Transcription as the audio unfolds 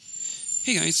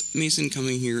Hey guys, Mason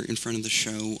coming here in front of the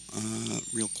show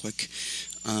real quick.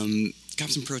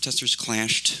 Cops and protesters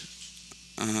clashed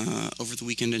over the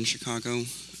weekend in Chicago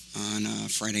on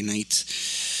Friday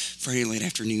late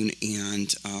afternoon,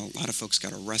 and a lot of folks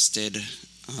got arrested.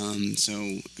 So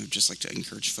I would just like to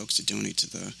encourage folks to donate to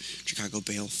the Chicago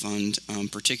Bail Fund,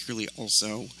 particularly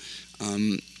also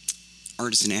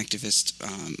artist and activist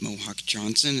Mohawk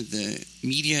Johnson. The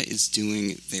media is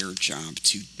doing their job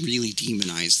to really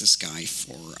demonize this guy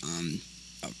for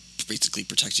basically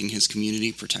protecting his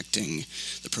community, protecting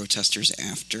the protesters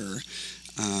after,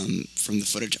 from the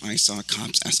footage I saw,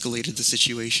 cops escalated the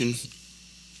situation.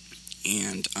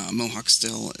 And Mohawk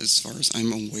still, as far as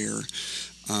I'm aware,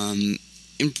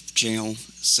 in jail.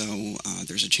 So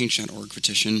there's a Change.org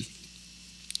petition,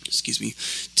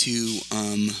 to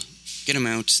get him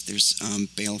out. There's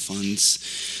bail funds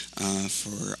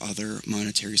for other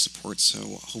monetary support,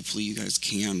 so hopefully you guys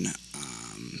can,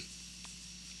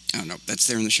 I don't know, that's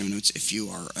there in the show notes if you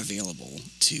are available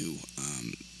to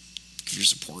give your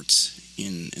support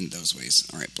in those ways.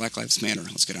 All right, Black Lives Matter.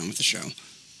 Let's get on with the show.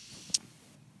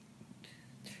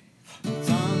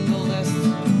 It's on the list,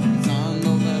 it's on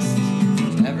the list.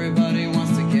 Everybody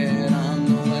wants to get on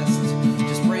the list.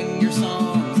 Just bring your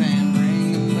songs and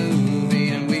bring a movie,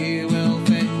 and we will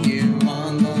fit you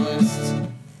on the list.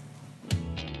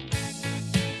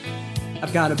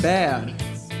 I've got a bad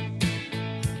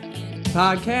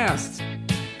podcast.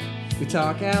 We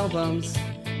talk albums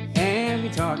and we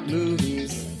talk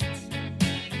movies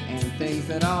and things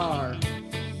that are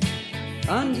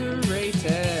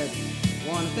underrated.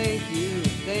 Want to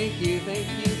thank you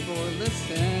for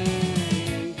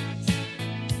listening.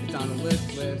 It's on the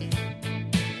list with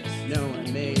Noah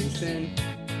and Mason.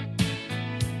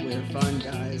 We're fun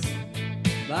guys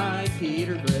like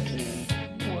Peter Griffin.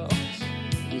 Whoa.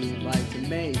 We like to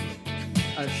make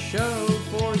a show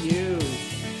for you.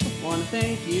 Want to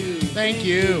thank you. Thank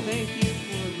you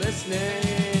for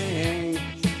listening.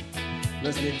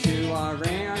 Listening to our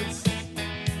rants.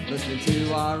 Listening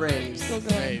to our raves. So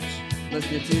good.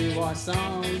 Listening to our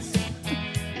songs.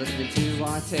 Listening to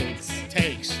our takes.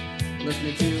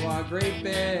 Listening to our great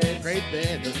bits.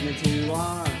 Listening to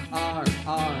our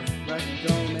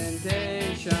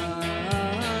recommendations.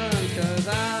 Cause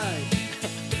I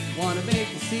want to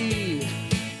make you see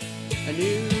a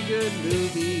new good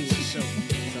movie. Some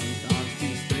songs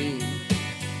to stream.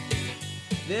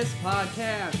 This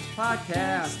podcast,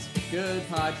 good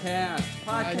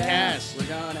podcast. We're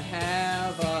gonna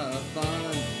have a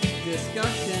fun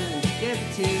discussion. Give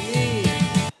it to me.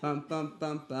 Bum, bum,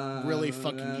 bum, bum. Really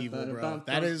fucking evil, bro.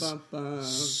 That is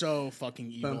so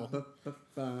fucking evil.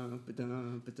 I've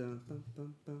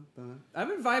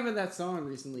been vibing that song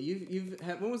recently.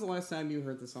 When was the last time you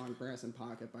heard the song "Brass in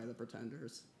Pocket" by the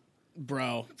Pretenders?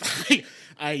 Bro,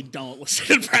 I don't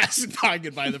listen to Brass and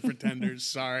Pocket by the Pretenders.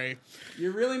 Sorry.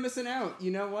 You're really missing out.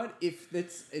 You know what? I've been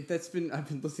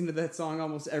listening to that song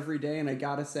almost every day, and I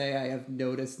gotta say I have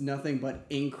noticed nothing but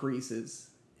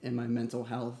increases in my mental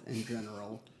health and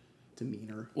general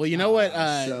demeanor. Well, you know what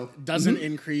doesn't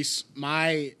increase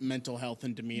my mental health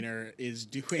and demeanor is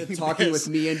talking with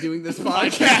me and doing this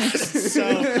podcast.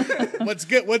 So what's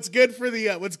good for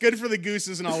the goose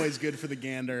isn't always good for the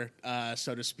gander,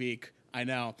 so to speak. I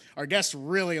know our guest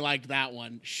really liked that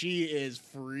one. She is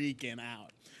freaking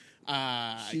out.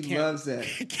 She loves it.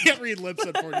 I can't read lips,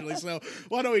 unfortunately. So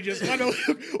why don't we just say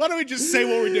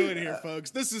what we're doing here,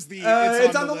 folks? This is the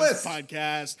It's on the list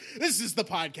podcast. This is the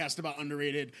podcast about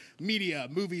underrated media,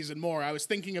 movies, and more. I was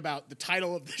thinking about the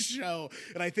title of the show,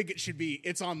 and I think it should be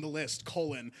 "It's on the List: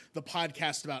 the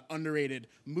podcast about underrated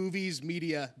movies,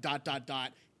 media, ...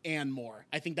 and more."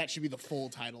 I think that should be the full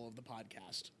title of the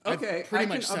podcast. Okay,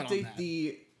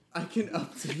 I can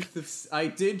update this. I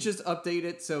did just update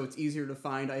it so it's easier to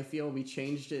find. I feel we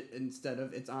changed it instead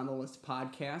of "It's on the List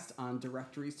podcast" on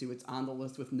directories to "It's on the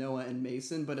List with Noah and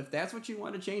Mason." But if that's what you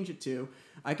want to change it to,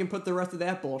 I can put the rest of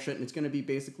that bullshit, and it's going to be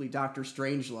basically Dr.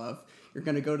 Strangelove. You're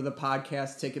going to go to the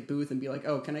podcast ticket booth and be like,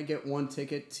 "Oh, can I get one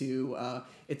ticket to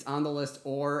It's on the List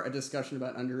or a discussion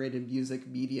about underrated music,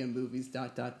 media, movies, ...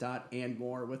 and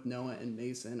more with Noah and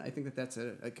Mason." I think that's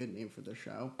a good name for the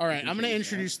show. All right, I'm going to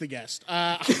introduce the guest.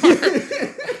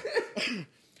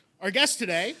 Our guest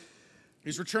today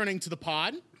is returning to the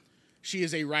pod. She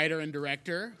is a writer and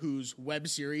director whose web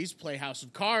series, Playhouse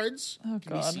of Cards, can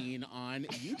be seen on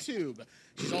YouTube.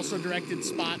 She's also directed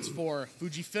spots for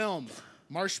Fujifilm,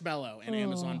 Marshmallow, and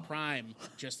Amazon Prime,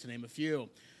 just to name a few.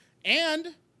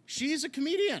 And she's a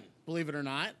comedian, believe it or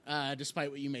not,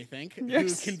 despite what you may think,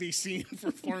 Yes. who can be seen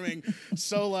performing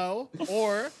solo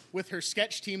or with her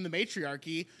sketch team, The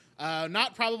Matriarchy,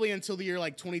 Not probably until the year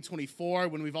like 2024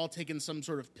 when we've all taken some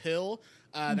sort of pill.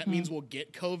 That means we'll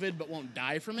get COVID but won't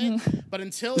die from it. But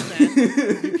until then,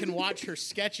 you can watch her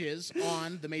sketches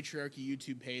on the Matriarchy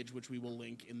YouTube page, which we will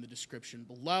link in the description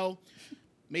below.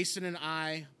 Mason and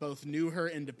I both knew her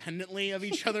independently of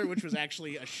each other, which was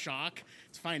actually a shock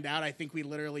to find out. I think we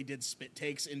literally did spit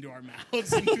takes into our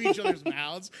mouths, into each other's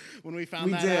mouths when we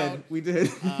found that out. We did.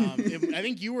 I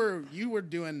think you were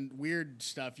doing weird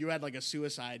stuff. You had like a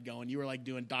suicide going. You were like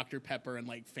doing Dr. Pepper and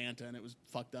like Fanta, and it was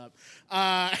fucked up.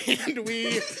 And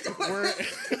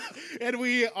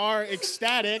we are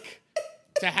ecstatic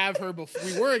to have her before.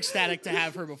 We were ecstatic to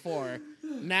have her before.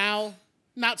 Now,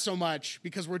 not so much,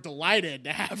 because we're delighted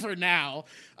to have her now.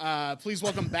 Please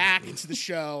welcome back to the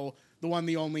show, the one,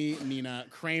 the only, Nina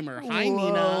Kramer. Hi,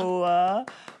 Whoa.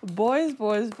 Nina.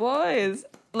 Boys.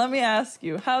 Let me ask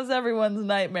you, how's everyone's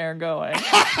nightmare going?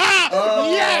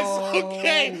 Yes!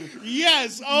 Okay!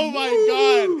 Yes! Oh my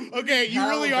god! Okay, you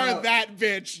really are that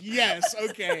bitch. Yes,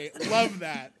 okay. Love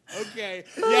that. Okay.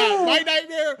 Yeah, my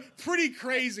nightmare, pretty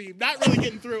crazy. Not really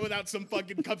getting through it without some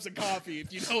fucking cups of coffee,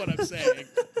 if you know what I'm saying.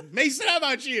 Mason, how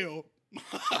about you?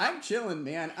 I'm chilling,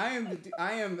 man. I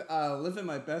am living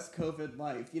my best COVID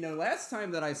life. You know, last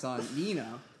time that I saw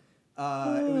Nina,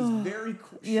 it was very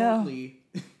shortly.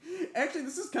 Actually,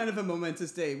 this is kind of a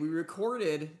momentous day. We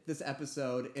recorded this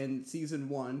episode in season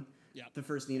 1, the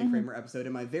first Nina Kramer episode,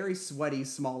 in my very sweaty,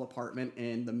 small apartment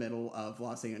in the middle of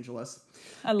Los Angeles.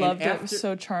 I loved it. It was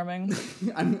so charming.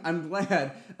 I'm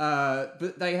glad.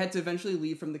 But I had to eventually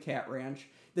leave from the cat ranch.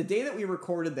 The day that we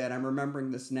recorded that, I'm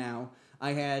remembering this now,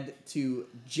 I had to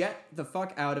jet the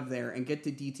fuck out of there and get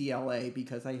to DTLA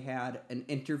because I had an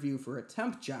interview for a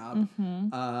temp job.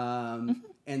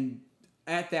 And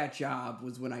at that job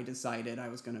was when I decided I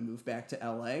was going to move back to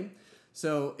LA.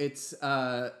 So it's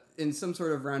in some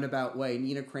sort of roundabout way,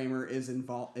 Nina Kramer is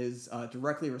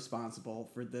directly responsible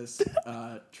for this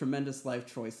tremendous life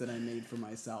choice that I made for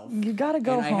myself. You gotta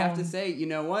go home. And I have to say, you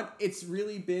know what? It's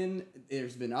really been,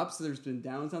 there's been ups, there's been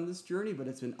downs on this journey, but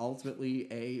it's been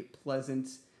ultimately a pleasant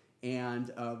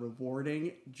and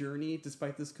rewarding journey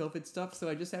despite this COVID stuff. So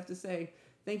I just have to say,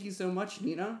 thank you so much,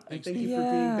 Nina. And thank you for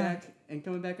being back and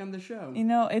coming back on the show. You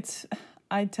know,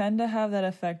 I tend to have that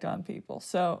effect on people.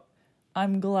 So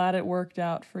I'm glad it worked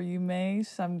out for you,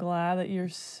 Mace. I'm glad that you're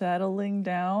settling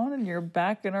down and you're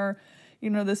back in our,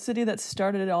 the city that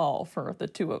started it all for the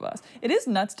two of us. It is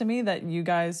nuts to me that you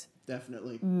guys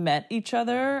definitely met each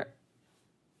other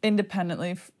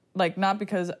independently. Like, not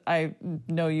because I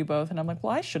know you both and I'm like,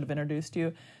 well, I should have introduced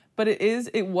you. But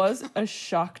it was a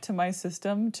shock to my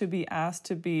system to be asked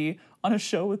to be on a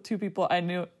show with two people I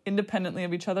knew independently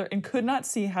of each other and could not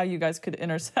see how you guys could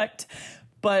intersect,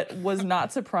 but was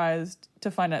not surprised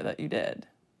to find out that you did.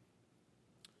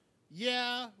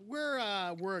 Yeah, we're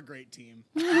a great team.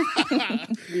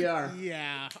 We are.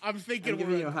 Yeah, I'm thinking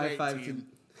we're a great team.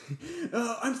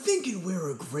 I'm thinking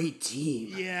we're a great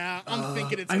team. Yeah, I'm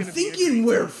thinking I'm thinking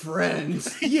we're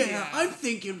friends. Yeah, I'm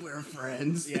thinking we're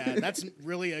friends. Yeah, that's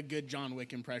really a good John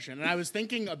Wick impression. And I was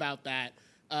thinking about that,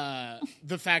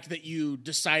 the fact that you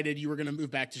decided you were going to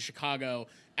move back to Chicago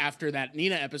after that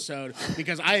Nina episode,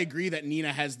 because I agree that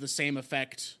Nina has the same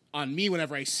effect on me.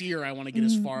 Whenever I see her, I want to get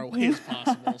as far away as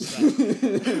possible.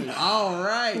 So. All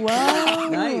right. Wow.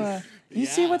 Nice. You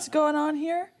see what's going on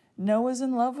here? Noah's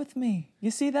in love with me.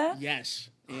 You see that? Yes.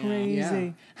 Yeah.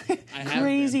 Crazy. Yeah. I have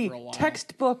Crazy. Been for a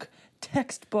while.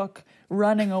 Textbook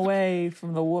running away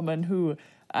from the woman who,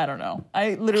 I don't know.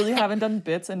 I literally haven't done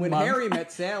bits in when months. Harry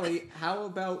met Sally, how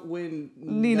about when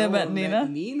Nina met Nina?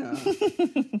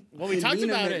 Well, we talked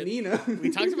about it. We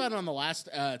talked about it on the last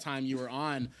time you were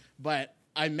on, but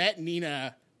I met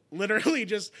Nina literally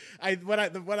just when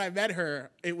I met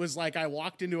her, it was like I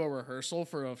walked into a rehearsal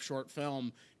for a short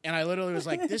film. And I literally was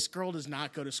like, this girl does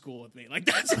not go to school with me. Like,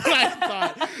 that's what I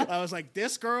thought. I was like,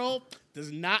 this girl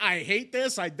does not, I hate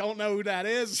this. I don't know who that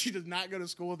is. She does not go to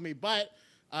school with me. But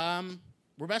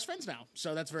we're best friends now.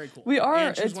 So that's very cool. We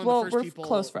are. We're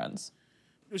close friends.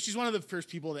 She's one of the first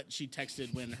people that she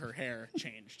texted when her hair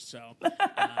changed. So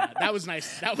that was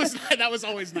nice. That was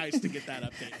always nice to get that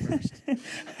update first.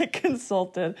 I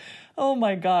consulted. Oh,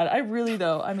 my God. I really,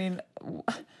 though, I mean,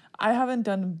 I haven't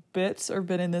done bits or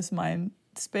been in this mind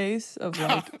space of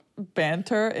like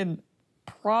banter and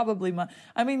probably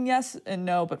yes and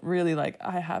no, but really like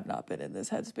I have not been in this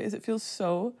headspace. It feels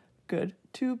so good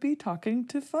to be talking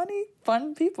to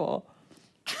fun people.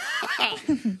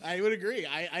 I would agree.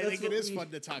 I think it is fun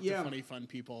to talk to funny, fun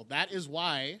people. That is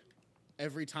why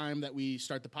every time that we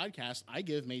start the podcast, I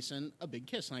give Mason a big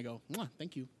kiss and I go, "Mwah,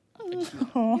 thank you."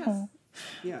 Yes.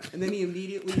 Yeah, and then he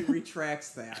immediately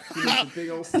retracts that. He does a big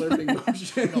old slurping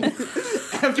motion.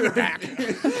 Give it back.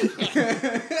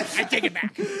 I take it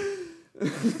back.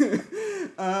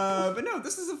 But no,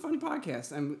 this is a fun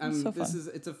podcast.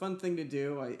 It's a fun thing to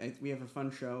do. We have a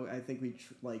fun show. I think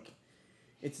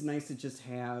it's nice to just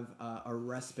have a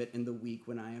respite in the week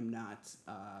when I am not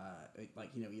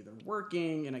either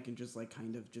working, and I can just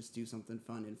kind of just do something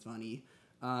fun and funny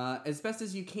as best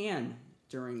as you can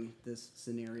during this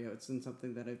scenario. It's been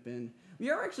something that we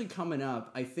are actually coming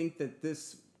up. I think that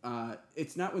this,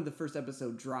 it's not when the first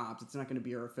episode drops. It's not going to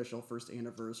be our official first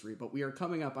anniversary, but we are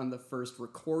coming up on the first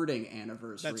recording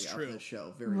anniversary of the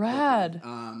show. Very rad.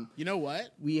 You know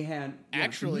what? We had...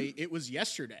 Actually, it was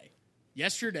yesterday.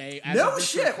 Yesterday,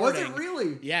 was it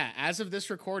really? Yeah, as of this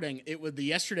recording,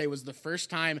 yesterday was the first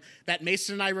time that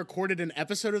Mason and I recorded an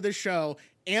episode of this show,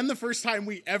 and the first time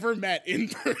we ever met in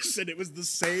person. It was the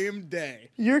same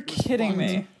day. You're kidding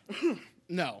me.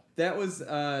 No, that was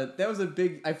a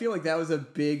big. I feel like that was a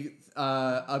big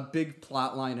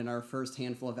plot line in our first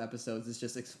handful of episodes. Is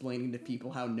just explaining to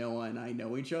people how Noah and I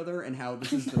know each other, and how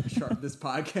this is this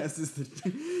podcast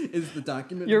is the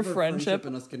document your of our friendship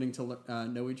and us getting to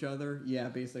know each other. Yeah,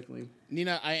 basically.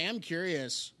 Nina, I am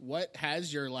curious. What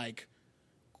has your I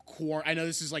know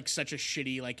this is such a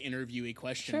shitty interviewee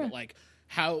question, sure. but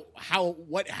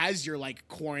what has your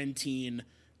quarantine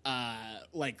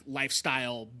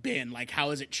lifestyle been? How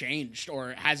has it changed,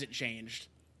 or has it changed?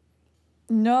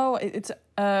 No, it's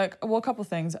a couple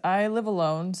things. I live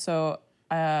alone, so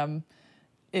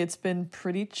it's been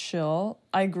pretty chill.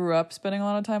 I grew up spending a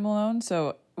lot of time alone,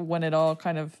 so when it all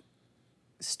kind of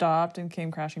stopped and came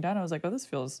crashing down, I was like, oh, this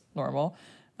feels normal.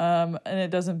 And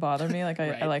it doesn't bother me. Right,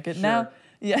 I like it. Sure. Now.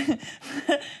 Yeah.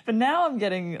 But now I'm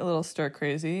getting a little stir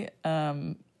crazy.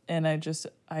 And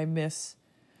I miss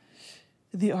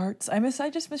the arts. I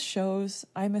just miss shows.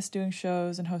 I miss doing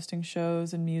shows and hosting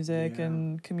shows and music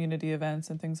and community events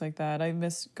and things like that. I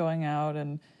miss going out,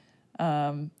 and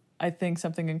I think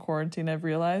something in quarantine I've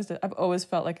realized. I've always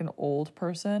felt like an old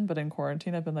person, but in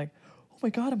quarantine I've been like, oh my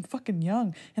God, I'm fucking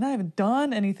young, and I haven't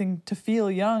done anything to feel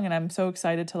young, and I'm so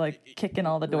excited to kick in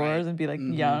all the doors and be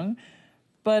young.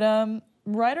 But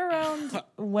right around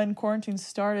when quarantine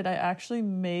started, I actually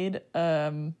made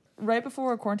right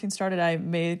before quarantine started, I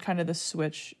made kind of the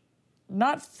switch,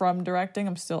 not from directing.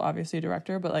 I'm still obviously a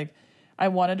director, but I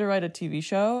wanted to write a TV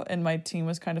show, and my team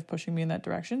was kind of pushing me in that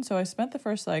direction. So I spent the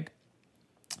first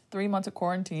 4 months of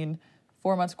quarantine,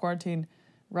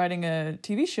 writing a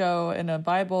TV show and a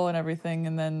Bible and everything,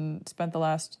 and then spent the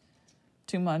last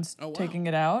 2 months taking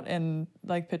it out and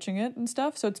pitching it and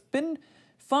stuff. So it's been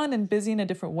fun and busy in a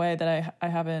different way that I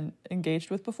haven't engaged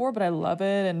with before, but I love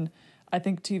it. And I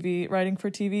think writing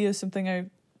for TV is something I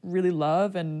really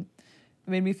love, and it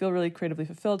made me feel really creatively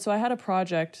fulfilled. So I had a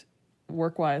project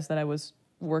work-wise that I was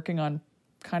working on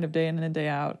kind of day in and day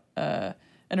out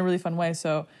in a really fun way.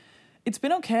 So it's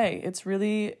been okay. It's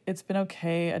been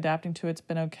okay adapting to it. It's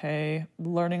been okay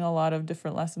learning a lot of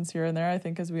different lessons here and there, I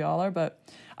think, as we all are. But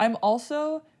I'm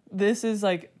also, this is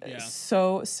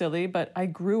so silly, but I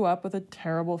grew up with a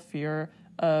terrible fear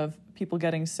of people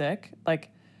getting sick.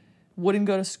 Wouldn't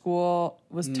go to school,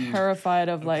 was terrified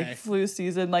of flu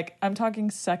season. I'm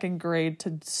talking second grade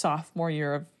to sophomore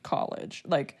year of college.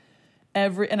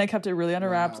 And I kept it really under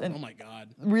wraps. And oh my God.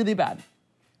 Really bad.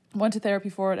 Went to therapy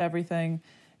for it, everything.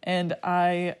 And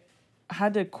I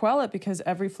had to quell it because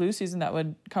every flu season that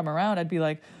would come around, I'd be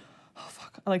like, oh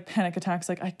fuck, panic attacks.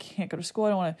 I can't go to school. I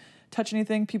don't want to touch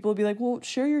anything. People would be like, well,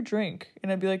 share your drink.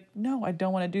 And I'd be like, no, I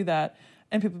don't want to do that.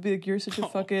 And people would be like, you're such a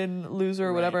fucking loser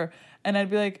or whatever. And I'd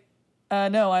be like,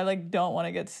 no, I don't want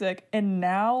to get sick. And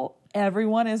now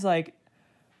everyone is like,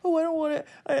 oh, I don't want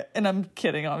to. And I'm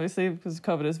kidding, obviously, because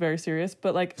COVID is very serious.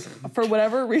 But for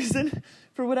whatever reason,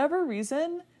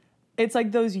 it's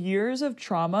those years of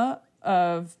trauma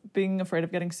of being afraid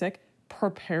of getting sick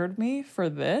prepared me for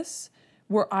this,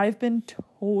 where I've been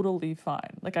totally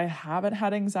fine. I haven't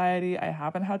had anxiety. I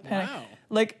haven't had panic.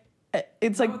 Wow.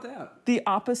 It's the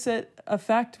opposite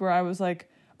effect, where I was like,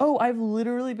 oh, I've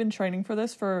literally been training for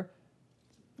this for,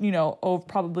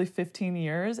 probably 15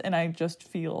 years, and I just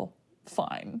feel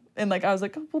fine. And I was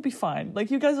like, oh, we'll be fine.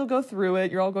 You guys will go through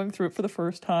it. You're all going through it for the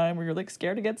first time, where you're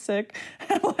scared to get sick.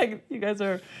 You guys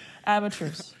are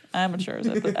amateurs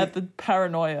at the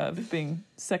paranoia of being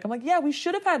sick. I'm like, yeah, we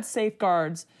should have had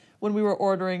safeguards when we were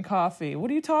ordering coffee.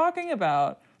 What are you talking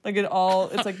about?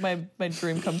 It's my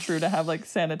dream come true to have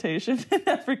sanitation in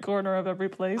every corner of every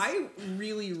place. I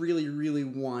really, really, really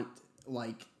want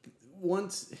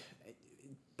once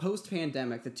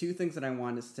post-pandemic, the two things that I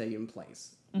want to stay in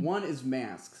place One is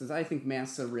masks, because I think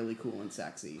masks are really cool and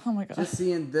sexy. Oh my god! Just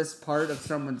seeing this part of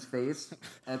someone's face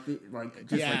at the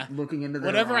looking into their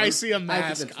whenever eyes, I see a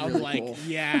mask, I'm really like, cool.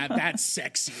 yeah, that's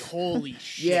sexy. Holy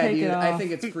shit! Yeah, Take dude, it I off.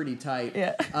 think it's pretty tight.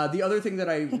 Yeah. The other thing that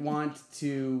I want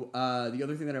to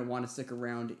stick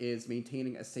around is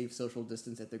maintaining a safe social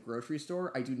distance at the grocery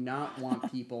store. I do not want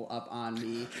people up on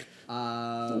me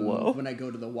when I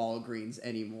go to the Walgreens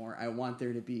anymore. I want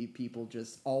there to be people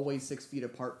just always 6 feet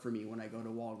apart from me when I go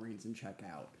to Walgreens and check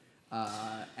out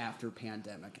after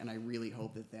pandemic, and I really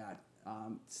hope that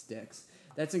sticks.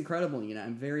 That's incredible, Nina.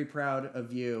 I'm very proud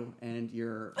of you and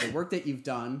the work that you've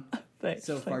done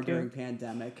so far during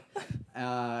pandemic,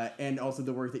 and also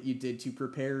the work that you did to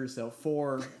prepare yourself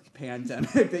for pandemic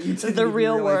that you didn't The even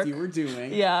real realize work. you were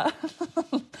doing. Yeah.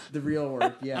 The real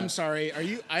work. Yeah. I'm sorry. Are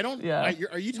you? I don't. Yeah.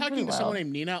 Are you talking Pretty to someone wild.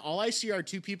 named Nina? All I see are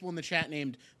two people in the chat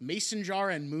named Mason Jar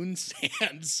and Moon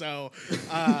Sand. So,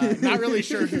 not really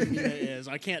sure who Nina is.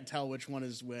 I can't tell which one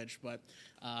is which. But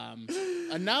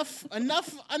enough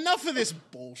of this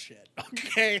bullshit.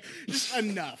 Okay, just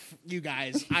enough, you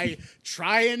guys. I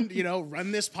try and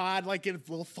run this pod like in a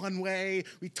little fun way.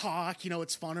 We talk.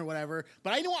 It's fun or whatever.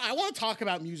 But I want to talk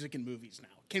about music and movies now.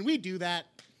 Can we do that?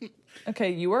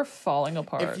 Okay, you are falling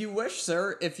apart. If you wish,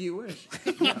 sir. If you wish.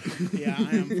 Yeah,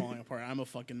 I am falling apart. I'm a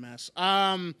fucking mess.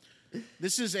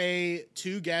 This is a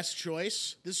 2-guest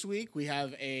choice this week. We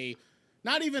have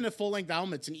not even a full-length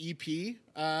album. It's an EP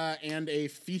and a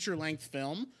feature-length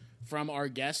film from our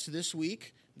guest this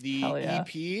week. The Hell yeah.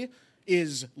 EP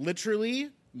is literally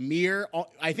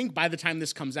I think by the time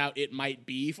this comes out, it might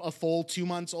be a full 2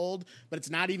 months old, but it's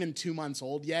not even 2 months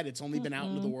old yet. It's only been out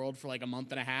into the world for like a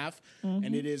month and a half.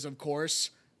 And it is, of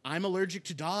course, I'm Allergic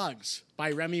to Dogs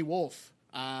by Remy Wolf.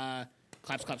 Claps,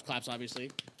 claps, claps,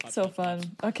 obviously. Claps, so claps, fun.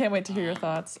 claps. I can't wait to hear your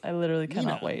thoughts. I literally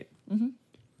cannot Nina. wait.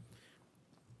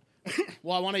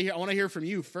 Well, I want to hear from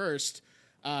you first.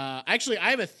 Actually,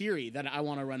 I have a theory that I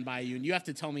want to run by you, and you have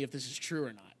to tell me if this is true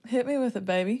or not. Hit me with it,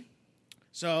 baby.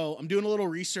 So I'm doing a little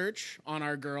research on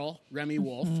our girl, Remy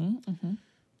Wolf.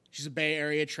 She's a Bay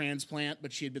Area transplant,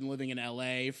 but she had been living in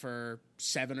LA for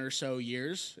 7 or so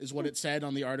years, is what it said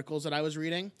on the articles that I was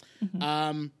reading.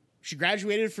 She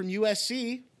graduated from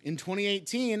USC in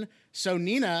 2018. So,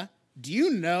 Nina, do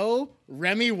you know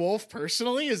Remy Wolf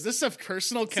personally? Is this a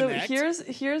personal connect? So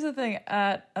here's the thing.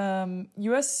 At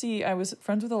USC, I was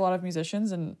friends with a lot of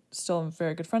musicians and still am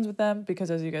very good friends with them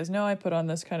because, as you guys know, I put on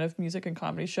this kind of music and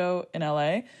comedy show in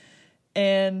LA.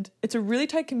 And it's a really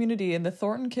tight community, and the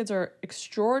Thornton kids are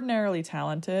extraordinarily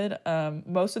talented.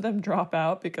 Most of them drop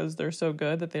out because they're so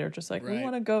good that they're just like, we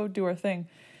want to go do our thing.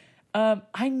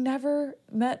 I never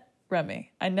met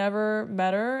Remy. I never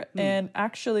met her. And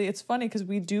actually, it's funny because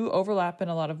we do overlap in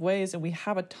a lot of ways and we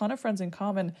have a ton of friends in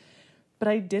common, but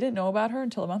I didn't know about her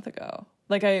until a month ago.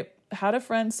 Like, I had a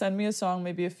friend send me a song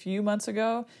maybe a few months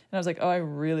ago and I was like, oh, I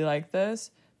really like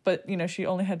this. But, she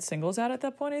only had singles out at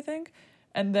that point, I think.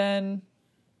 And then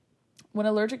when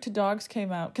Allergic to Dogs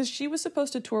came out, because she was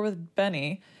supposed to tour with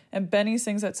Benny, and Benny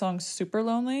sings that song Super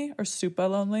Lonely or Super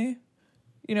Lonely.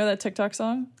 You know that TikTok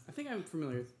song? I think I'm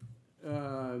familiar with.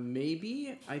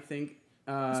 Maybe. I think.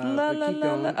 La, But la, keep la,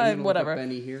 going. la. I'm gonna look up Whatever.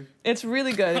 Benny here. It's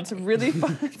really good. It's really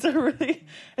fun.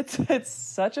 It's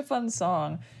such a fun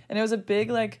song. And it was a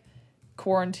big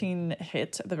quarantine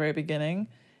hit at the very beginning.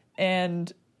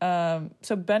 And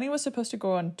so Benny was supposed to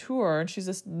go on tour, and she's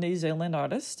this New Zealand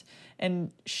artist,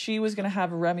 and she was going to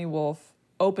have Remy Wolf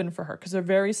open for her because they're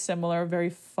very similar, very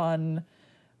fun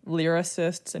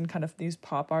lyricists and kind of these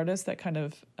pop artists that kind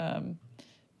of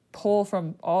pull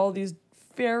from all these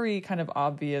very kind of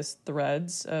obvious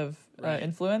threads of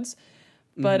influence.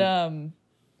 But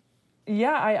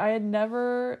yeah, I had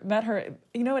never met her.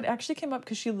 It actually came up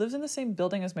because she lives in the same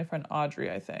building as my friend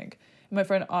Audrey, I think. And my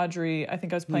friend Audrey, I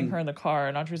think I was playing her in the car,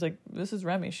 and Audrey's like, this is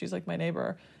Remy. She's like my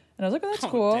neighbor. And I was like, oh, that's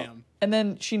cool. Damn. And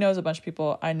then she knows a bunch of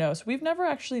people I know. So we've never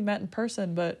actually met in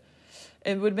person, but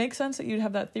it would make sense that you'd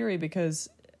have that theory because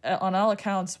on all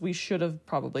accounts, we should have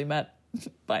probably met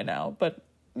by now. But,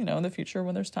 in the future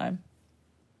when there's time.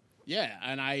 Yeah,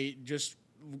 and I just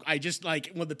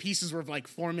like when the pieces were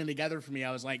forming together for me,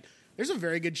 I was like, there's a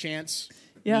very good chance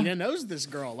Nina knows this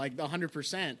girl,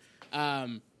 100%.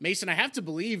 Mason, I have to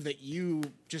believe that you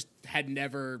just had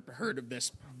never heard of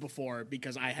this before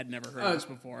because I had never heard of this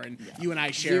before, and you and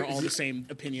I share all the same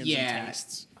opinions and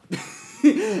tastes.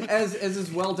 As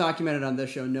is well documented on this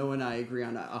show, Noah and I agree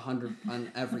on 100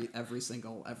 on every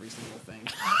single thing.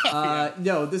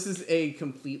 No, this is a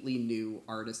completely new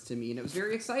artist to me, and it was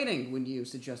very exciting when you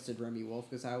suggested Remy Wolf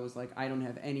because I was like, I don't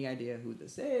have any idea who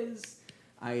this is.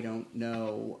 I don't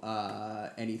know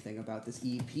anything about this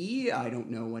EP. I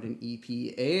don't know what an EP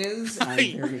is. I'm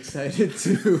very excited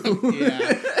to.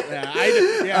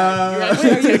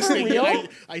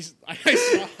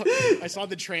 I saw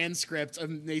the transcript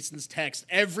of Mason's text.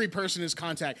 Every person is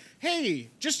contact. Hey,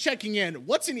 just checking in.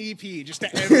 What's an EP? Just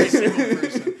to every single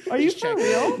person. Are you for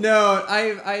real? No,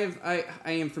 I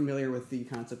am familiar with the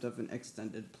concept of an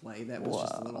extended play. That was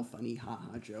just a little funny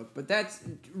haha joke. But that's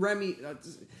Remy.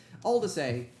 All to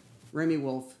say, Remy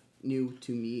Wolf new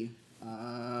to me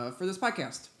for this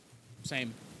podcast.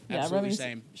 Same. Yeah, absolutely Remy's,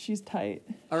 same. She's tight.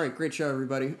 All right, great show,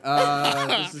 everybody. This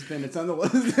has been It's on the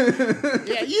List.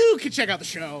 Yeah, you can check out the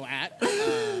show at.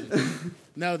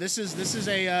 No, this is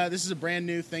a brand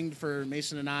new thing for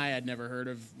Mason and I. I'd never heard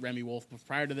of Remy Wolf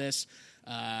prior to this.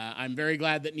 I'm very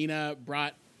glad that Nina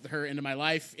brought her into my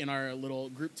life in our little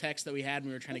group text that we had when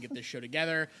we were trying to get this show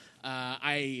together.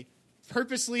 I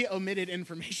purposely omitted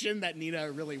information that Nina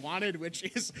really wanted, which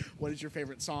is what is your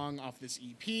favorite song off this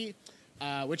EP,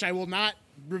 which I will not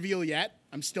reveal yet.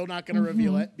 I'm still not going to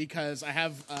reveal it because I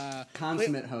have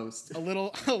consummate host. A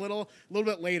little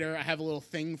bit later, I have a little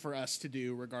thing for us to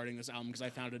do regarding this album because I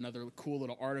found another cool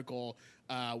little article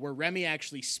where Remy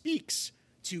actually speaks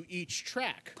to each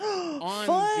track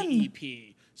on the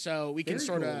EP, so we can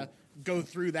sort of go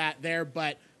through that there.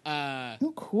 But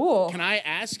cool. Can I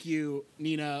ask you,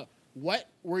 Nina? What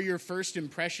were your first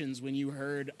impressions when you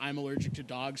heard I'm allergic to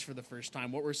dogs for the first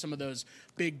time? What were some of those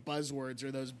big buzzwords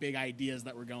or those big ideas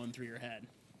that were going through your head?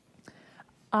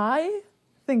 I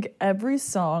think every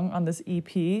song on this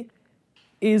EP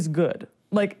is good.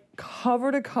 Like, cover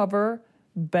to cover,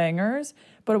 bangers.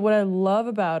 But what I love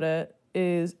about it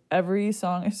is every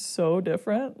song is so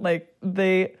different. Like,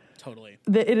 Totally.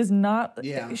 It is not...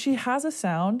 Yeah. She has a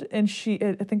sound, and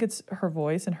I think it's her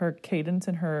voice and her cadence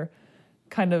and her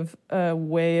kind of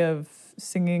way of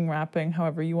singing, rapping,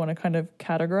 however you want to kind of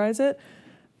categorize it.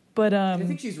 But I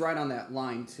think she's right on that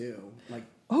line too. Like,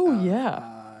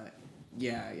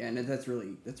 yeah, and that's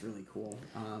really cool.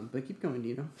 But keep going,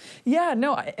 Nina. Yeah,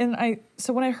 no,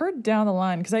 so when I heard Down the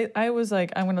Line, because I was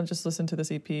like, I'm gonna just listen to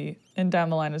this EP, and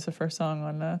Down the Line is the first song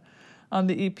on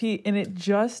the EP, and it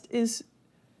just is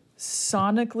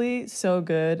sonically so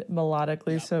good,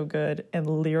 melodically so good, and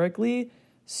lyrically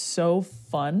so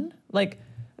fun. Like,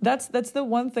 that's the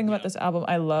one thing about this album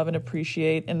I love and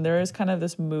appreciate, and there is kind of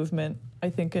this movement, I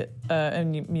think,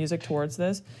 in music towards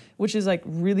this, which is like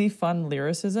really fun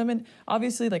lyricism. And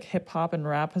obviously, like, hip hop and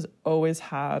rap has always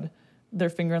had their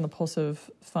finger on the pulse of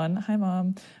fun. Hi,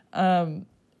 Mom.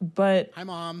 But hi,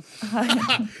 Mom.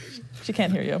 Hi. She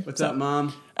can't hear you. What's up,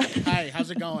 Mom? Hi,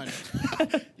 how's it going?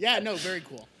 Yeah, no, very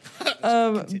cool.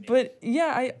 But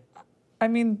yeah, I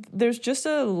mean, there's just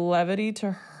a levity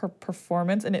to her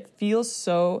performance, and it feels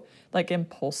so, like,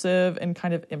 impulsive and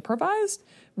kind of improvised,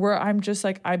 where I'm just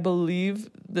like, I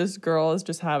believe this girl is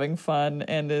just having fun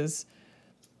and is...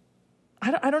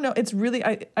 I don't know. It's really...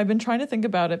 I've been trying to think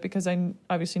about it because I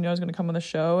obviously knew I was going to come on the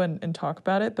show and talk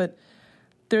about it, but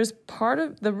there's part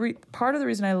of the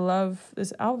reason I love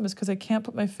this album is because I can't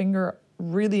put my finger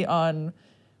really on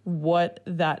what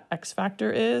that X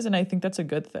factor is, and I think that's a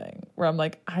good thing, where I'm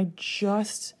like, I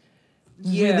just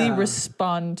really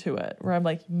respond to it, where I'm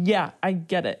like, yeah, I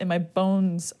get it in my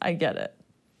bones, I get it.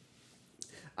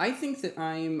 I think that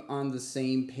I'm on the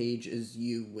same page as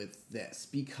you with this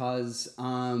because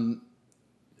I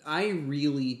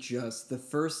really just, the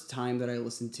first time that I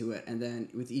listened to it, and then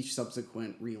with each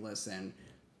subsequent re-listen,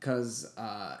 because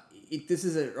this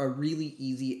is a really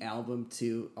easy album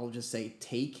to, I'll just say,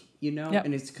 take, you know? Yep.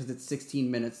 And it's because it's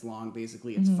 16 minutes long,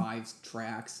 basically. It's 5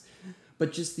 tracks.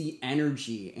 But just the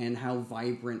energy and how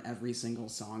vibrant every single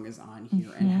song is on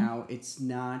here, and how it's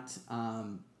not...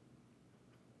 and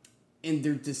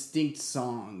they're distinct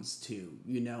songs, too,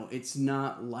 you know? It's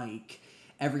not like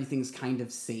everything's kind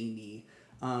of samey,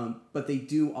 but they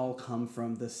do all come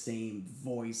from the same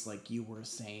voice, like you were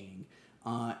saying.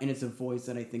 And it's a voice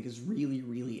that I think is really,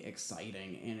 really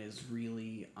exciting and is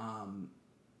really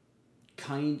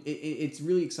it's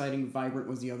really exciting. Vibrant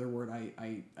was the other word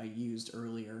I used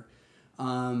earlier.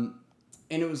 And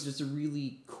it was just a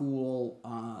really cool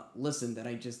listen that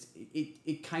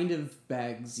it kind of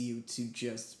begs you to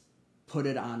just put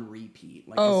it on repeat.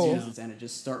 Like, as soon as it's ended,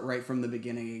 just start right from the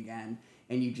beginning again.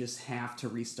 And you just have to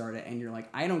restart it. And you're like,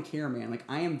 I don't care, man. Like,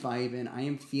 I am vibing. I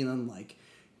am feeling, like,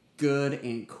 good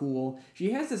and cool.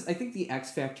 She has this, I think the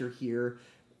X factor here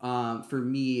for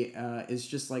me is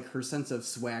just like her sense of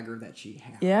swagger that she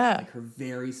has. Yeah. Like her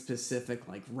very specific,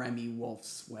 like, Remy Wolf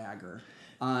swagger.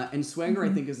 And swagger, I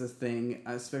think, is a thing,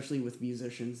 especially with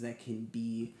musicians, that can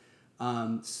be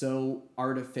so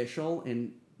artificial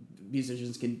and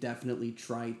musicians can definitely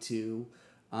try to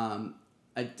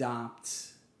adopt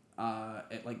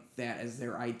like that as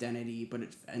their identity, but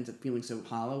it ends up feeling so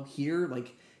hollow. Here,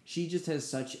 like, she just has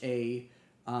such a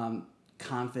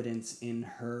confidence in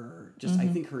her, just I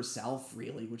think herself,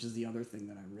 really, which is the other thing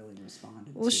that I really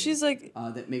responded to. Well, she's like...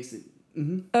 that makes it...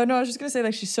 Oh, no, I was just going to say,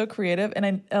 like, she's so creative,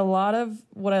 and a lot of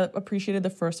what I appreciated the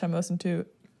first time I listened to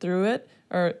through it,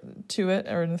 or to it,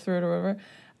 or through it, or whatever,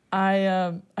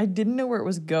 I didn't know where it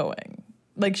was going.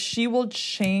 Like, she will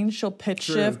change, she'll pitch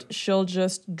shift, she'll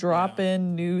just drop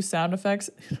in new sound effects.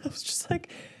 I was just like,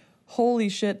 holy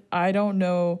shit, I don't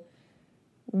know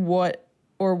what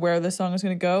or where the song is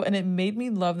going to go. And it made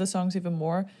me love the songs even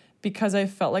more because I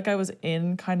felt like I was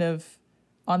in kind of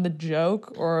on the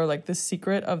joke or like the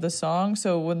secret of the song.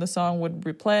 So when the song would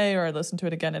replay or I listened to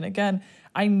it again and again,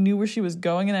 I knew where she was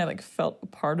going and I like felt a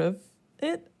part of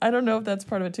it. I don't know if that's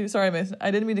part of it too. Sorry, Mason. I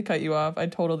didn't mean to cut you off.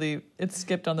 It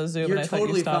skipped on the Zoom. You're and I totally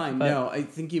thought you stopped, fine. But... No, I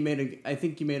think you made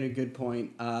a good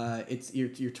point.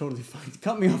 You're totally fine.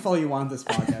 Cut me off all you want this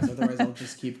podcast. Otherwise, I'll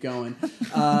just keep going.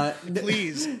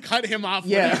 Please cut him off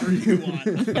whenever you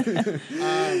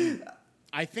want.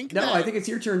 I think it's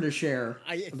your turn to share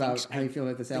about how you feel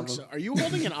about this album. So. Are you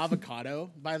holding an avocado,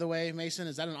 by the way, Mason?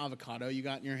 Is that an avocado you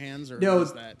got in your hands, or no? What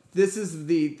is that? This is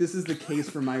the case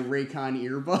for my Raycon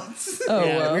earbuds. Oh,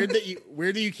 yeah, well.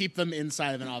 Where do you keep them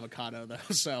inside of an avocado though?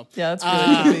 So yeah, that's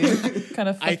really creepy. Kind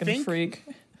of fucking freak.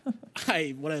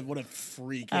 What a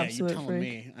freak! Absolute yeah, you telling freak.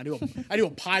 me? I do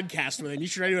a podcast with him. You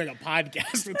should try doing a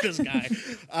podcast with this guy.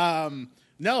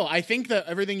 No, I think that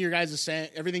everything you guys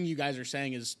are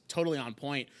saying is totally on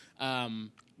point.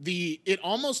 It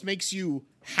almost makes you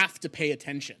have to pay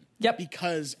attention. Yep.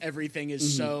 Because everything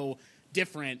is so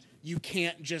different. You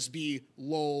can't just be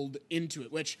lulled into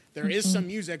it, which there is some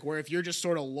music where if you're just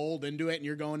sort of lulled into it and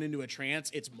you're going into a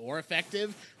trance, it's more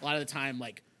effective. A lot of the time,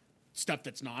 like stuff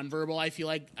that's nonverbal, I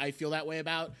feel that way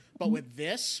about. But with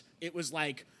this, it was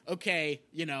like, okay,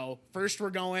 first we're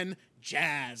going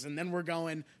jazz and then we're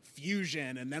going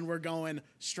fusion and then we're going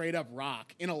straight up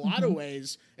rock. In a lot of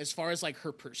ways, as far as like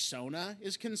her persona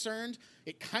is concerned,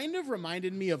 it kind of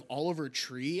reminded me of Oliver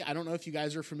Tree. I don't know if you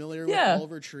guys are familiar with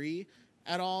Oliver Tree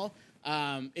at all.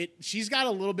 She's got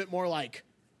a little bit more like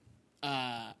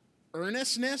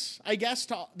earnestness, I guess,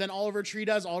 than Oliver Tree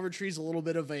does. Oliver Tree's a little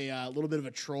bit of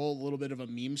a troll, a little bit of a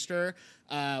memester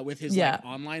with his like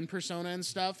online persona and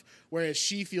stuff, whereas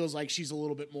she feels like she's a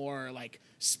little bit more like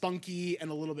spunky and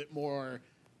a little bit more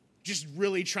just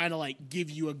really trying to like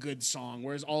give you a good song.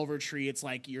 Whereas Oliver Tree, it's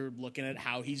like you're looking at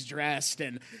how he's dressed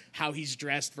and how he's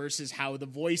dressed versus how the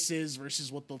voice is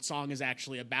versus what the song is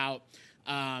actually about.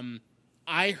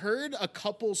 I heard a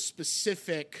couple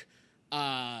specific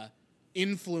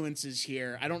influences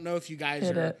here. I don't know if you guys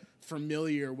are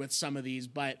familiar with some of these,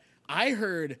 but I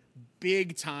heard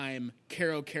big time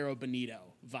Caro Bonito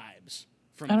vibes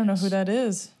from I don't know who that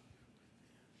is.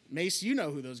 Mace, you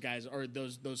know who those guys or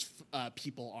those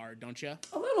people are, don't you?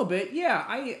 A little bit, yeah.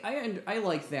 I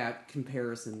like that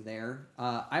comparison there.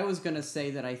 I was gonna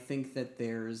say that I think that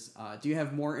there's. Do you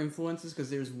have more influences? Because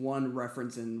there's one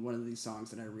reference in one of these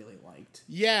songs that I really liked.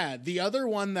 Yeah, the other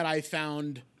one that I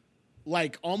found,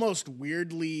 like almost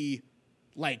weirdly,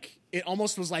 like it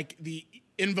almost was like the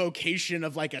invocation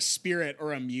of like a spirit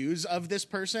or a muse of this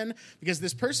person, because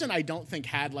this person I don't think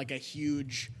had like a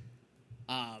huge,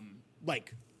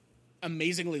 like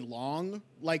amazingly long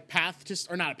like path to,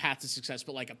 or not a path to success,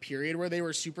 but like a period where they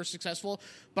were super successful.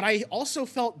 But I also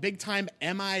felt big time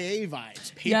MIA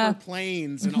vibes, Paper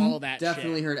Planes and all that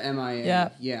definitely shit. heard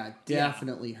MIA. Yeah,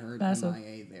 definitely heard Massive.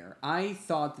 MIA there. I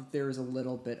thought that there was a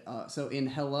little bit so in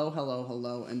Hello, Hello,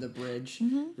 Hello in the bridge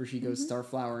where she goes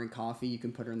Starflower and coffee, you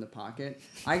can put her in the pocket.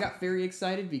 I got very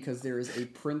excited because there is a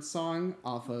Prince song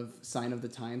off of Sign of the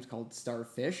Times called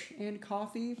Starfish and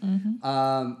Coffee.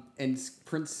 And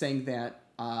Prince sang that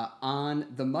on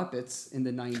the Muppets in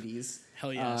the 90s.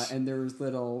 Hell yes. And there's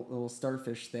little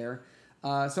starfish there.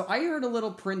 So I heard a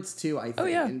little Prince too, I think. Oh,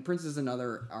 yeah. And Prince is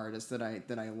another artist that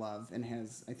I love and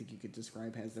has, I think you could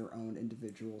describe, has their own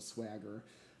individual swagger.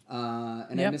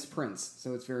 And I miss Prince,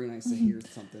 so it's very nice to hear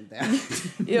something that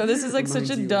this is like such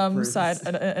a dumb side,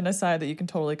 an aside that you can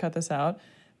totally cut this out.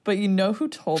 But you know who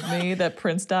told me that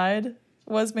Prince died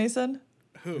was Mason?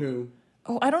 Who?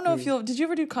 Oh, I don't know if did you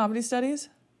ever do comedy studies?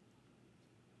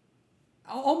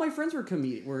 All my friends were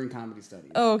in comedy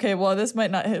studies. Oh, okay. Well, this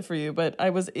might not hit for you, but I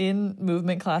was in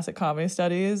movement classic comedy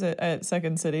studies at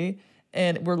Second City,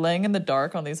 and we're laying in the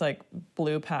dark on these like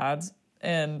blue pads,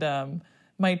 and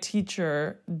my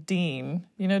teacher Dean,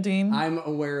 you know Dean? I'm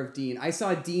aware of Dean. I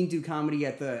saw Dean do comedy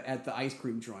at the ice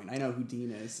cream joint. I know who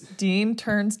Dean is. Dean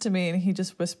turns to me and he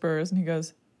just whispers and he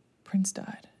goes, Prince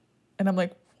died. And I'm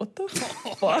like, what the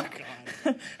fuck?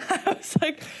 I was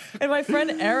like, and my friend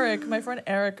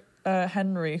Eric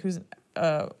Henry, who's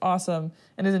awesome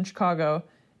and is in Chicago,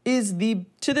 is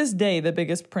to this day the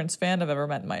biggest Prince fan I've ever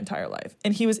met in my entire life.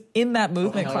 And he was in that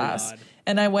movement class. God.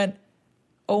 And I went,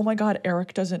 oh my God,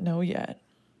 Eric doesn't know yet.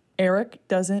 Eric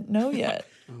doesn't know yet.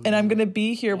 And I'm going to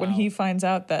be here when he finds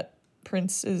out that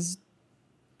Prince is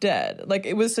dead. Like,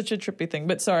 it was such a trippy thing.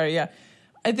 But sorry, yeah.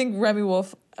 I think Remi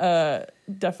Wolf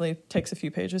definitely takes a few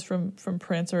pages from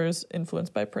Prince or is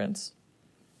influenced by Prince.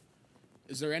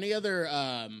 Is there any other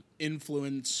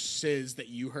influences that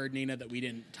you heard, Nina, that we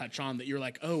didn't touch on that you're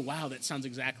like, oh, wow, that sounds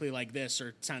exactly like this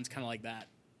or sounds kind of like that?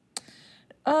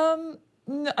 No,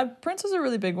 Prince is a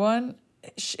really big one.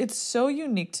 It's so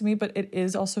unique to me, but it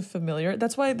is also familiar.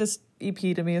 That's why this EP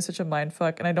to me is such a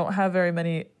mindfuck, and I don't have very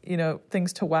many,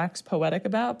 things to wax poetic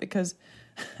about because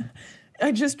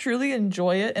I just truly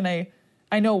enjoy it, and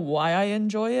I know why I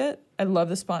enjoy it. I love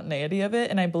the spontaneity of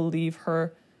it, and I believe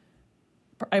her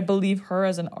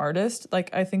as an artist.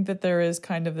 Like, I think that there is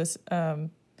kind of this,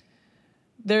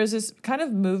 there's this kind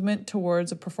of movement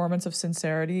towards a performance of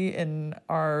sincerity in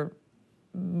our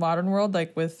modern world,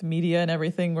 like with media and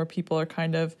everything, where people are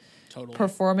kind of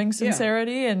performing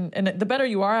sincerity. Yeah. And the better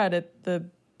you are at it, the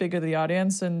bigger the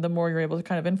audience and the more you're able to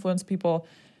kind of influence people.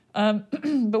 But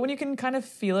when you can kind of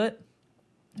feel it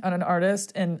on an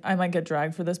artist, and I might get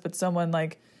dragged for this, but someone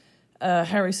like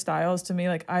Harry Styles, to me,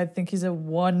 like, I think he's a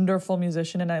wonderful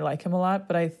musician and I like him a lot,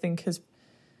 but I think his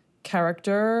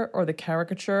character or the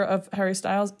caricature of Harry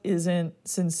Styles isn't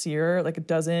sincere. Like,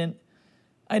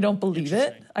 I don't believe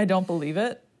it. I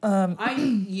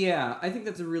think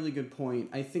that's a really good point.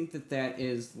 I think that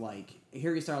is, like,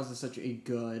 Harry Styles is such a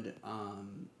good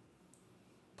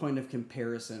point of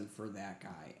comparison for that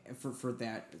guy, for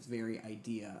that very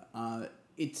idea.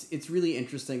 It's really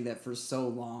interesting that for so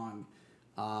long,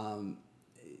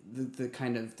 the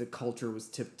kind of the culture was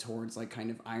tipped towards like kind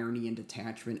of irony and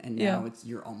detachment, and now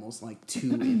you're almost like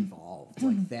too involved.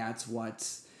 Like, that's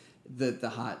what's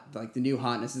the new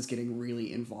hotness is getting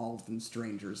really involved in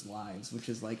strangers' lives, which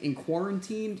is like in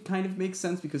quarantine kind of makes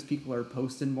sense because people are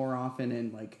posting more often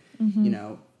and like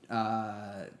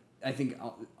I think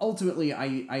ultimately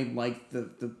I like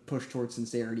the push towards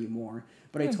sincerity more,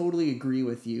 but I totally agree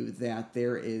with you that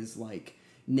there is like,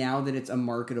 now that it's a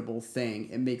marketable thing,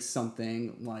 it makes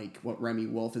something like what Remi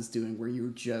Wolf is doing where you're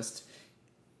just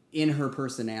in her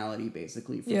personality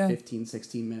basically for 15,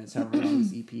 16 minutes, however long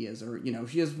this EP is, or,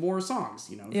 she has more songs,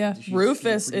 Yeah,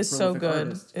 Rufus is so good.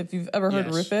 Artist. If you've ever heard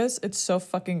Rufus, it's so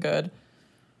fucking good.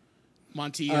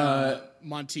 Monte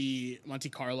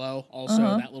Carlo,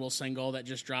 also that little single that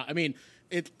just dropped. I mean,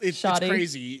 it's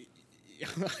crazy.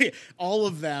 All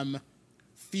of them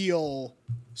feel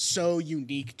so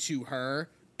unique to her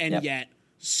and yet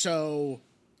so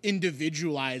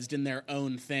individualized in their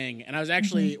own thing. And I was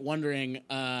actually wondering,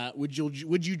 would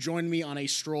you join me on a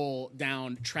stroll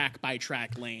down track by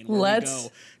track lane where we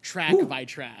go track by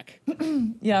track?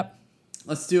 Yep.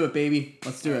 Let's do it, baby.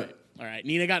 Let's do it. All right.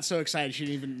 Nina got so excited she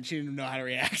didn't even know how to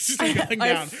react. Going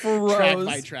down track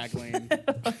by track lane.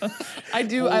 I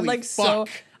do. I'm like, fuck.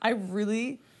 I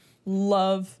really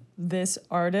love this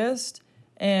artist,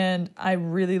 and I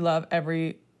really love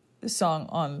every song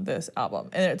on this album,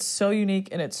 and it's so unique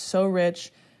and it's so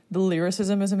rich. The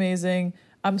lyricism is amazing.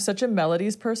 I'm such a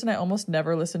melodies person. I almost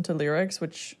never listen to lyrics,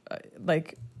 which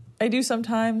like I do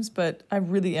sometimes, but I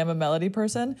really am a melody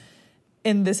person.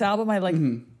 In this album, I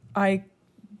like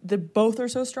both are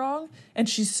so strong, and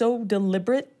she's so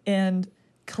deliberate and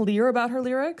clear about her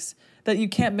lyrics that you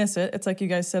can't miss it. It's like you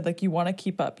guys said, like, you want to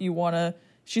keep up.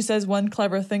 She says one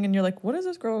clever thing and you're like, what is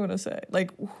this girl going to say?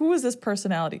 Like, who is this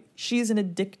personality? She's an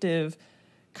addictive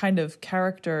kind of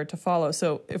character to follow.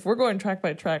 So if we're going track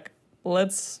by track,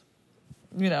 let's,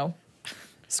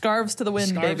 scarves to the wind,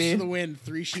 scarves baby. Scarves to the wind,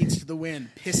 3 sheets to the wind,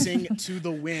 pissing to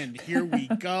the wind. Here we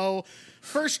go.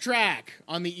 First track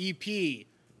on the EP,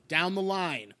 Down the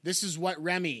Line. This is what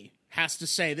Remi has to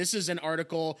say. This is an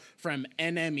article from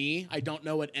NME. I don't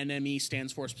know what NME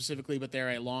stands for specifically, but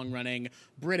they're a long-running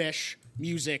British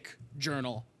music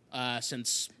journal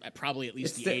since probably at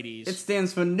least the 80s. It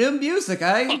stands for New Music,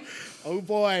 eh? Oh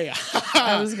boy.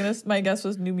 My guess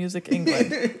was New Music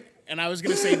England. And I was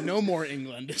going to say No More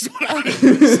England is what I was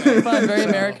going to say. Fun, very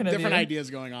American of different you. Ideas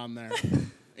going on there.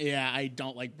 Yeah, I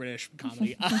don't like British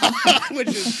comedy, which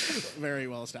is very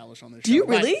well established on this show. Do you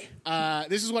really?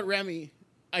 This is what Remi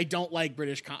I don't like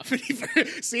British comedy.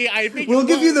 See, I think we'll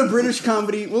give you the British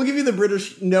comedy. We'll give you the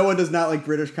British. Noah does not like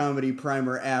British comedy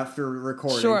primer after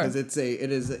recording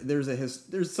because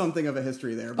there's something of a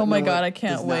history there. But oh my Noah God, I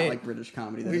can't wait. Not like British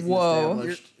comedy. That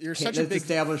Whoa, you're such a big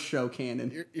established show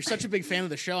canon. You're such a big fan of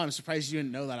the show. I'm surprised you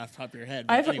didn't know that off the top of your head.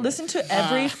 I've listened to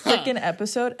every freaking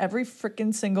episode, every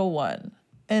freaking single one,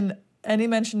 and any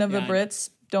mention of the Brits.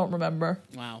 Don't remember.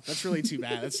 Wow, that's really too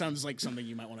bad. That sounds like something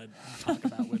you might want to talk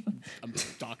about with a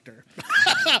doctor.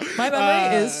 My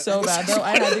memory is so bad, though.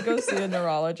 I had to go see a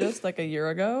neurologist like a year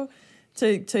ago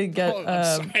to get. I'm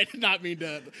sorry. I did not mean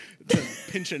to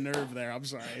pinch a nerve there. I'm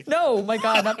sorry. No, my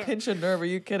God, not pinch a nerve. Are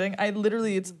you kidding? I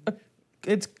literally,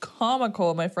 it's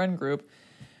comical. My friend group.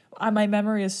 My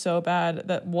memory is so bad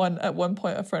that at one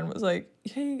point a friend was like,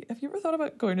 "Hey, have you ever thought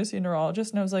about going to see a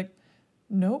neurologist?" And I was like,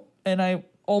 "Nope." And I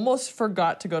almost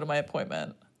forgot to go to my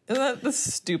appointment. Isn't that the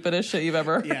stupidest shit you've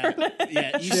ever heard?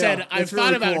 Yeah. You said, I've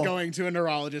thought about going to a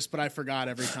neurologist, but I forgot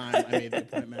every time I made the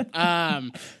appointment.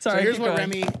 Sorry, so here's what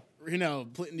Remy,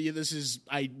 this is,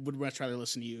 I would much rather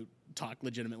listen to you talk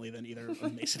legitimately than either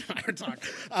of Mason and I are talk.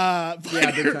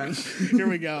 Big time. Here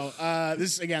we go.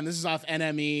 This is off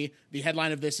NME. The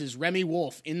headline of this is Remy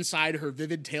Wolf, Inside Her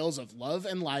Vivid Tales of Love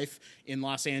and Life in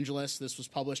Los Angeles. This was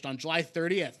published on July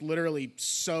 30th, literally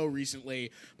so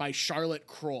recently, by Charlotte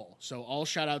Kroll. So all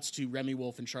shout outs to Remy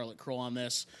Wolf and Charlotte Kroll on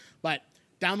this. But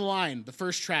down the line, the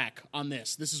first track on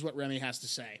this is what Remy has to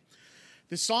say.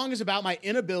 This song is about my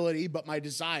inability, but my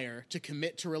desire to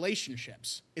commit to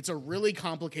relationships. It's a really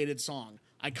complicated song.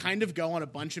 I kind of go on a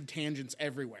bunch of tangents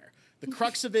everywhere. The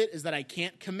crux of it is that I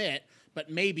can't commit, but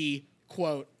maybe,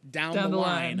 quote, down the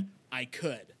line, I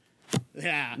could.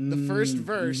 Yeah, the first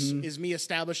verse is me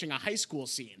establishing a high school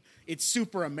scene. It's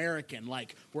super American,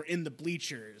 like we're in the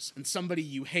bleachers and somebody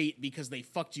you hate because they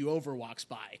fucked you over walks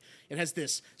by. It has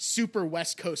this super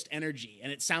West Coast energy,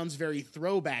 and it sounds very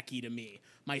throwbacky to me.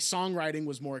 My songwriting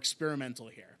was more experimental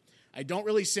here. I don't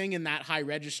really sing in that high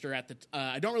register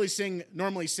normally sing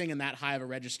in that high of a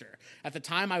register. At the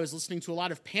time, I was listening to a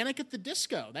lot of Panic at the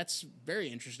Disco. That's very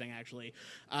interesting, actually.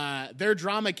 They're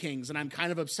drama kings, and I'm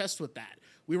kind of obsessed with that.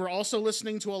 We were also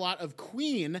listening to a lot of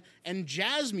Queen and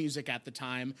jazz music at the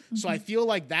time, so I feel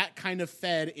like that kind of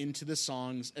fed into the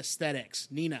song's aesthetics.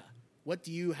 Nina, what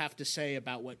do you have to say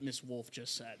about what Miss Wolf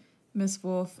just said? Miss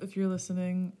Wolf, if you're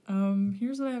listening,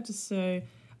 here's what I have to say.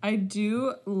 I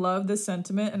do love this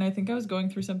sentiment, and I think I was going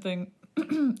through something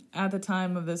at the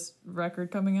time of this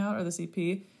record coming out, or this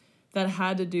EP, that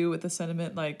had to do with the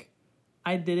sentiment, like,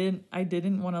 I didn't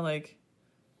want to, like,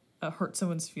 hurt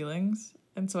someone's feelings,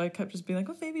 and so I kept just being like,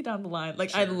 well, maybe down the line. Like,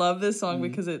 sure. I love this song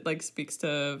because it, like, speaks to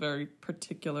a very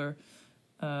particular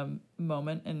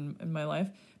moment in my life.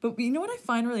 But you know what I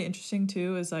find really interesting,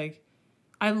 too, is, like,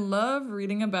 I love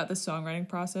reading about the songwriting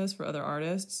process for other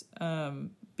artists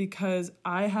because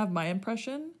I have my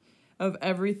impression of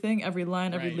everything, every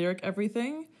line, every lyric,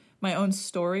 everything, my own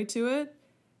story to it.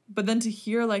 But then to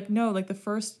hear, like, no, like the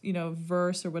first,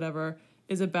 verse or whatever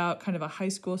is about kind of a high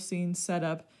school scene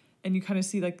setup, and you kind of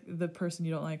see, like, the person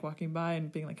you don't like walking by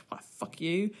and being like, oh, fuck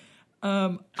you.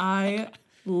 I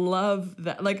love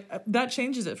that. Like, that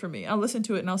changes it for me. I'll listen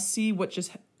to it and I'll see what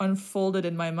just unfolded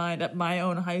in my mind at my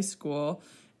own high school,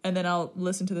 and then I'll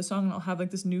listen to the song and I'll have, like,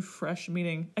 this new fresh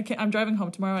meaning. I'm driving home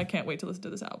tomorrow. I can't wait to listen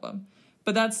to this album.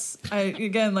 But that's,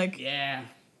 yeah,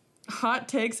 hot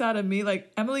takes out of me.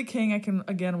 Like, Emily King, I can,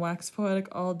 again, wax poetic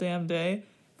all damn day.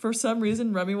 For some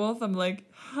reason, Remy Wolf, I'm like,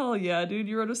 hell yeah, dude,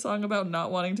 you wrote a song about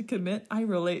not wanting to commit. I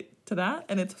relate to that,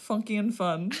 and it's funky and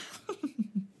fun.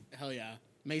 Hell yeah.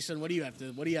 Mason, what do you have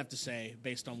to say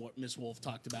based on what Miss Wolf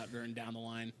talked about during Down the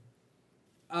Line?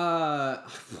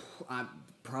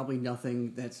 Probably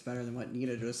nothing that's better than what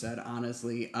Nina just said,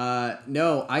 honestly.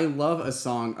 No, I love a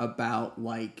song about,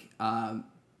 like,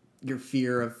 your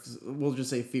fear of, we'll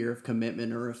just say fear of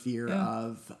commitment, or a fear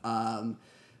of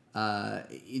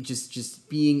just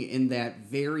being in that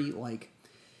very, like,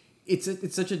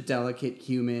 it's such a delicate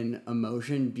human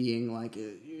emotion, being like,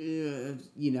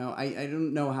 I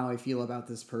don't know how I feel about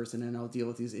this person, and I'll deal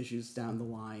with these issues down the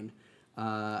line.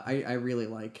 I really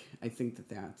like, I think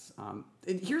that's,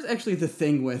 and here's actually the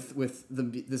thing with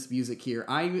this music here.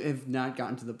 I have not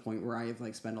gotten to the point where I have,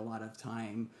 like, spent a lot of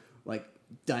time, like,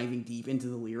 diving deep into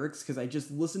the lyrics, because I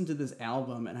just listened to this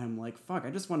album and I'm like, fuck, I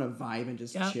just want to vibe and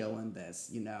just chill in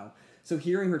this, So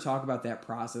hearing her talk about that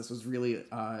process was really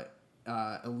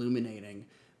illuminating,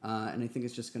 and I think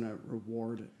it's just going to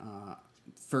reward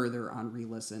further on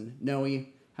re-listen. Noe,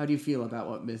 how do you feel about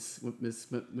what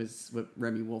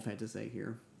Remy Wolf had to say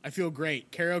here? I feel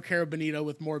great. Caro Caro Bonito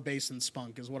with more bass and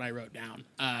spunk is what I wrote down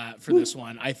for this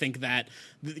one. I think that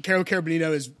Caro Caro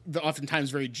Bonito is oftentimes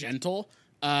very gentle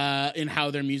in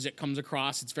how their music comes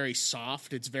across. It's very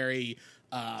soft. It's very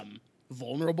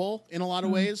vulnerable in a lot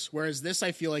of ways. Whereas this,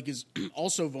 I feel like, is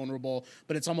also vulnerable,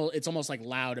 but it's almost like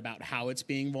loud about how it's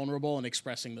being vulnerable and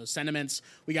expressing those sentiments.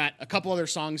 We got a couple other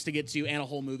songs to get to and a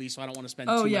whole movie, so I don't want to spend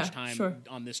too much time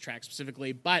on this track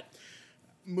specifically. But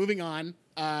moving on,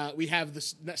 we have the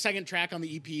second track on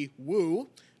the EP, Woo,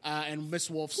 and Miss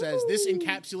Wolf says, this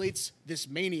encapsulates this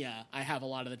mania I have a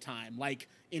lot of the time, like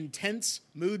intense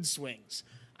mood swings.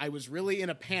 I was really in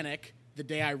a panic the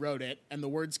day I wrote it, and the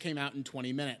words came out in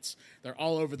 20 minutes. They're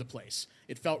all over the place.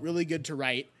 It felt really good to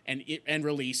write and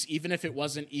release, even if I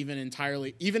wasn't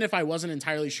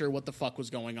entirely sure what the fuck was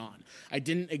going on. I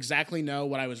didn't exactly know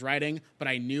what I was writing, but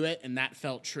I knew it, and that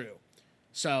felt true.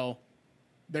 So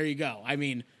there you go. I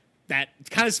mean, that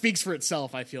kind of speaks for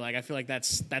itself. I feel like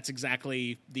that's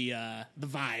exactly the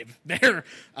vibe there.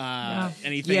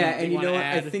 Anything? Yeah, and you know what?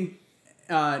 Add? I think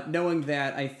knowing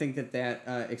that, I think that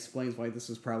explains why this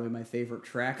is probably my favorite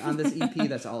track on this EP.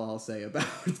 That's all I'll say about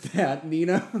that,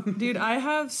 Nina. Dude, I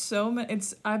have so many.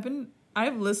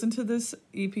 I've listened to this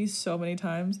EP so many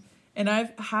times, and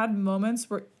I've had moments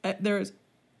where I've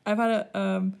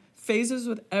had phases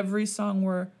with every song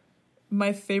where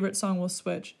my favorite song will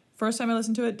switch. First time I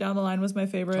listened to it, Down the Line was my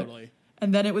favorite. Totally.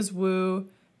 And then it was Woo.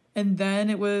 And then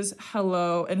it was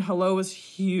Hello. And Hello was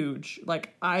huge.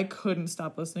 Like, I couldn't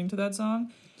stop listening to that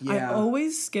song. Yeah. I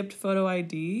always skipped Photo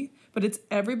ID, but it's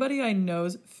everybody I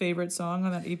know's favorite song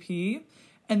on that EP.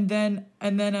 And then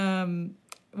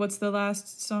what's the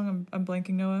last song? I'm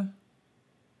blanking, Noah.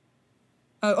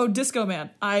 Disco Man.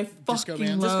 I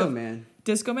fucking love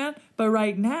Disco Man. But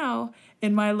right now,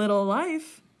 in my little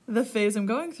life, the phase I'm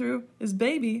going through is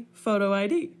Baby Photo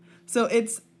ID. So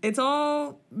it's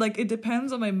all, like, it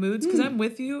depends on my moods, because I'm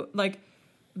with you, like,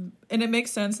 and it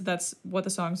makes sense that that's what the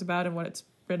song's about and what it's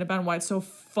written about and why it's so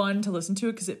fun to listen to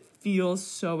it, because it feels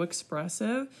so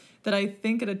expressive, that I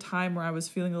think at a time where I was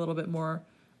feeling a little bit more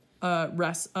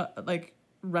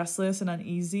restless and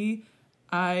uneasy,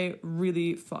 I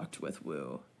really fucked with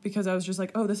Woo, because I was just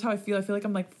like, oh, this is how I feel. I feel like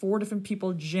I'm like 4 different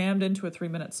people jammed into a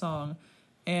 3-minute song.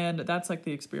 And that's like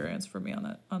the experience for me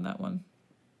on that one.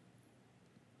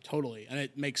 Totally. And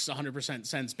it makes 100%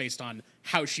 sense based on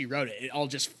how she wrote it. It all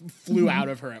just flew out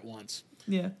of her at once.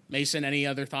 Yeah. Mason, any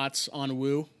other thoughts on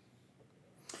Woo?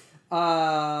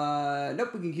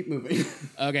 Nope, we can keep moving.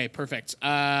 Okay, perfect.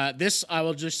 This I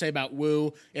will just say about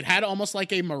Woo. It had almost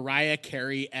like a Mariah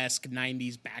Carey-esque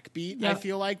 90s backbeat, I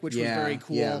feel like, which was very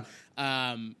cool. Yeah.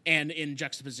 And in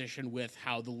juxtaposition with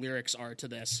how the lyrics are to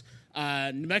this.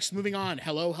 Next, moving on.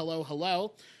 Hello, Hello,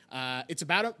 Hello. It's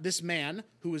about this man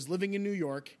who is living in New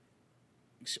York.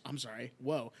 I'm sorry.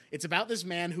 Whoa. It's about this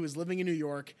man who is living in New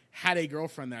York, had a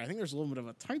girlfriend there. I think there's a little bit of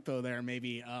a typo there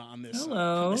maybe on this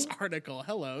article.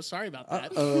 Hello. Sorry about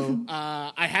that.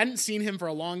 I hadn't seen him for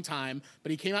a long time,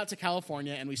 but he came out to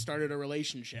California and we started a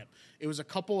relationship. It was a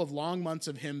couple of long months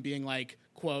of him being like,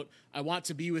 quote, I want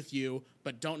to be with you,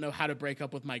 but don't know how to break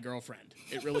up with my girlfriend.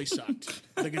 It really sucked.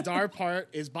 The guitar part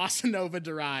is bossa nova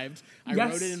derived. I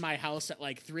wrote it in my house at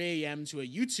like 3 a.m. to a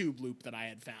YouTube loop that I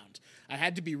had found. I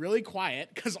had to be really quiet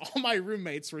because all my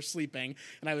roommates were sleeping,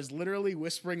 and I was literally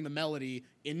whispering the melody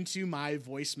into my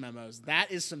voice memos.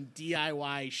 That is some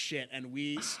DIY shit, and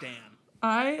we stan.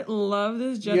 I love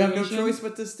this generation. You have no choice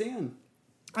but to stan.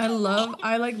 I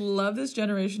love this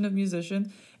generation of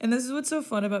musicians. And this is what's so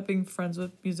fun about being friends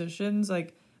with musicians.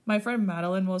 Like, my friend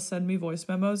Madeline will send me voice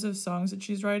memos of songs that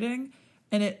she's writing,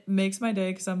 and it makes my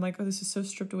day because I'm like, oh, this is so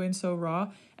stripped away and so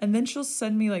raw. And then she'll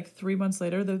send me like 3 months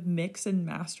later the mixed and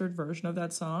mastered version of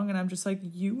that song, and I'm just like,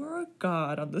 you are a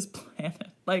god on this planet.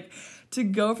 Like, to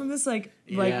go from this like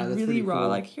really raw, cool.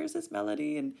 Like, here's this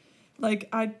melody, and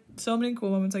like so many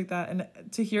cool moments like that, and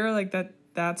to hear like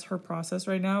that's her process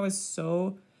right now is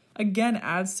so, again,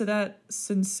 adds to that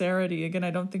sincerity. Again, I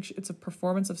don't think it's a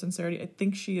performance of sincerity. I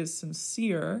think she is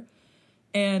sincere,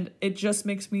 and it just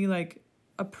makes me like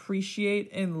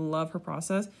appreciate and love her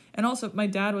process. And also, my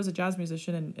dad was a jazz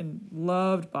musician and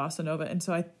loved bossa nova, and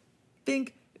so I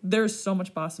think there's so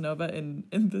much bossa nova in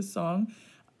this song,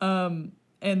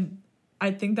 and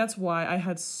I think that's why I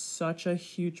had such a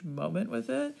huge moment with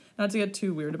it. Not to get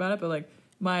too weird about it, but like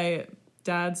my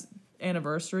dad's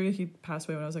anniversary, he passed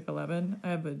away when I was like 11. I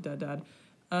have a dead dad,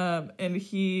 and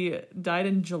he died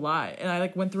in July, and I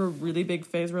like went through a really big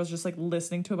phase where I was just like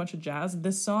listening to a bunch of jazz.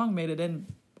 This song made it in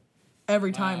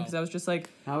every time because I was just like,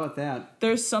 how about that?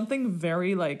 There's something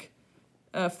very like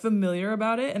familiar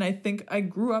about it, and I think I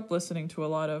grew up listening to a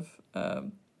lot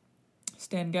of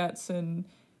Stan Getz and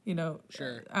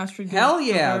Sure. Astrid. Hell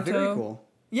yeah, Roberto. very cool.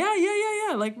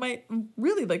 Yeah. Like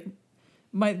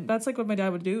that's like what my dad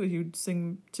would do. He would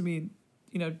sing to me,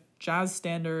 jazz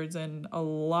standards and a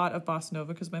lot of bossa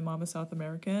nova because my mom is South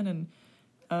American. And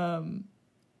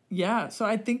so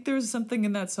I think there's something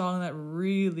in that song that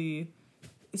really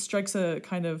strikes a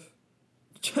kind of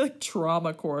like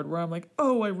trauma chord where I'm like,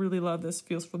 oh, I really love this.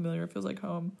 Feels familiar. It feels like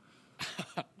home.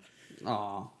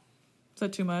 Aw. Is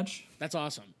that too much? That's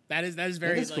awesome. That is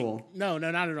very cool. No,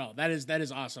 not at all. That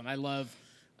is awesome. I love.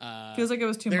 Feels like it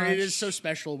was too much. It is so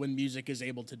special when music is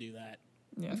able to do that.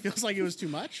 Yeah. It feels like it was too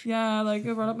much. Yeah, like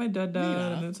I brought up my dead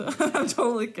dad. And I'm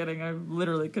totally kidding. I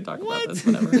literally could talk about this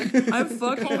whenever. I'm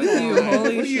fucking with you.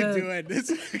 Holy what shit. What are you doing?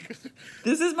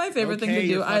 This is my favorite thing to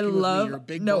do. I love. You're a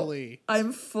big bully.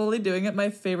 I'm fully doing it. My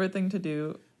favorite thing to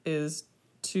do is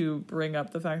to bring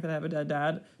up the fact that I have a dead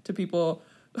dad to people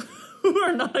who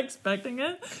are not expecting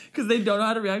it because they don't know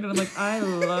how to react. And I'm like, I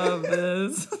love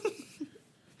this.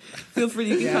 Feel free,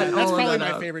 you can cut all of that out. That's probably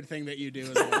my favorite thing that you do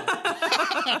as well.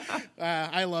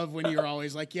 I love when you're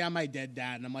always like, yeah, my dead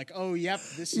dad. And I'm like, oh, yep,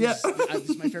 this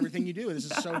is my favorite thing you do. This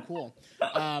is so cool.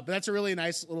 But that's a really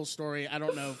nice little story. I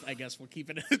don't know if, I guess we'll keep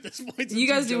it at this point. You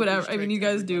guys do whatever. I mean, you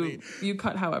guys you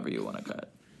cut however you want to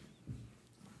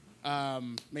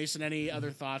cut. Mason, any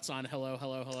other thoughts on Hello,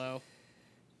 Hello, Hello?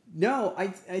 No,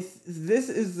 this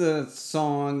is the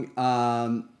song,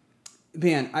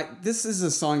 this is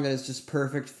a song that is just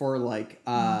perfect for like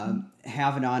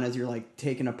having on as you're like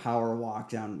taking a power walk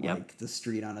down like the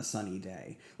street on a sunny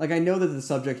day. Like I know that the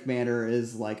subject matter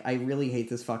is like I really hate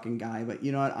this fucking guy, but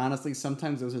you know what? Honestly,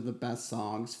 sometimes those are the best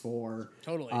songs for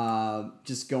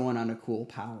just going on a cool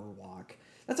power walk.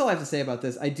 That's all I have to say about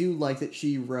this. I do like that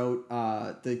she wrote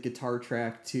the guitar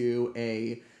track to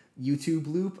a YouTube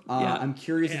loop. I'm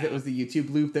curious if it was the YouTube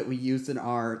loop that we used in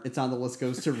our It's on the List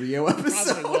Goes to Rio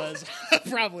episode.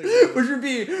 Probably was. Which would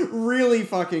be really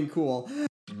fucking cool.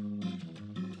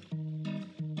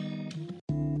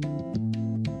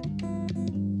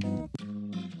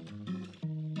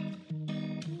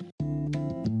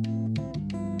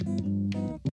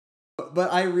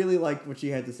 But I really like what she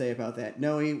had to say about that.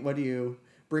 Noe, what do you...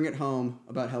 Bring it home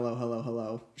about Hello, Hello,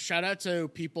 Hello. Shout out to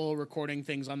people recording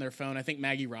things on their phone. I think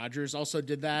Maggie Rogers also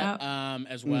did that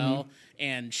as well.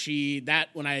 And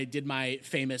when I did my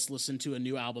famous listen to a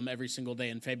new album every single day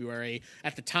in February,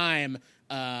 at the time,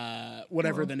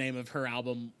 whatever the name of her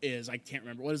album is, I can't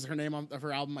remember. What is her name of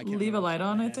her album? I can't Leave remember. a Light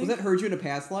On, I think. Was that Heard You in a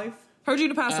Past Life? Heard You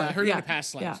in a Past Life. Heard You in a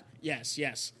Past Life. Yeah.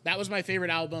 Yes. That was my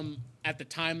favorite album at the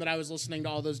time that I was listening to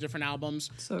all those different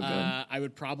albums. So good. I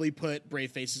would probably put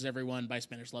Brave Faces Everyone by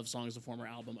Spanish Love Songs, the former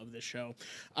album of this show,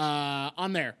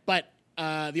 on there. But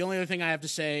the only other thing I have to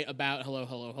say about Hello,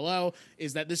 Hello, Hello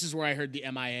is that this is where I heard the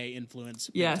MIA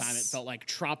influence. Yes. Time. It felt like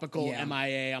tropical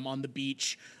MIA. I'm on the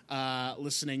beach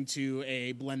listening to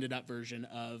a blended up version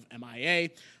of MIA.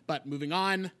 But moving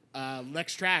on,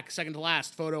 next track, second to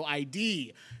last, Photo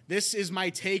ID. This is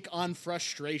my take on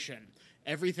frustration.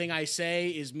 Everything I say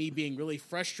is me being really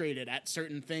frustrated at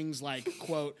certain things like,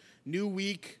 quote, new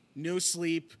week, no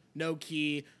sleep, no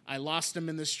key, I lost him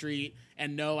in the street,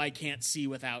 and no, I can't see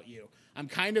without you. I'm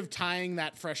kind of tying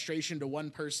that frustration to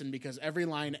one person because every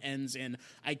line ends in,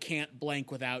 I can't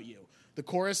blank without you. The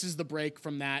chorus is the break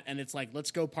from that, and it's like,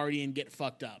 let's go party and get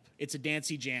fucked up. It's a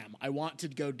dancey jam. I want to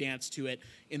go dance to it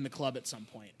in the club at some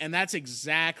point. And that's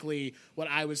exactly what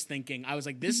I was thinking. I was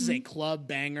like, this is a club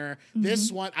banger. This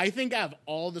one, I think of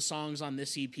all the songs on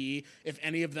this EP, if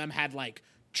any of them had like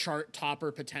chart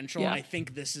topper potential, I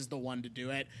think this is the one to do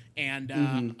it.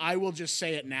 And I will just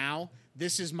say it now.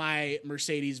 This is my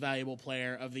Mercedes Valuable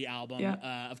Player of the album,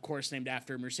 of course, named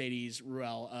after Mercedes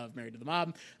Ruehl of Married to the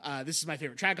Mob. This is my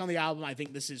favorite track on the album. I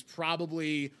think this is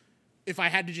probably, if I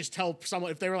had to just tell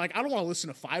someone, if they were like, I don't want to listen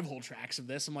to 5 whole tracks of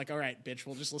this, I'm like, all right, bitch,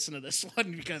 we'll just listen to this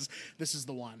one because this is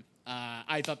the one.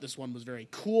 I thought this one was very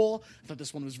cool. I thought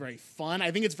this one was very fun.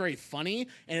 I think it's very funny,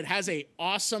 and it has a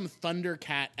awesome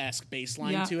Thundercat-esque bass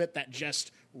line to it that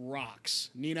just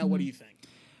rocks. Nina, what do you think?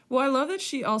 Well, I love that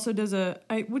she also does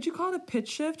would you call it a pitch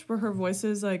shift where her voice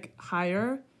is like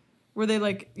higher, where they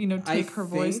like, take her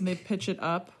voice and they pitch it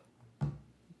up?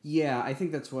 Yeah, I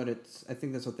think that's what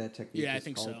that technique is I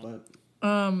think called,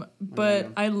 so. But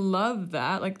I love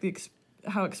that, like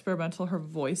how experimental her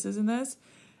voice is in this.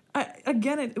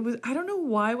 It was, I don't know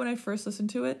why when I first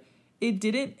listened to it, it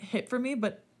didn't hit for me,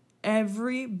 but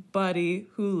everybody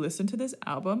who listened to this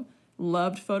album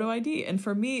loved Photo ID. And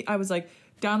for me, I was like,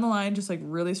 down the line just like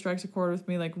really strikes a chord with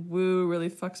me, like Woo really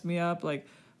fucks me up, like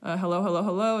Hello, Hello,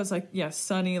 Hello is like,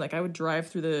 sunny, like I would drive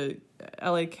through the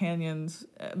LA canyons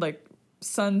like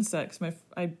sunset, because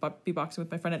I'd be boxing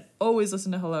with my friend, I'd always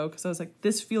listen to Hello because I was like,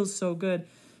 this feels so good.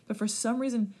 But for some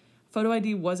reason, Photo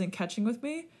ID wasn't catching with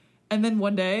me. And then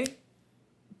one day,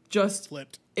 just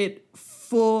flipped. It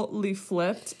fully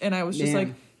flipped. And I was just like,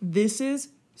 this is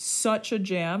such a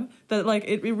jam that like,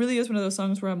 it really is one of those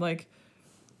songs where I'm like,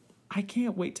 I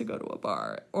can't wait to go to a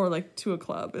bar or like to a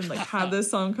club and like have this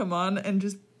song come on and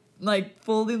just like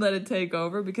fully let it take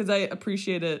over, because I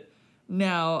appreciate it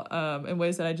now in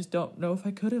ways that I just don't know if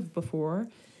I could have before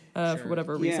for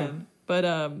whatever reason. But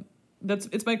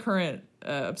it's my current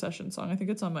obsession song. I think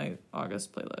it's on my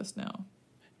August playlist now.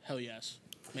 Hell yes.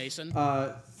 Mason?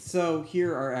 So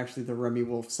here are actually the Remy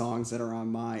Wolf songs that are on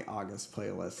my August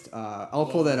playlist. I'll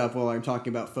pull that up while I'm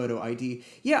talking about Photo ID.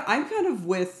 Yeah, I'm kind of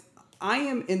I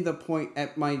am in the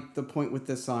point with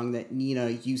this song that Nina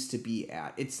used to be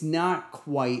at. It's not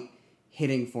quite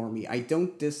hitting for me. I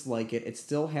don't dislike it. It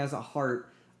still has a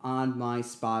heart on my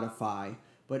Spotify,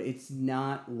 but it's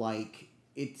not like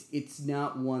it's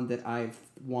not one that I've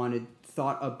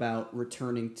thought about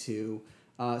returning to.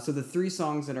 So the 3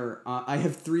 songs that are I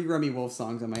have 3 Remy Wolf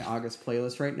songs on my August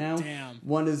playlist right now. Damn.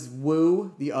 One is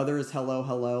Woo, the other is Hello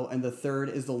Hello, and the third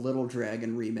is the Little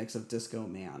Dragon remix of Disco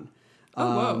Man.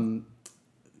 Whoa.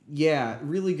 Yeah,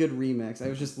 really good remix. I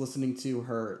was just listening to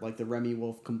her, like, the Remy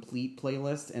Wolf Complete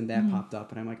playlist, and that popped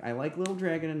up, and I'm like, I like Little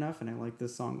Dragon enough, and I like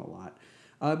this song a lot.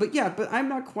 But I'm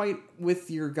not quite with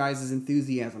your guys'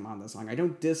 enthusiasm on this song. I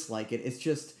don't dislike it. It's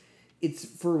just,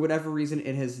 for whatever reason,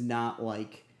 it has not,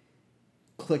 like,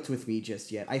 clicked with me just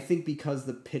yet. I think because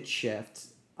the pitch shift,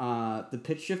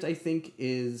 I think,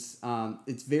 is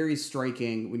it's very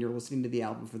striking when you're listening to the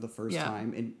album for the first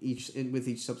time and with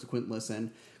each subsequent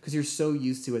listen, because you're so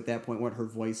used to at that point what her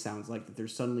voice sounds like that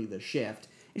there's suddenly the shift.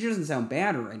 She doesn't sound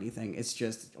bad or anything. It's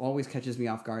just, it always catches me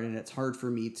off guard, and it's hard for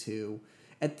me to,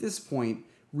 at this point,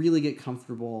 really get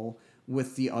comfortable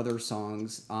with the other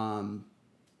songs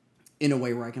in a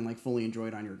way where I can like fully enjoy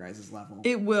it on your guys' level.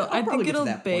 It will. I think it'll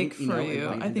bake for you.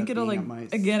 I think it'll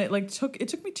like again. It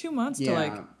took me 2 months to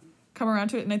like come around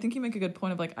to it, and I think you make a good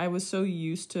point of like I was so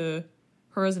used to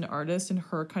her as an artist and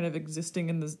her kind of existing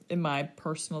in my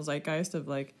personal zeitgeist of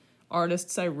like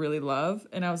artists I really love,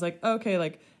 and I was like, okay,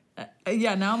 like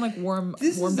now I'm like warmed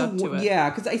up to it. Yeah,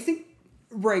 because I think.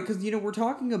 Right, because, we're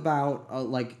talking about,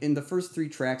 like, in the first 3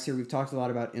 tracks here, we've talked a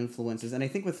lot about influences, and I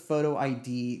think with Photo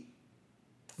ID,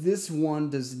 this one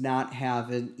does not have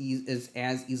as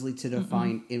easily to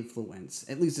define influence,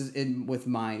 at least with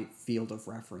my field of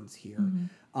reference here.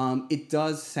 It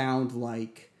does sound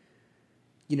like,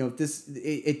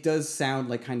 it does sound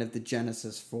like kind of the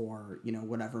genesis for,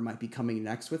 whatever might be coming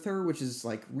next with her, which is,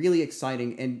 like, really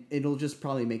exciting, and it'll just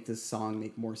probably make this song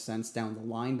make more sense down the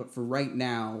line, but for right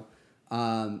now...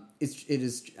 it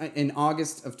is in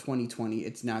August of 2020.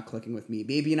 It's not clicking with me.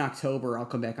 Maybe in October I'll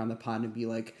come back on the pod and be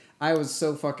like, I was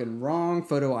so fucking wrong.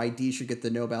 Photo ID should get the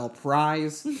Nobel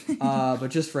Prize. But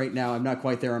just right now, I'm not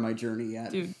quite there on my journey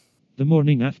yet. Dude. The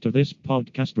morning after this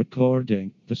podcast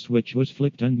recording, the switch was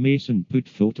flipped and Mason put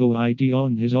Photo ID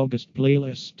on his August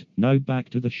playlist. Now back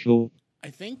to the show.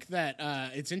 I think that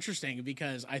it's interesting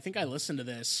because I think I listened to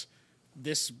this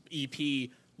EP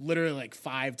literally like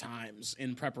 5 times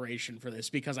in preparation for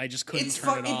this because I just couldn't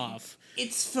turn it off.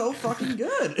 It's so fucking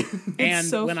good. And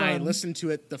so when I listened to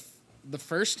it the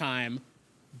first time,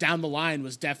 Down the Line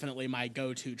was definitely my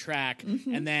go-to track.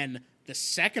 And then the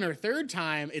second or third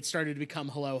time, it started to become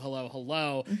Hello, Hello,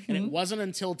 Hello. And it wasn't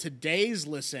until today's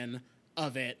listen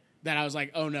of it that I was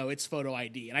like, oh no, it's Photo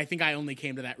ID. And I think I only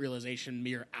came to that realization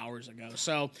mere hours ago.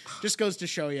 So just goes to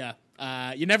show you,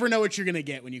 you never know what you're going to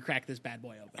get when you crack this bad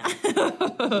boy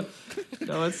open.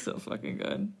 No, it's so fucking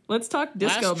good. Let's talk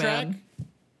Disco Man.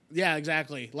 Yeah,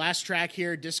 exactly. Last track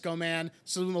here, Disco Man.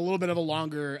 So a little bit of a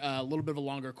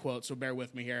longer quote, so bear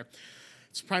with me here.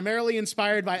 It's primarily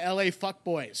inspired by LA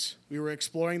fuckboys. We were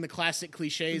exploring the classic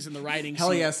cliches in the writing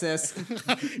Hell yes, sis.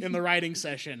 in the writing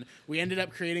session. We ended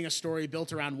up creating a story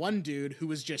built around one dude who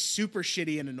was just super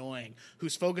shitty and annoying,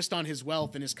 who's focused on his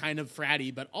wealth and is kind of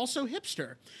fratty, but also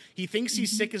hipster. He thinks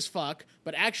he's sick as fuck,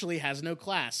 but actually has no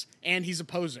class, and he's a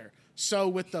poser. So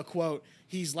with the quote,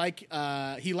 he's like,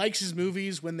 he likes his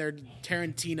movies when they're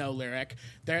Tarantino lyric.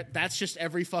 That's just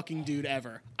every fucking dude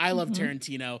ever. I love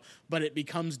Tarantino, but it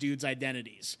becomes dudes'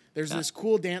 identities. There's this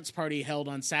cool dance party held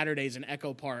on Saturdays in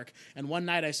Echo Park, and one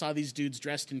night I saw these dudes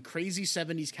dressed in crazy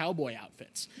 70s cowboy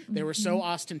outfits. They were so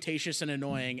ostentatious and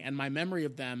annoying, and my memory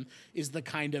of them is the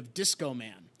kind of Disco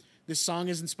Man. This song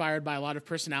is inspired by a lot of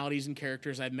personalities and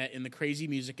characters I've met in the crazy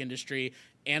music industry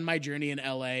and my journey in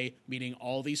LA, meeting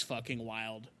all these fucking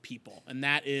wild people. And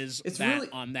that is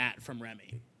on that from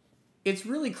Remy. It's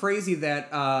really crazy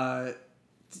that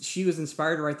she was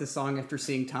inspired to write the song after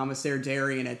seeing Thomas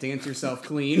Darian at Dance Yourself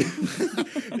Clean.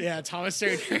 Yeah, Thomas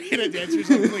Darian at Dance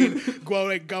Yourself Clean,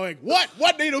 going,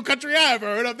 what NATO country I ever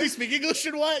heard of? They speak English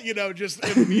and what? Just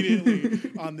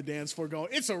immediately on the dance floor going,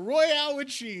 it's a Royale with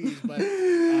cheese. But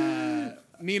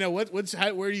Nina,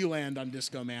 where do you land on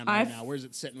Disco Man right now? Where's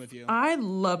it sitting with you? I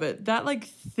love it. That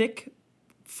thick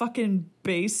fucking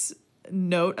bass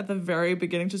note at the very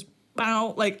beginning, just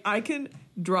bow. I can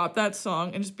drop that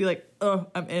song and just be like, oh,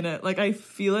 I'm in it. I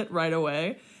feel it right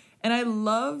away. And I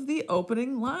love the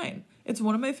opening line. It's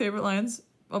one of my favorite lines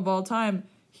of all time.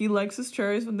 He likes his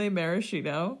cherries when they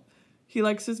maraschino. He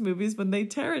likes his movies when they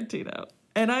Tarantino.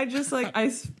 And I just I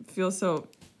feel so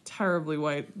terribly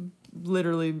white,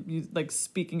 literally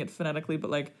speaking it phonetically,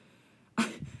 but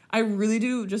I really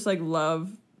do just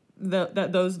love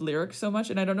those lyrics so much.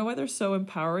 And I don't know why they're so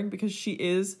empowering, because she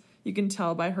is, you can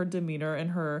tell by her demeanor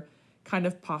and her kind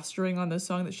of posturing on this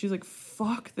song that she's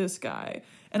fuck this guy.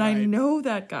 And right. I know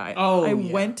that guy. I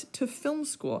went to film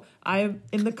school. I'm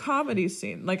in the comedy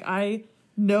scene. I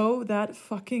know that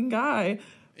fucking guy.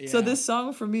 Yeah. So this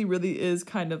song for me really is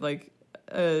kind of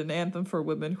an anthem for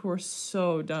women who are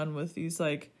so done with these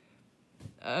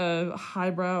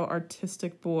highbrow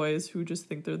artistic boys who just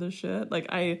think they're the shit.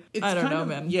 I don't know,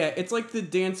 man. Yeah, it's the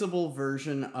danceable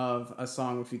version of a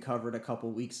song which we covered a couple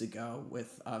weeks ago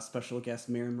with special guest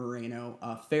Mary Moreno,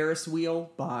 Ferris Wheel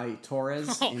by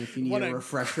Torres. And if you need a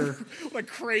refresher, what a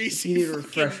crazy you need a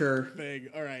refresher thing.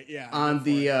 All right, yeah. On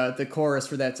the chorus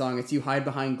for that song, it's you hide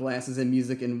behind glasses and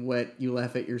music and wit, you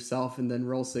laugh at yourself and then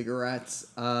roll cigarettes.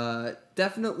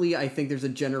 Definitely, I think there's a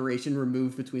generation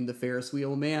removed between the Ferris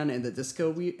Wheel man and the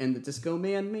Disco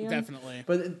Man. Definitely.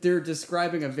 But they're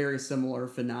describing a very similar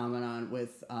phenomenon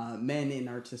with men in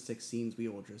artistic scenes. We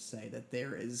will just say that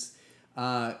there is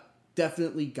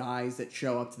definitely guys that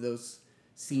show up to those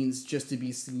scenes just to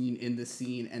be seen in the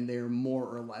scene, and they're more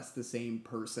or less the same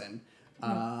person.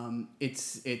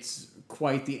 It's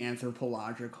quite the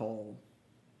anthropological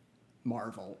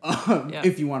marvel,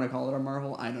 if you want to call it a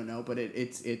marvel. I don't know, but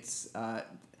it's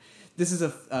this is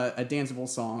a danceable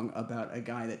song about a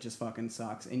guy that just fucking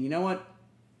sucks, and you know what?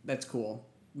 That's cool.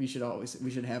 We should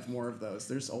have more of those.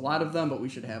 There's a lot of them, but we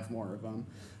should have more of them.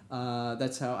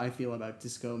 That's how I feel about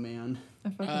Disco Man.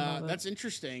 That's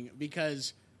interesting,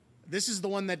 because this is the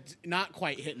one that's not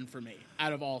quite hitting for me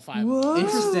out of all five. Whoa.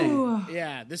 Interesting.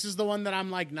 Yeah, this is the one that I'm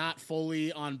not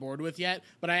fully on board with yet,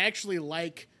 but I actually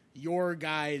like your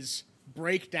guys'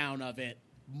 breakdown of it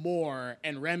more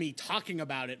and Remy talking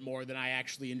about it more than I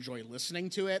actually enjoy listening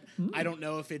to it. I don't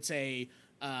know if it's a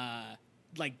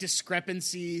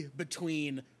discrepancy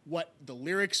between what the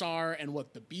lyrics are and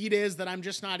what the beat is that I'm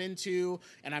just not into,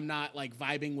 and I'm not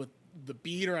vibing with the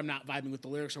beat, or I'm not vibing with the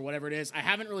lyrics, or whatever it is. I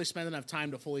haven't really spent enough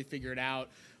time to fully figure it out,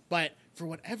 but for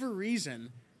whatever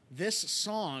reason, this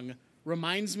song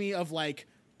reminds me of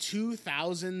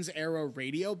 2000s era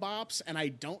radio bops, and I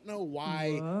don't know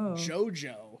why. Whoa.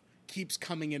 JoJo keeps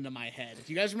coming into my head.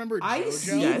 Do you guys remember JoJo? I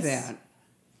see that.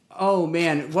 Oh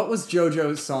man, what was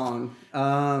JoJo's song?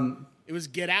 It was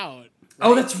Get Out. Right?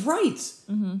 Oh, that's right.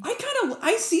 Mm-hmm.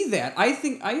 I see that. I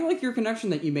think I like your connection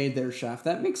that you made there, Chef.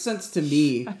 That makes sense to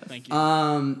me. Thank you.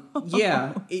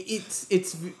 Yeah,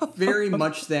 it's very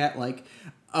much that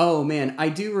oh man, I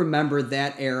do remember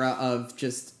that era of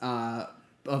just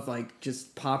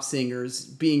pop singers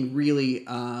being really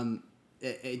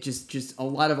just a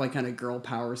lot of kind of girl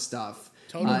power stuff.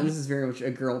 Totally. And this is very much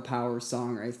a girl power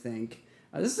song, I think.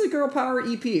 This is a girl power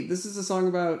EP. This is a song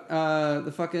about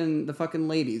the fucking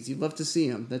ladies. You'd love to see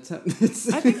them. That's how,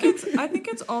 I think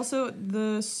it's also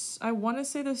I want to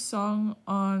say the song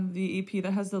on the EP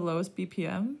that has the lowest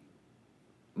BPM.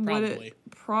 Probably. Would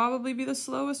it probably be the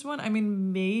slowest one? I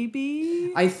mean,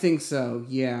 maybe. I think so.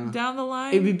 Yeah. Down the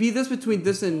line, it would be between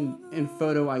this and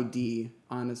Photo ID.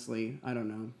 Honestly, I don't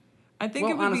know. I think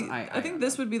it would be. I think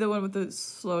this would be the one with the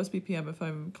slowest BPM if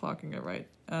I'm clocking it right.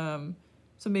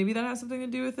 So maybe that has something to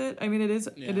do with it. I mean, it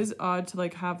is odd to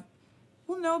have.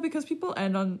 Well, no, because people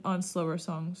end on slower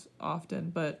songs often,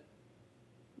 but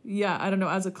yeah, I don't know.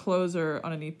 As a closer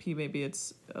on an EP, maybe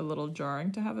it's a little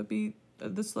jarring to have it be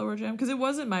the slower jam, because it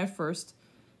wasn't my first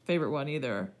favorite one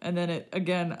either. And then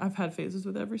I've had phases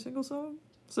with every single song,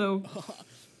 so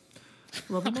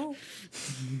love them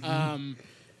all.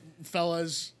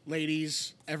 Fellas,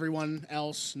 ladies, everyone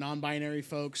else, non-binary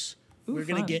folks, we're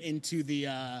gonna get into the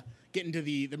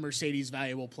Mercedes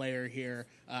valuable player here.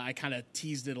 I kind of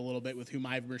teased it a little bit with who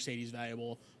my Mercedes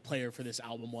valuable player for this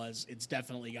album was. It's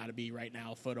definitely got to be right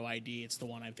now Photo ID. It's the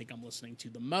one I think I'm listening to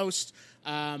the most.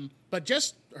 But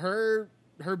just her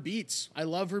her beats. I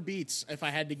love her beats. If I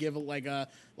had to give like a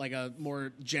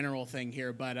more general thing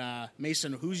here, but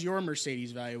Mason, who's your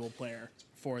Mercedes valuable player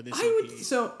for this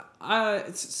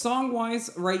EP? Song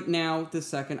wise, right now, this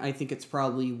second, I think it's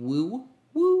probably Woo.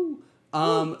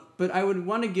 But I would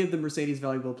want to give the Mercedes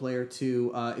valuable player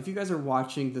to if you guys are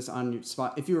watching this on your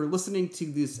spot. If you are listening to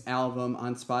this album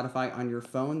on Spotify on your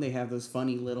phone, they have those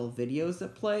funny little videos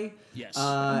that play. Yes.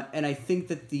 And I think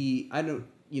that the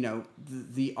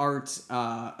art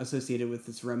associated with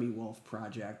this Remy Wolf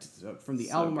project from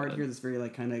the album art here, this very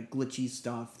like kind of glitchy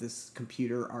stuff, this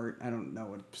computer art. I don't know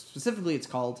what specifically it's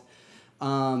called,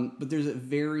 but there's a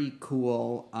very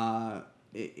cool.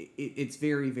 It's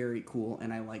very, very cool,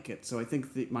 and I like it. So I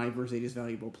think that my Mercedes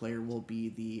valuable player will be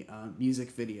the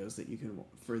music videos that you can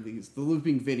for the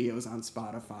looping videos on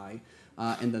Spotify,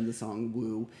 and then the song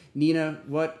 "Woo." Nina,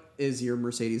 what is your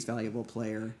Mercedes valuable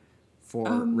player for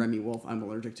Remy Wolf? I'm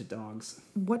allergic to dogs.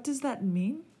 What does that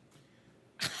mean?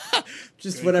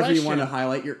 Just good whatever question. You want to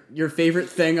highlight your favorite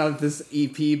thing of this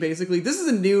EP. Basically, this is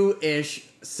a new-ish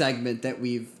segment that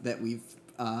we've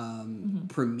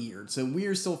premiered, so we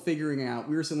are still figuring out.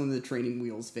 We're still in the training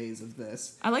wheels phase of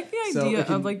this. I like the idea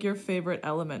of like your favorite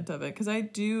element of it, because I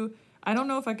don't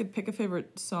know if I could pick a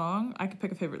favorite song. I could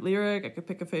pick a favorite lyric. I could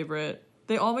pick a favorite.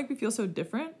 They all make me feel so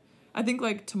different. I think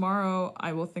like tomorrow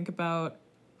I will think about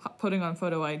putting on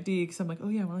Photo ID because I'm like, oh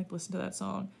yeah, I want to like listen to that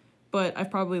song. But I've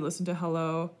probably listened to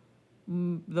Hello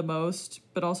the most,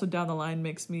 but also Down the Line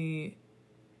makes me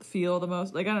feel the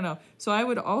most. Like I don't know. So I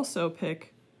would also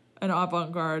pick an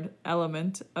avant-garde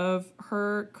element of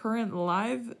her current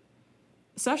live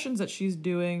sessions that she's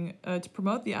doing to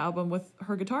promote the album with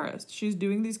her guitarist. She's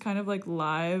doing these kind of like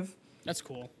live that's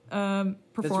cool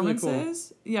performances. Really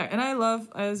cool. Yeah, and I love,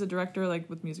 as a director, like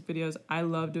with music videos, I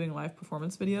love doing live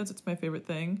performance videos. It's my favorite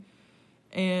thing.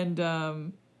 And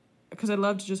because I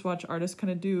love to just watch artists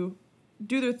kind of do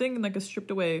their thing in like a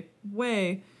stripped away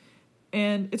way.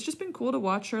 And it's just been cool to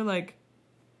watch her like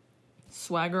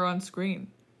swagger on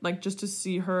screen. Like, just to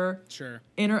see her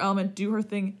in her element, do her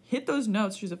thing, hit those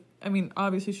notes.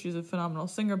 Obviously she's a phenomenal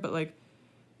singer, but, like,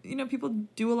 you know, people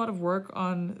do a lot of work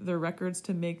on their records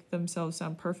to make themselves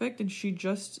sound perfect, and she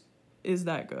just is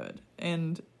that good.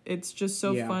 And it's just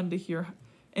so fun to hear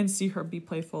and see her be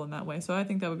playful in that way. So I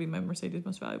think that would be my Mercedes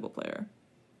most valuable player.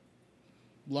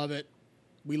 Love it.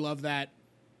 We love that.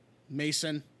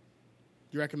 Mason,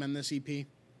 you recommend this EP?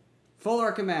 Full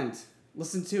recommend.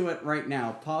 Listen to it right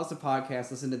now. Pause the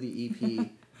podcast, listen to the EP,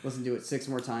 listen to it 6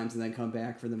 more times, and then come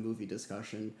back for the movie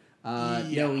discussion.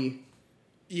 Noe?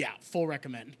 Yeah, full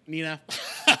recommend. Nina,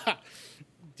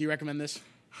 do you recommend this?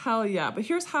 Hell yeah, but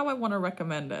here's how I want to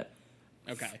recommend it.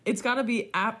 Okay. It's got to be,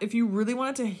 if you really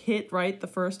want it to hit right the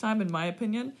first time, in my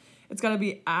opinion, it's got to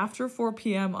be after 4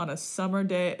 p.m. on a summer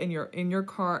day, and you're in your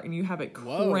car, and you have it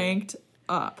cranked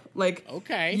up. Like,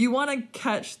 okay, you want to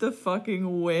catch the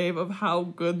fucking wave of how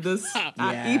good this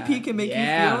EP can make you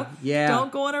feel. Yeah.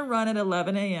 Don't go on a run at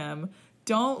 11 a.m.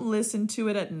 Don't listen to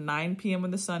it at 9 p.m.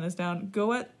 when the sun is down.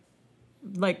 Go at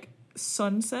like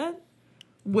sunset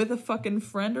with a fucking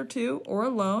friend or two or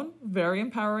alone. Very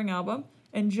empowering album,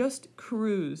 and just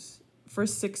cruise for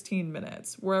 16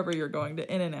 minutes wherever you're going, to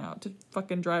in and out, to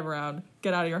fucking drive around,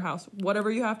 get out of your house,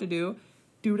 whatever you have to do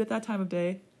it at that time of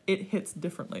day. It hits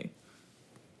differently.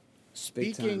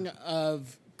 Speaking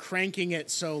of cranking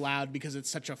it so loud because it's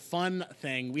such a fun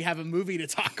thing, we have a movie to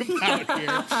talk about here.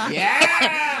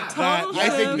 I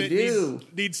think that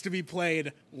needs to be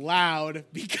played loud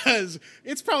because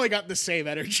it's probably got the same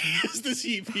energy as this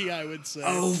EP, I would say.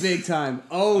 Oh, big time.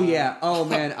 Oh, yeah. Oh,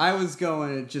 man. I was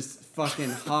going to just fucking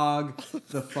hog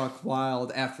the fuck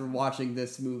wild after watching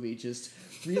this movie. Just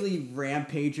really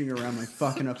rampaging around my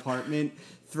fucking apartment,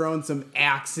 throwing some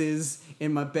axes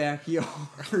in my backyard,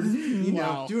 you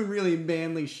know, doing really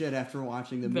manly shit after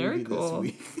watching the movie this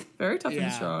week. Very tough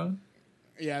and strong.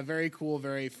 Yeah, very cool,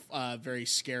 very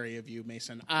scary of you,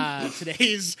 Mason.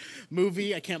 Today's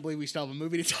movie, I can't believe we still have a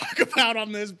movie to talk about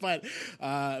on this, but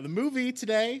the movie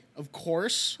today, of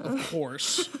course,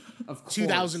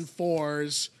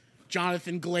 2004's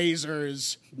Jonathan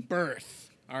Glazer's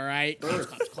Birth. All right?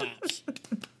 Claps.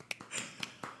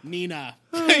 Nina,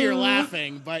 you're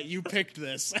laughing, but you picked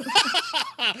this.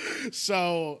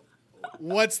 So,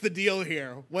 what's the deal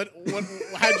here?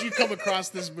 How'd you come across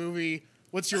this movie?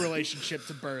 What's your relationship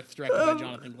to Birth, directed by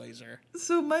Jonathan Glazer?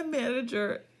 So my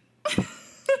manager,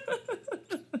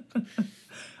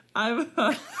 I'm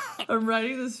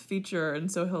writing this feature,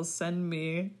 and so he'll send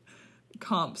me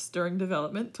comps during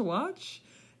development to watch.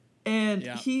 And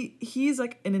he's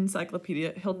like an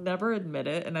encyclopedia. He'll never admit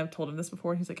it, and I've told him this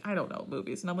before. And he's like, I don't know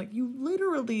movies, and I'm like, you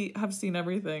literally have seen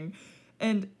everything.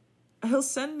 And he'll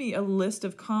send me a list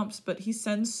of comps, but he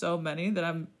sends so many that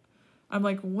I'm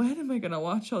like, when am I going to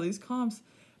watch all these comps?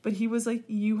 But he was like,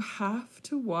 you have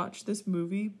to watch this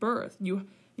movie, Birth. You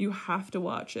have to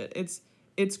watch it.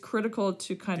 It's critical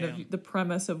to kind of the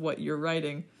premise of what you're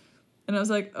writing. And I was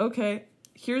like, okay,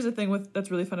 here's the thing that's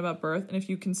really fun about Birth. And if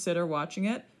you consider watching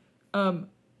it,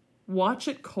 watch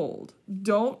it cold.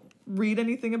 Don't read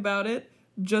anything about it.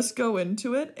 Just go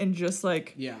into it and just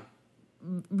like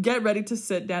get ready to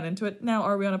sit down into it. Now,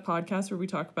 are we on a podcast where we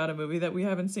talk about a movie that we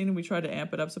haven't seen and we try to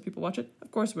amp it up so people watch it? Of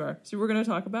course we are. So we're going to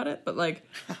talk about it. But like,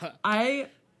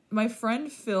 my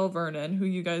friend Phil Vernon, who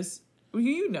you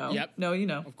know. Yep. No, you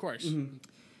know. Of course. Mm-hmm.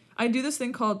 I do this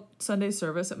thing called Sunday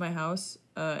service at my house.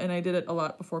 And I did it a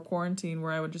lot before quarantine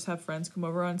where I would just have friends come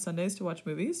over on Sundays to watch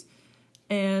movies.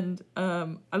 And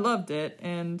I loved it.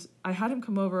 And I had him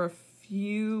come over a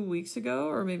few weeks ago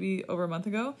or maybe over a month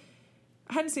ago.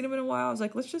 I hadn't seen him in a while. I was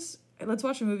like, let's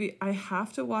watch a movie. I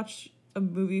have to watch a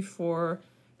movie for,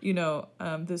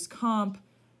 this comp.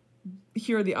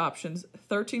 Here are the options.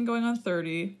 13 going on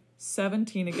 30,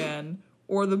 17 again,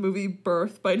 or the movie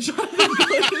Birth by Jonathan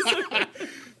Glazer.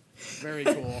 Very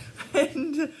cool.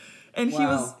 And he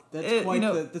was...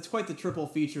 That's quite the triple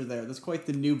feature there. That's quite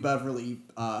the New Beverly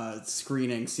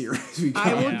screening series we got.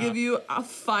 I will give you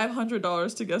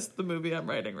 $500 to guess the movie I'm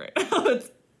writing right now.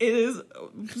 It is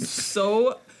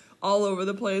so all over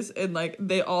the place, and like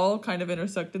they all kind of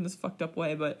intersect in this fucked up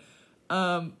way. But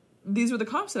these were the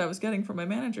comps that I was getting from my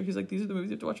manager. He's like, "These are the movies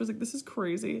you have to watch." I was like, "This is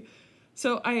crazy."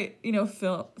 So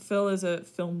Phil is a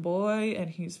film boy,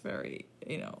 and he's very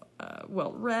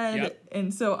well read, yep.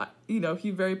 and so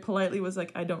he very politely was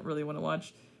like, "I don't really want to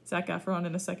watch Zac Efron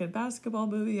in a second basketball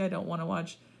movie. I don't want to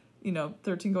watch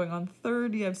 13 going on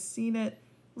 30. I've seen it.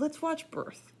 Let's watch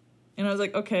Birth." And I was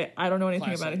like, okay, I don't know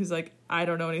anything about it. He's like, I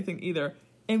don't know anything either.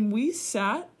 And we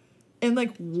sat and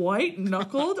like white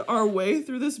knuckled our way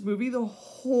through this movie the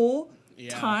whole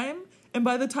time. And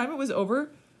by the time it was over,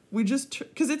 we just,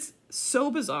 because it's so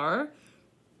bizarre,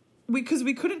 because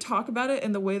we couldn't talk about it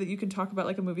in the way that you can talk about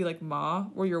like a movie like Ma,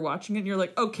 where you're watching it and you're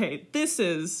like, okay, this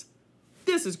is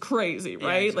crazy,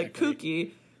 right? Exactly. Like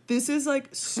kooky. This is like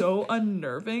so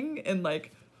unnerving and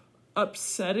like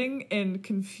upsetting and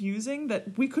confusing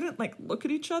that we couldn't like look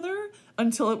at each other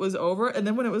until it was over. And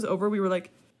then when it was over, we were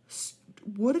like,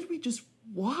 what did we just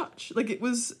watch? Like it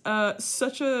was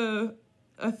such a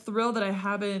thrill that I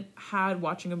haven't had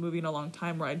watching a movie in a long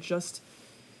time, where I didn't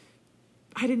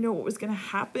know what was going to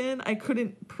happen. I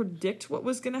couldn't predict what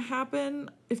was going to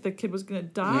happen, if the kid was going to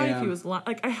die, if he was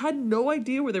I had no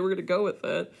idea where they were going to go with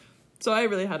it. So I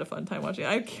really had a fun time watching it.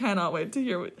 I cannot wait to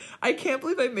hear I can't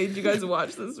believe I made you guys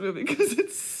watch this movie because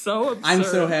it's so absurd. I'm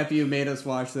so happy you made us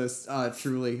watch this,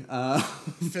 truly.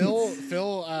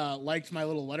 Phil liked my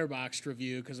little Letterboxd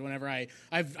review, because whenever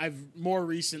I've more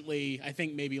recently, I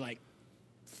think maybe like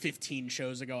 15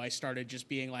 shows ago, I started just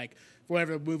being like, for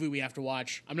whatever movie we have to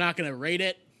watch, I'm not going to rate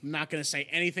it. I'm not going to say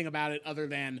anything about it other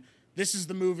than this is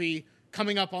the movie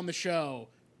coming up on the show.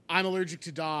 I'm Allergic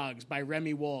to Dogs by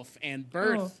Remy Wolf, and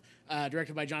Birth,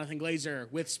 directed by Jonathan Glazer,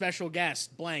 with special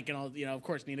guest blank, and all, of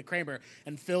course, Nina Kramer.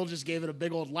 And Phil just gave it a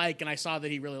big old like, and I saw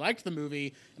that he really liked the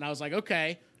movie, and I was like,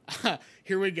 okay,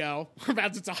 here we go. We're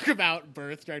about to talk about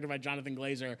Birth, directed by Jonathan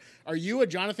Glazer. Are you a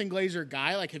Jonathan Glazer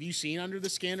guy? Like, have you seen Under the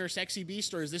Skin or Sexy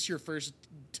Beast, or is this your first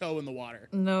toe in the water?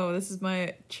 No, this is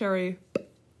my cherry.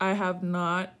 I have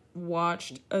not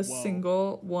watched a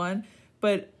single one,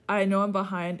 but I know I'm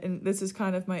behind, and this is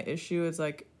kind of my issue. Is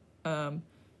like,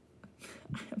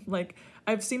 like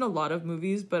I've seen a lot of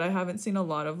movies, but I haven't seen a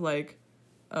lot of like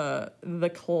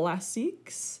the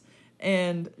classics,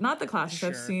 and not the classics. Sure.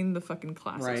 I've seen the fucking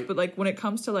classics, right. But like when it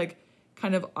comes to like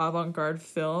kind of avant-garde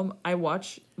film, I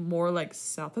watch more like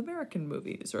South American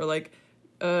movies or like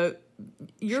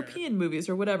European movies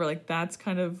or whatever. Like that's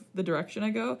kind of the direction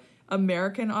I go.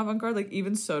 American avant-garde, like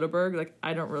even Soderbergh, like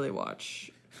I don't really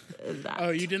watch that. Oh,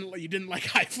 you didn't like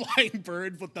High Flying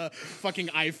Bird with the fucking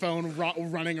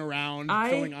iPhone running around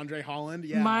filming Andre Holland?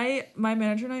 Yeah. My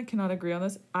manager and I cannot agree on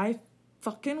this. I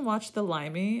fucking watched The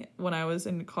Limey when I was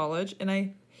in college, and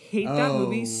I hate that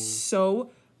movie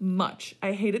so much.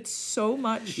 I hate it so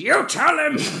much. You tell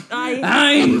him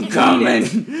I'm coming.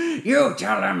 You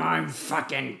tell him I'm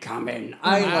fucking coming.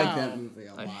 I like that movie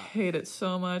a lot. I hate it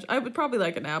so much. I would probably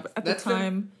like it now, but at the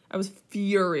time, I was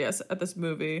furious at this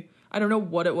movie. I don't know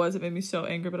what it was. It made me so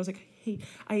angry, but I was like,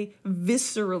 I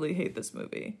viscerally hate this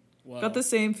movie. Whoa. Got the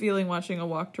same feeling watching A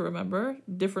Walk to Remember.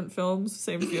 Different films,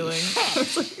 same feeling.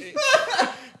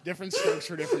 Different strokes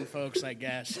for different folks, I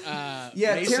guess.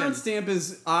 Mason. Terrence Stamp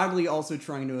is oddly also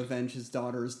trying to avenge his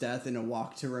daughter's death in A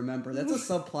Walk to Remember. That's a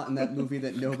subplot in that movie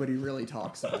that nobody really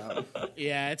talks about.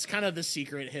 Yeah, it's kind of the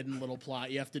secret hidden little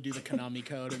plot. You have to do the Konami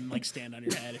code and like stand on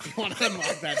your head if you want to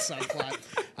unlock that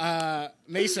subplot.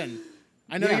 Mason,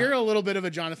 I know you're a little bit of a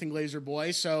Jonathan Glazer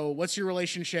boy, so what's your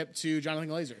relationship to Jonathan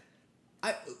Glazer?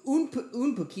 Un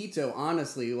poquito,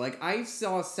 honestly. Like, I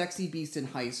saw Sexy Beast in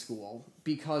high school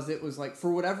because it was, like, for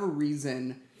whatever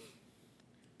reason,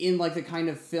 in, like, the kind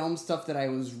of film stuff that I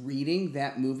was reading,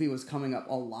 that movie was coming up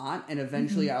a lot, and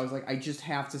eventually I was like, I just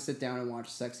have to sit down and watch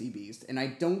Sexy Beast, and I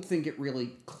don't think it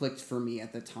really clicked for me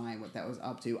at the time what that was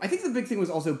up to. I think the big thing was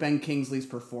also Ben Kingsley's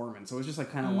performance. I was just,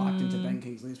 like, kind of locked into Ben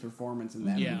Kingsley's performance in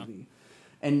that movie.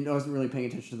 And I wasn't really paying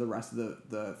attention to the rest of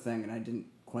the thing, and I didn't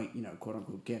quite,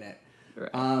 quote-unquote, get it.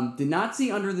 Right. Did not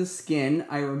see Under the Skin.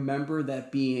 I remember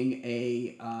that being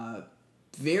a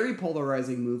very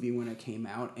polarizing movie when it came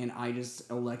out, and I just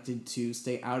elected to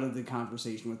stay out of the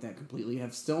conversation with that completely.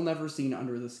 Have still never seen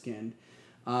Under the Skin.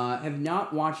 Have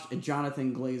not watched a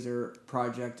Jonathan Glazer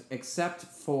project except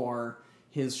for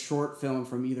his short film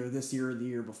from either this year or the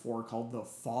year before called The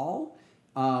Fall,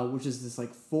 which is this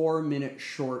like 4-minute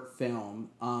short film.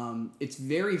 It's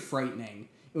very frightening.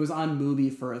 It was on Mubi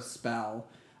for a spell.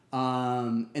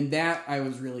 And that I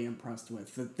was really impressed with.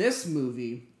 For this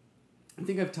movie, I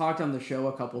think I've talked on the show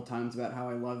a couple times about how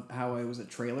I was a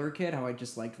trailer kid, how I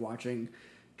just liked watching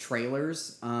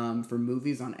trailers for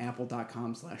movies on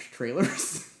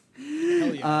apple.com/trailers.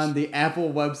 Yes. On the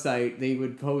Apple website, they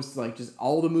would post like just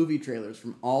all the movie trailers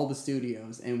from all the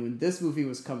studios. And when this movie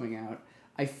was coming out,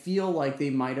 I feel like they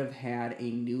might have had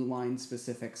a New Line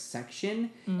specific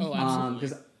section. Oh, absolutely.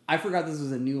 Because I forgot this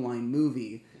was a New Line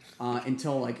movie.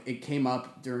 Until like it came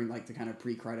up during like the kind of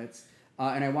pre-credits,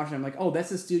 and I watched it. I'm like, oh, that's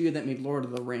the studio that made Lord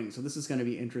of the Rings, so this is going to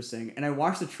be interesting. And I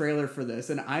watched the trailer for this,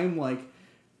 and I'm like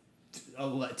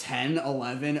 10,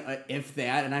 11, if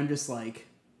that, and I'm just like,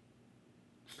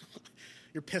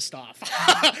 you're pissed off.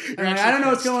 You're like, I don't know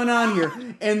what's going on here.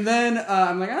 And then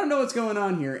I'm like, I don't know what's going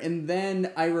on here. And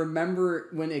then I remember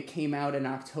when it came out in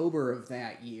October of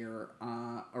that year,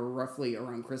 or roughly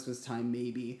around Christmas time,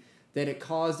 maybe, that it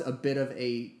caused a bit of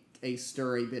a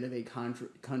stir, a bit of a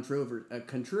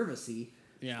controversy.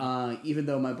 Yeah. Even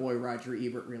though my boy Roger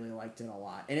Ebert really liked it a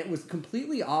lot. And it was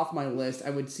completely off my list. I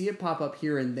would see it pop up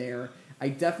here and there. I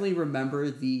definitely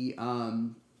remember the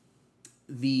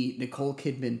Nicole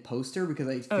Kidman poster because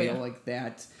I feel like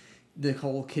that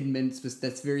Nicole Kidman,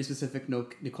 that's very specific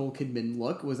Nicole Kidman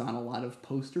look was on a lot of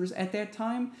posters at that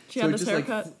time. She had this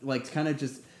haircut. Like kind of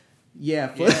just...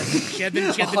 Yeah, she had the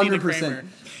 100%.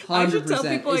 I should tell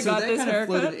people I got this haircut.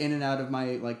 Floated in and out of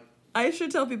my like. I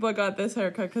should tell people I got this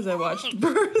haircut because I watched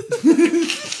Birth.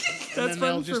 That's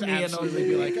fun for me and only.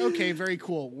 Be like, okay, very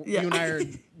cool. Yeah. You and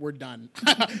I we're done.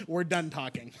 We're done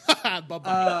talking. Bye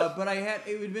bye. But it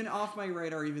had been off my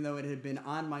radar, even though it had been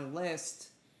on my list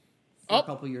for a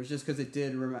couple years, just because it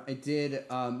did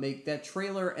make that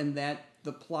trailer and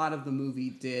the plot of the movie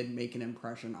did make an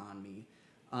impression on me.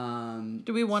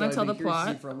 Do we want to tell the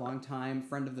plot? For a long time,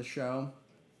 friend of the show.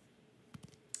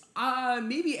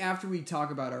 Maybe after we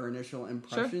talk about our initial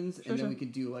impressions, and then we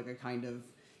could do like a kind of,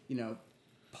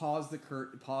 pause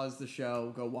the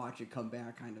show, go watch it, come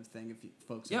back kind of thing. If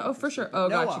folks, for sure. Oh,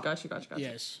 gotcha.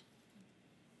 Yes.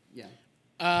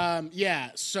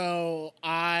 Yeah. So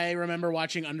I remember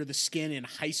watching Under the Skin in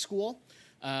high school.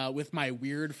 With my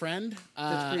weird friend.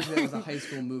 That's crazy. That was a high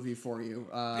school movie for you.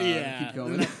 Keep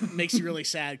going. That makes you really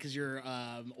sad because you're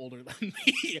older than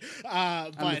me.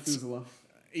 I'm Methuselah.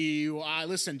 You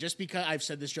listen. Just because I've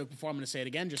said this joke before, I'm going to say it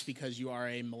again. Just because you are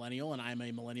a millennial and I'm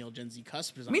a millennial Gen Z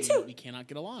cusp, does not mean that we cannot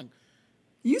get along.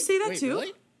 You say that too?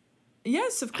 Really?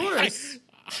 Yes, of course.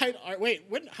 Wait.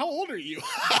 How old are you?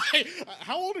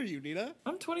 How old are you, Nina?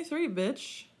 I'm 23,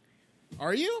 bitch.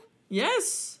 Are you?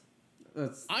 Yes.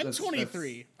 I'm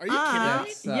 23. Are you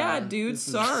kidding me? Yeah, dude.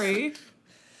 Sorry.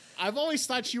 I've always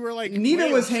thought you were like... Nina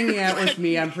was hanging out with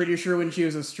me, I'm pretty sure, when she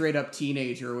was a straight up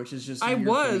teenager, which is just... I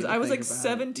was like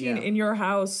 17 in your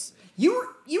house. You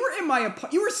were in my...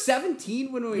 You were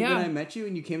 17 when I met you,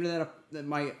 and you came to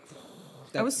that...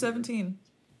 I was 17.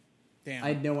 Damn. I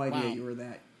had no idea you were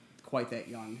quite that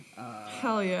young.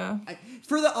 Hell yeah.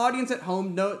 For the audience at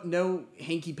home, no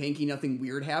hanky-panky, nothing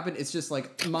weird happened. It's just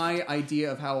like my idea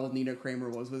of how old Nina Kramer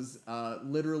was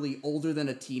literally older than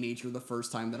a teenager the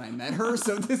first time that I met her.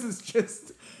 So this is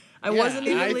just... I wasn't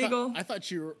even legal. I thought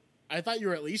you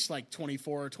were at least like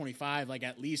 24 or 25, like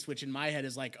at least, which in my head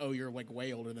is like, oh, you're like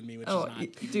way older than me, which is not.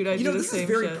 Dude, I do the this same is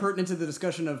very shit. pertinent to the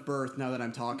discussion of birth now that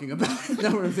I'm talking about it,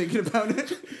 now that I'm thinking about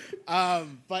it.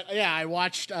 But yeah, I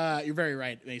watched, you're very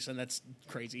right, Mason. That's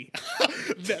crazy.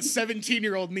 That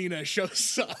 17-year-old Nina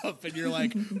shows up and you're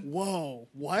like, whoa,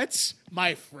 what?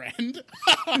 My friend?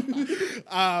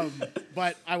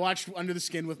 But I watched Under the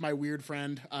Skin with my weird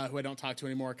friend, who I don't talk to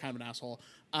anymore, kind of an asshole.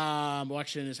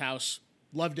 Watched it in his house.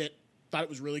 Loved it. Thought it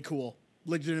was really cool.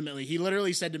 Legitimately. He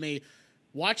literally said to me,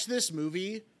 watch this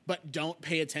movie, but don't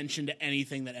pay attention to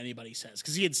anything that anybody says.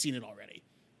 Because he had seen it already.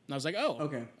 And I was like, oh,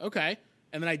 okay.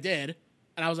 And then I did.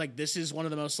 And I was like, this is one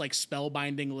of the most like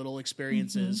spellbinding little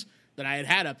experiences that I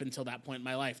had up until that point in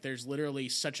my life. There's literally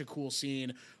such a cool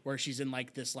scene where she's in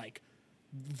like this like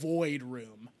void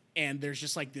room. And there's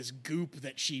just like this goop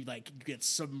that she like gets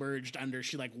submerged under.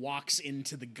 She like walks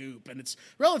into the goop. And it's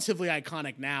relatively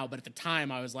iconic now. But at the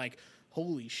time I was like,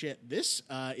 holy shit, this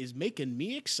is making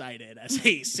me excited as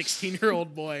a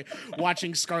 16-year-old boy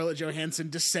watching Scarlett Johansson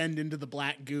descend into the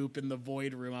black goop in the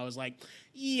void room. I was like,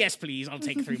 yes, please, I'll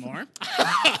take 3 more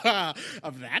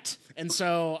of that. And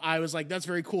so I was like, that's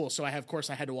very cool. So of course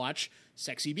I had to watch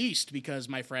Sexy Beast because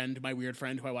my weird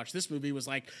friend who I watched this movie was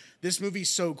like, this movie's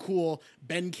so cool.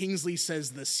 Ben Kingsley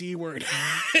says the C word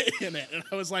in it. And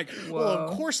I was like, well,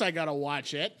 of course I got to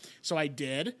watch it. So I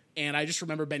did. And I just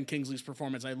remember Ben Kingsley's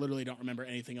performance. I literally don't remember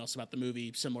anything else about the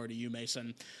movie, similar to you,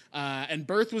 Mason. And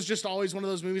Birth was just always one of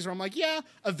those movies where I'm like, yeah,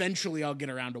 eventually I'll get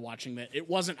around to watching that. It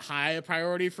wasn't high a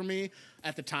priority for me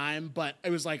at the time, but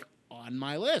it was like on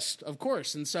my list, of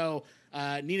course. And so,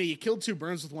 Nina, you killed 2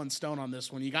 birds with 1 stone on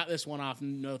this one. You got this one off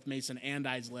both Mason and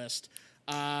I's list.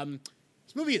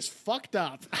 This movie is fucked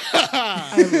up.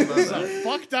 It's a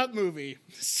fucked up movie.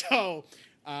 So...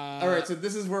 all right, so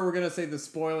this is where we're going to say the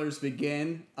spoilers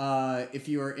begin. If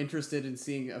you are interested in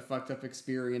seeing a fucked up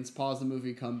experience, pause the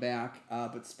movie, come back.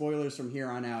 But spoilers from here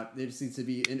on out, there just needs to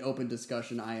be an open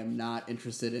discussion. I am not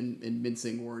interested in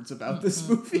mincing words about this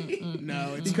movie.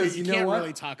 No, because you can't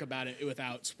really talk about it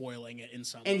without spoiling it in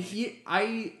some way.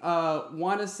 I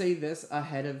want to say this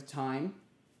ahead of time.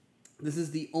 This is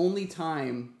the only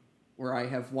time where I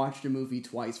have watched a movie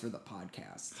twice for the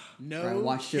podcast. No, I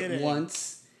watched it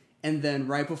once. And then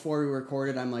right before we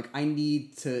recorded, I'm like, I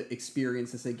need to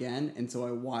experience this again, and so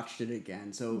I watched it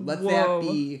again. So let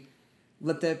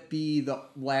that be the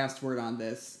last word on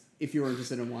this. If you're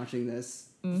interested in watching this,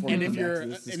 and if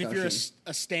you're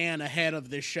a stan ahead of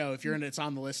this show, if you're in It's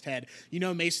on the List head, you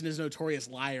know Mason is a notorious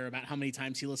liar about how many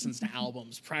times he listens to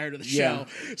albums prior to the show.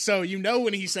 So you know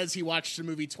when he says he watched the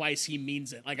movie twice, he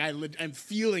means it. Like I'm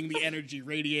feeling the energy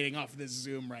radiating off this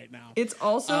Zoom right now. It's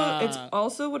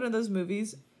also one of those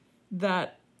movies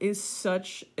that is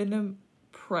such an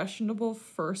impressionable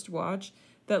first watch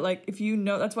that, like, if you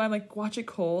know, that's why I'm like, watch it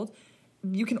cold.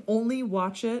 You can only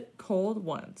watch it cold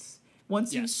once.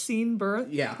 Once you've seen Birth,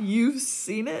 you've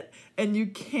seen it, and you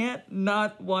can't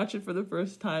not watch it for the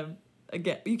first time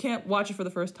again. You can't watch it for the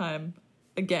first time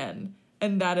again.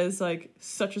 And that is, like,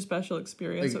 such a special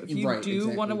experience. So if you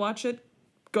want to watch it,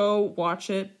 go watch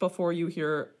it before you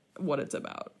hear what it's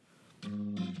about.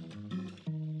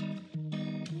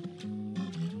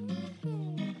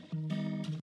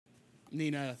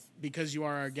 Nina, because you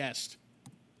are our guest,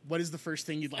 what is the first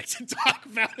thing you'd like to talk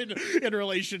about in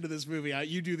relation to this movie?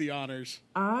 You do the honors.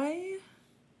 I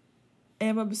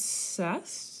am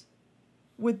obsessed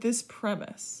with this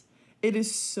premise. It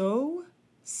is so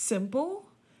simple.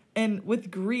 And with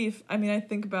grief, I mean, I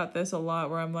think about this a lot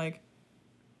where I'm like,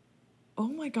 oh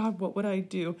my God, what would I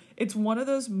do? It's one of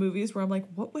those movies where I'm like,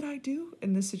 what would I do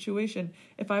in this situation?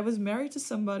 If I was married to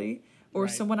somebody or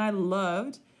someone I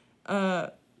loved,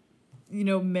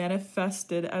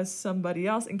 manifested as somebody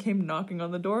else and came knocking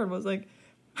on the door and was like,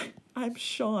 I'm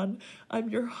Sean, I'm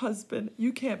your husband,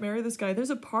 you can't marry this guy. There's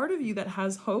a part of you that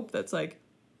has hope that's like,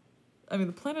 I mean,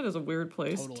 the planet is a weird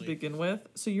place to begin with.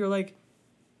 So you're like,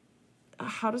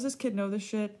 how does this kid know this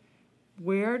shit?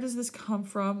 Where does this come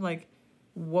from? Like,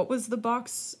 what was the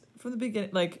box from the beginning?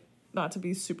 Like, not to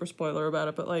be super spoiler about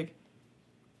it, but like,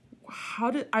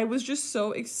 I was just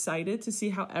so excited to see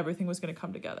how everything was going to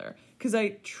come together. Because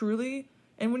I truly,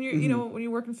 and when you're, when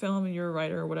you work in film and you're a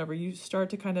writer or whatever, you start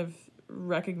to kind of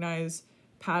recognize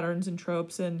patterns and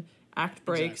tropes and act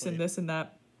breaks and this and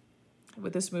that.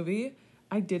 With this movie,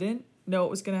 I didn't know it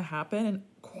was going to happen. And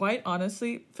quite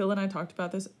honestly, Phil and I talked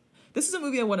about this. This is a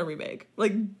movie I want to remake.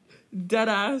 Like, dead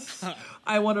ass.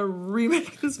 I want to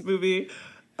remake this movie.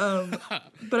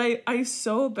 But I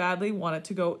so badly want it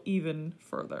to go even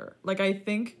further. Like, I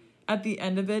think at the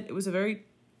end of it, it was a very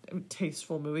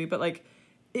tasteful movie, but like,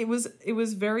 it was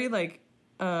very like,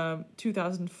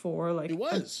 2004, like, it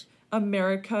was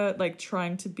America, like,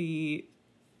 trying to be,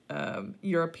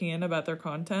 European about their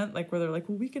content, like, where they're like,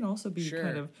 well, we can also be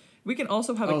we can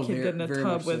also have a kid get in a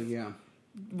tub with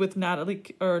with Natalie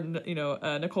or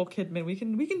Nicole Kidman. We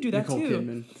can do that Nicole too.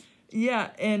 Kidman. Yeah,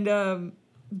 and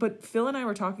but Phil and I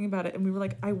were talking about it, and we were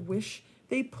like, I wish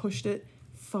they pushed it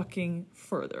fucking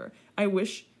further. I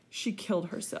wish she killed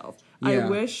herself. Yeah. I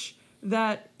wish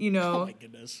that Oh my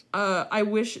goodness. I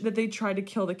wish that they tried to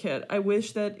kill the kid. I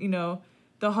wish that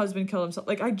the husband killed himself.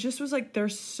 Like, I just was like,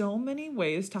 there's so many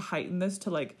ways to heighten this to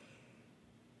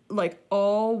like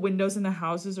all windows in the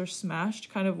houses are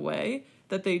smashed kind of way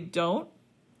that they don't.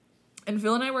 And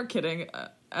Phil and I were kidding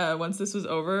once this was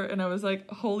over, and I was like,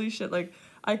 holy shit, like,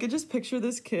 I could just picture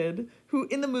this kid who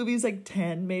in the movie is like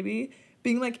 10 maybe,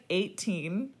 being like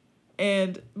 18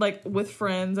 and like with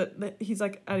friends he's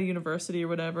like at a university or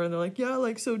whatever, and they're like, yeah,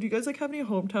 like, so do you guys like have any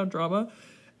hometown drama?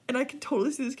 And I can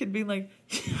totally see this kid being like,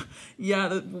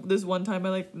 yeah, this one time I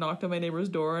like knocked on my neighbor's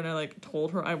door and I like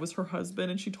told her I was her husband,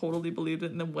 and she totally believed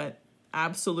it and then went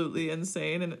absolutely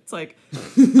insane. And it's like,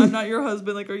 I'm not your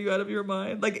husband, like, are you out of your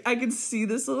mind? Like, I can see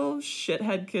this little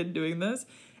shithead kid doing this,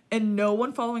 and no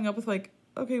one following up with like,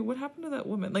 okay, what happened to that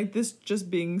woman? Like, this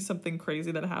just being something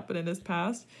crazy that happened in his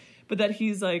past, but that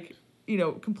he's like,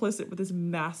 complicit with this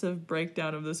massive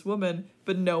breakdown of this woman,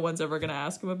 but no one's ever going to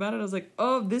ask him about it. I was like,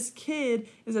 oh, this kid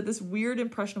is at this weird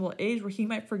impressionable age where he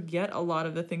might forget a lot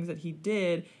of the things that he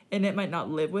did, and it might not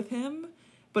live with him,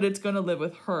 but it's going to live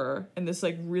with her in this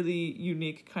like really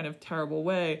unique kind of terrible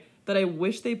way that I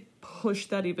wish they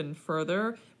pushed that even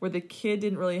further, where the kid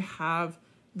didn't really have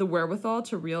the wherewithal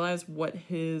to realize what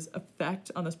his effect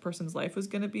on this person's life was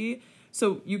going to be.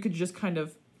 So you could just kind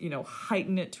of,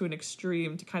 heighten it to an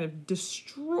extreme to kind of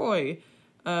destroy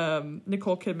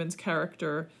Nicole Kidman's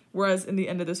character. Whereas in the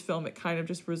end of this film, it kind of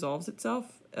just resolves itself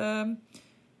in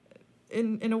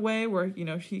a way where,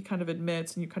 he kind of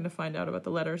admits and you kind of find out about the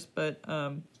letters. But,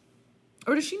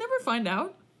 or does she never find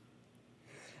out?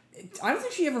 I don't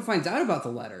think she ever finds out about the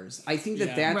letters. I think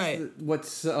that's right.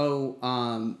 What's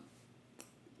so...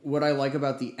 what I like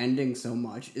about the ending so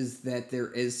much is that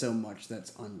there is so much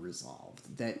that's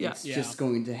unresolved. That it's just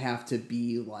going to have to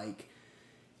be like,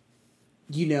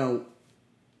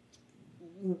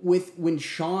 when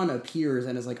Sean appears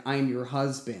and is like, I'm your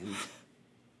husband,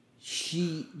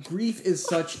 grief is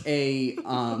such a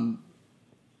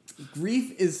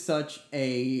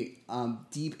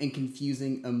deep and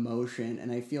confusing emotion,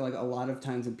 and I feel like a lot of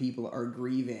times when people are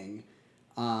grieving,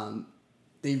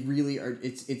 they really are.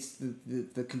 It's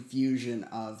the confusion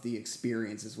of the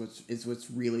experience is what's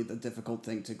really the difficult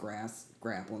thing to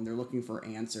grapple, and they're looking for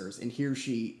answers. And here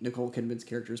Nicole Kidman's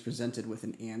character is presented with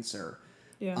an answer,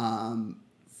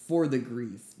 for the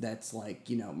grief that's like,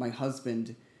 my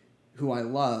husband, who I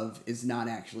love, is not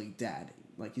actually dead.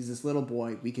 Like, he's this little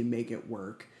boy. We can make it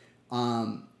work,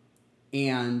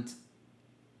 and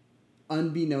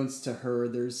unbeknownst to her,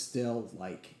 there's still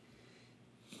like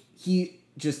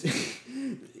just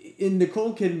in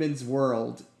Nicole Kidman's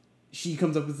world, she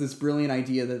comes up with this brilliant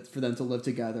idea that for them to live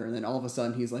together, and then all of a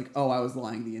sudden he's like, oh, I was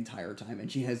lying the entire time, and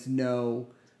she has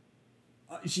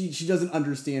she doesn't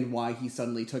understand why he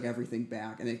suddenly took everything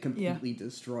back, and it completely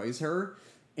destroys her,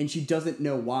 and she doesn't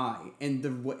know why. And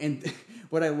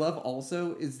what I love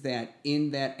also is that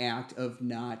in that act of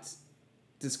not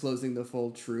disclosing the full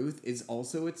truth is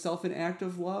also itself an act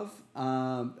of love.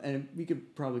 And we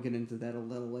could probably get into that a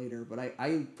little later, but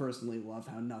I personally love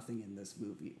how nothing in this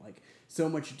movie, like, so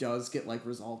much does get like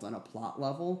resolved on a plot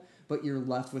level, but you're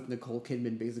left with Nicole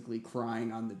Kidman basically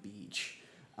crying on the beach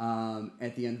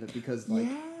at the end of it, because like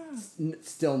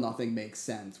still nothing makes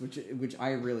sense, which I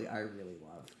really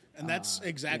love. And that's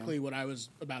exactly what I was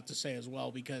about to say as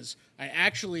well, because I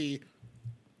actually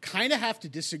kind of have to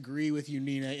disagree with you,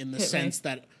 Nina, in the sense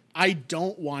that I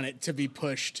don't want it to be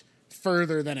pushed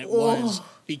further than it was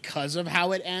because of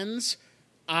how it ends.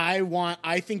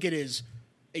 I think it is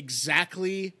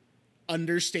exactly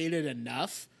understated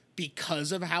enough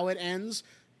because of how it ends,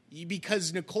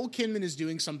 because Nicole Kidman is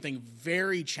doing something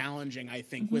very challenging, I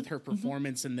think, with her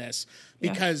performance in this,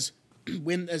 because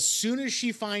as soon as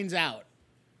she finds out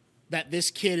that this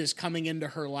kid is coming into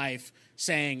her life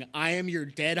saying, I am your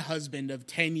dead husband of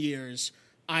 10 years,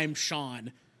 I'm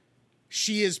Sean,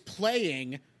 she is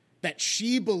playing that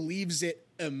she believes it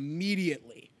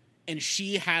immediately, and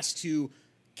she has to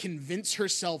convince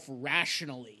herself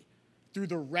rationally through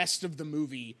the rest of the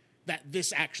movie that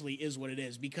this actually is what it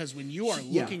is. Because when you are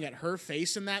looking at her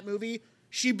face in that movie,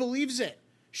 she believes it.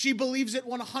 She believes it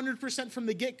 100% from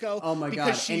the get-go. Oh my God.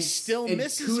 Because she still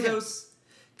misses him.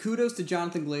 Kudos to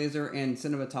Jonathan Glazer and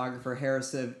cinematographer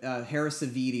Harris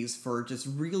Savides for just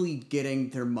really getting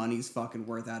their money's fucking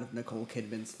worth out of Nicole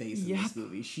Kidman's face in this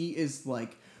movie. She is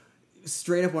like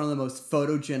straight up one of the most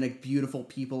photogenic, beautiful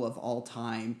people of all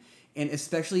time. And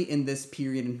especially in this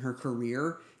period in her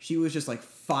career, she was just like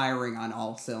firing on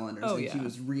all cylinders. Oh, and yeah. she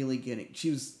was really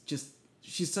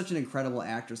she's such an incredible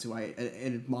actress who I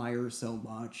admire so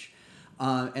much.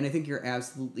 And I think you're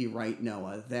absolutely right,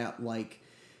 Noah, that like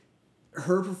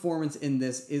her performance in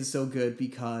this is so good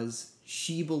because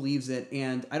she believes it.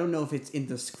 And I don't know if it's in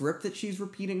the script that she's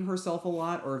repeating herself a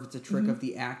lot or if it's a trick of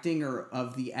the acting or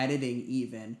of the editing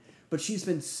even. But she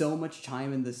spends so much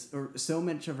time in this, or so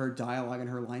much of her dialogue and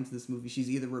her lines in this movie, she's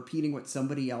either repeating what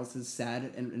somebody else has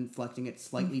said and inflecting it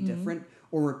slightly different,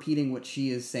 or repeating what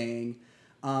she is saying.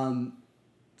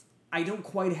 I don't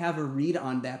quite have a read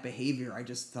on that behavior. I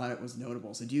just thought it was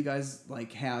notable. So do you guys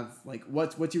like have like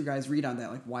what's your guys' read on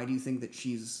that? Like, why do you think that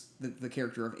she's the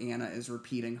character of Anna is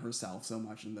repeating herself so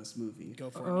much in this movie? Go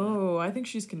for it. Oh, I think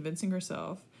she's convincing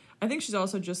herself. I think she's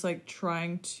also just like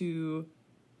trying to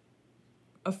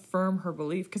affirm her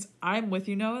belief, because I'm with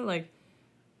you, Noah. Like,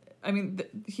 I mean,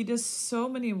 he does so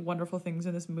many wonderful things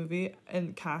in this movie,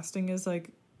 and casting is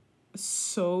like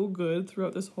so good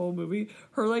throughout this whole movie.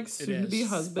 Her like soon-to-be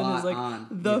husband Spot is like on.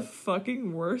 the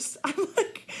fucking worst. I'm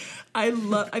like, I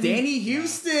mean, Danny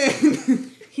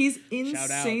Houston. he's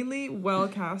insanely well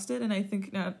casted, and I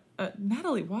think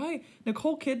Natalie, why?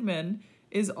 Nicole Kidman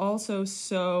is also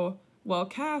so well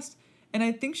cast, and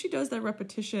I think she does that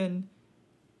repetition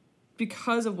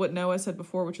because of what Noah said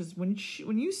before, which is when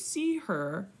you see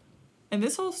her, and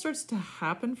this all starts to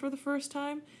happen for the first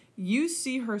time, you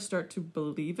see her start to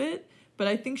believe it, but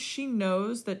I think she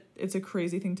knows that it's a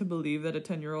crazy thing to believe that a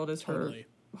 10-year-old is her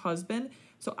husband.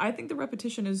 So I think the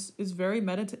repetition is very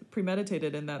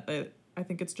premeditated in that I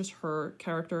think it's just her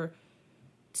character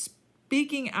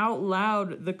speaking out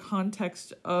loud the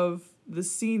context of the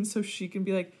scene so she can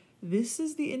be like, this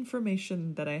is the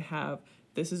information that I have.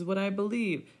 This is what I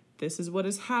believe. This is what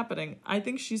is happening. I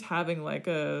think she's having like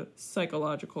a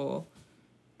psychological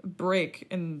break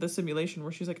in the simulation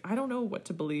where she's like, I don't know what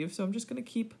to believe, so I'm just going to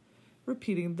keep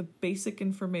repeating the basic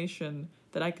information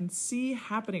that I can see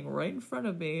happening right in front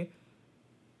of me,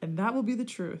 and that will be the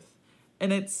truth.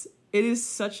 And it is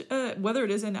such a, whether it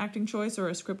is an acting choice or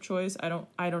a script choice, I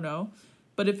don't know.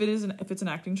 But if it's an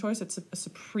acting choice, it's a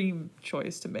supreme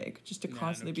choice to make, just to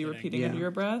constantly be repeating under your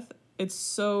breath. It's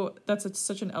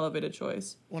such an elevated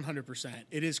choice. 100%.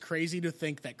 It is crazy to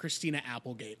think that Christina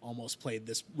Applegate almost played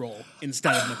this role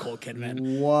instead of Nicole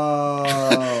Kidman.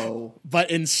 Whoa.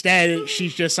 But instead, she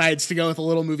decides to go with a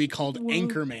little movie called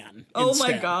Anchorman. Oh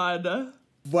my God.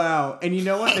 Wow. And you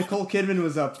know what? Nicole Kidman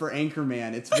was up for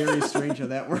Anchorman. It's very strange how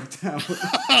that worked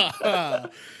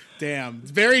out. Damn.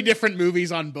 Very different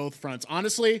movies on both fronts.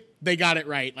 Honestly, they got it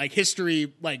right. Like,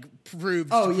 history, like,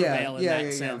 proved to prevail in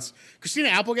that sense. Yeah. Christina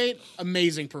Applegate,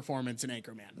 amazing performance in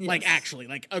Anchorman. Yes. Like, actually,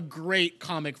 like, a great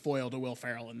comic foil to Will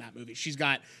Ferrell in that movie. She's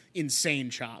got insane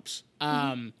chops.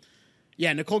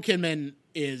 Yeah, Nicole Kidman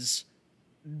is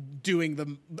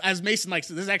doing as Mason likes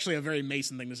to, this is actually a very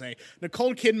Mason thing to say.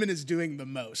 Nicole Kidman is doing the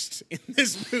most in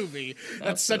this movie.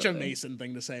 That's such a Mason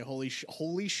thing to say. Holy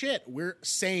shit. We're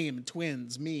same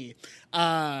twins, me.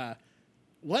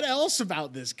 What else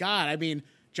about this? God, I mean,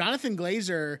 Jonathan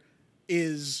Glazer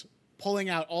is pulling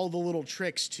out all the little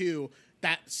tricks too.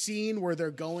 That scene where they're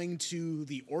going to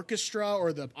the orchestra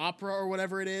or the opera or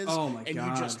whatever it is. Oh my God. And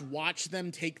you just watch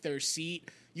them take their seat.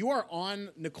 You are on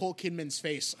Nicole Kidman's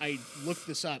face. I looked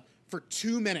this up for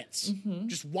 2 minutes,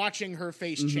 just watching her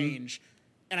face change.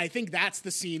 And I think that's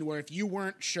the scene where if you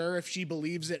weren't sure if she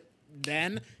believes it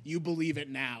then, you believe it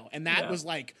now. And that was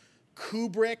like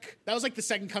Kubrick. That was like the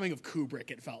second coming of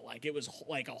Kubrick, it felt like. It was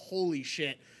like a holy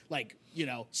shit, like, you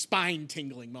know,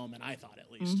 spine-tingling moment, I thought,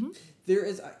 at least. There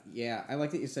is, I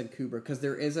like that you said Kubrick, because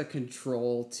there is a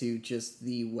control to just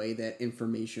the way that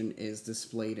information is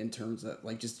displayed in terms of,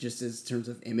 like, just in terms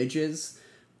of images.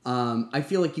 I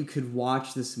feel like you could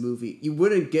watch this movie. You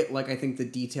wouldn't get, like, I think the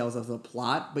details of the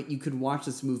plot, but you could watch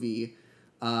this movie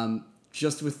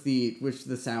just with the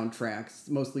soundtracks,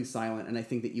 mostly silent, and I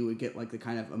think that you would get, like, the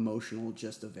kind of emotional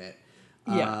gist of it.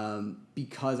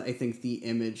 Because I think the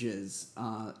images,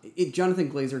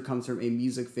 Jonathan Glazer comes from a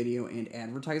music video and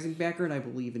advertising background, I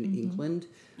believe, in England.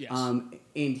 Yes.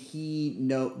 And he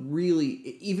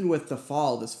really, even with The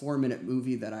Fall, this 4-minute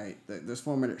movie this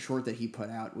 4-minute short that he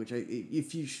put out, which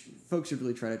folks should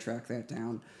really try to track that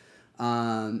down.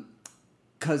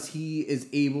 Cause he is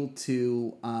able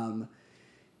to,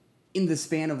 in the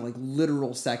span of like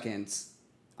literal seconds,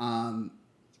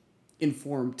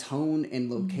 inform tone and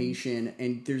location,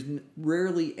 and there's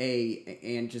rarely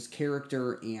and just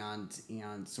character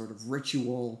and sort of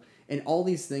ritual and all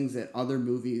these things that other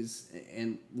movies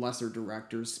and lesser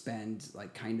directors spend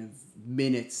like kind of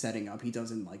minutes setting up. He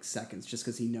does in like seconds, just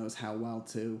because he knows how well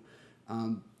to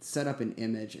set up an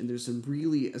image, and there's some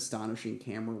really astonishing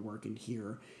camera work in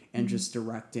here and just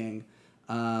directing.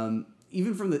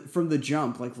 Even from the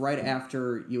jump, like right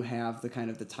after you have the kind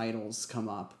of the titles come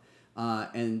up,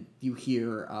 and you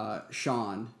hear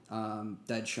Sean,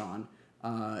 Dead Sean,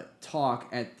 talk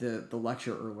at the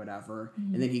lecture or whatever,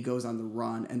 and then he goes on the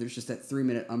run, and there's just that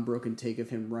 3-minute unbroken take of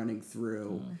him running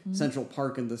through Central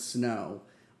Park in the snow,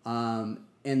 and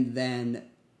then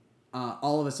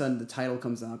all of a sudden the title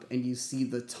comes up, and you see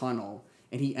the tunnel,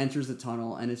 and he enters the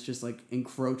tunnel, and it's just like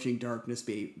encroaching darkness,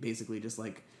 basically just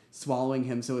like swallowing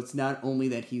him. So it's not only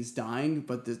that he's dying,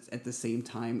 but at the same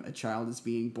time a child is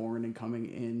being born and coming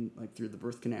in like through the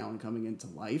birth canal and coming into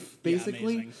life,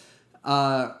 basically.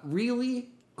 Really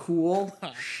cool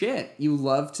shit. You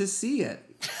love to see it.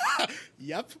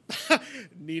 Yep.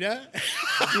 Nina,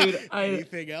 dude,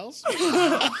 anything else?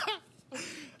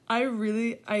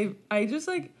 I just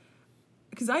like,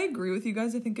 because I agree with you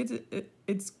guys. I think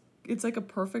it's like a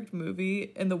perfect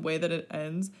movie in the way that it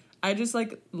ends. I just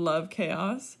like love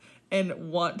chaos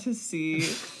and want to see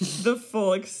the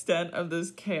full extent of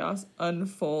this chaos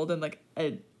unfold in like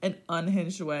an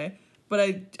unhinged way. But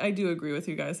I do agree with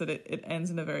you guys that it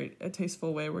ends in a very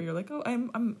tasteful way where you're like, oh,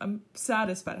 I'm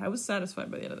satisfied. I was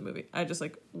satisfied by the end of the movie. I just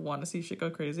like want to see shit go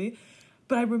crazy.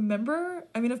 But I remember,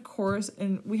 I mean, of course,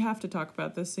 and we have to talk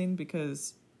about this scene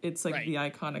because it's like the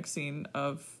iconic scene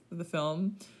of the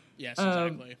film. Yes,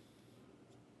 exactly.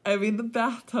 I mean, the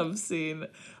bathtub scene.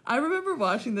 I remember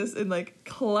watching this and like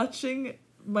clutching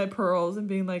my pearls and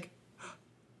being like,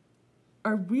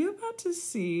 are we about to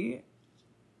see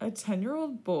a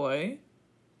 10-year-old boy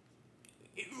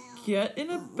get in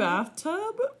a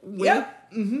bathtub?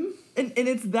 Yep. Mm-hmm. And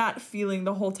it's that feeling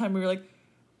the whole time where you're like,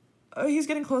 oh, he's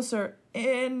getting closer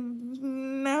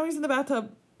and now he's in the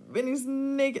bathtub and he's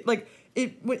naked. Like,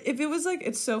 if it was like,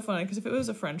 it's so funny because if it was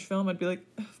a French film, I'd be like,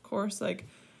 of course, like,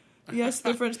 yes,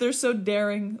 they're French. They're so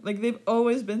daring. Like, they've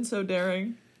always been so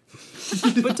daring.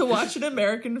 But to watch an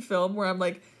American film where I'm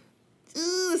like,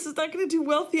 this is not going to do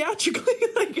well theatrically.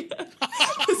 Like,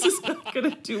 this is not going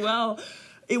to do well.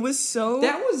 It was so...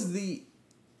 That was the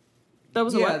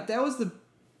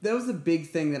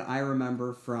big thing that I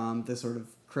remember from the sort of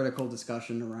critical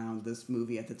discussion around this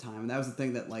movie at the time. And that was the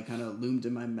thing that like kind of loomed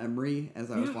in my memory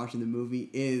as I was watching the movie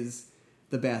is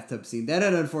the bathtub scene. That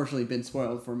had unfortunately been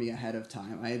spoiled for me ahead of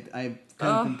time. I kind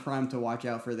of been primed to watch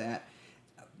out for that.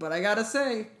 But I gotta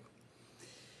say,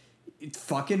 it's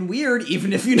fucking weird,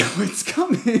 even if you know it's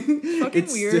coming.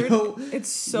 It's weird. It's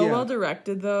so well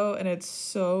directed, though, and it's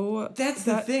so... That's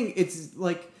the thing. It's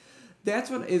like... That's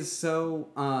what is so...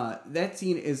 that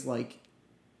scene is like...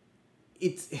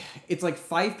 It's like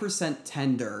 5%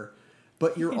 tender,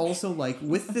 but you're also like...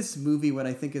 With this movie, what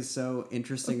I think is so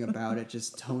interesting about it,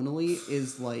 just tonally,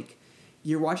 is like...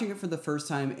 You're watching it for the first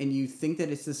time, and you think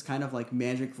that it's this kind of like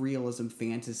magic realism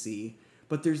fantasy,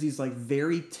 but there's these like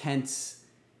very tense...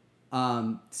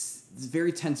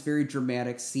 very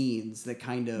dramatic scenes that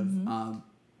kind of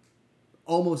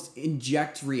almost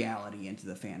inject reality into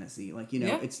the fantasy. Like, you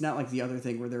know, it's not like the other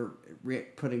thing where they're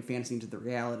putting fantasy into the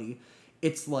reality.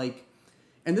 It's like,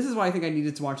 and this is why I think I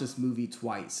needed to watch this movie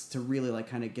twice to really like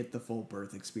kind of get the full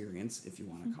birth experience, if you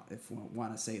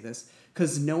want to say this,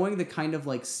 because knowing the kind of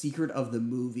like secret of the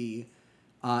movie,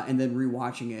 and then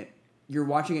rewatching it, you're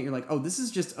like, oh, this is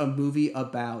just a movie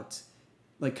about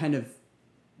like kind of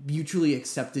mutually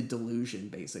accepted delusion,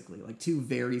 basically, like two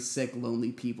very sick,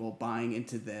 lonely people buying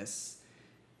into this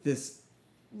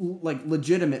like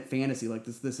legitimate fantasy, like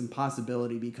this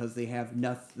impossibility, because they have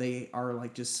nothing. They are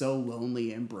like just so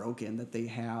lonely and broken that they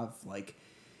have like,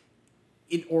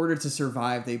 in order to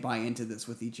survive, they buy into this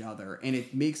with each other, and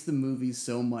it makes the movie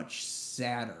so much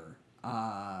sadder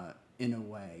in a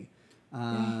way.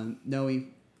 Noe, do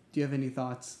you have any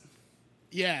thoughts?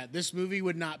 Yeah, this movie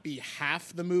would not be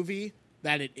half the movie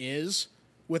that it is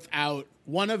without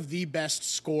one of the best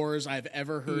scores I've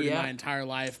ever heard in my entire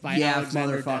life by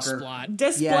Alexander Desplat.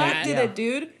 Desplat did it,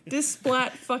 dude.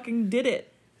 Desplat fucking did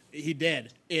it. He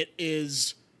did. It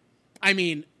is, I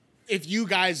mean, if you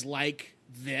guys like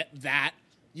that,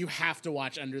 you have to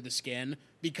watch Under the Skin,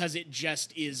 because it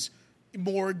just is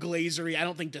more glazery. I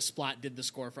don't think Desplat did the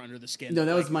score for Under the Skin. No,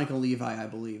 that was Michael Levi, I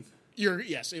believe.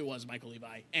 Yes, it was Michael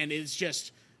Levi. And it's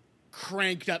just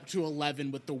cranked up to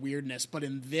 11 with the weirdness, but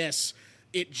in this,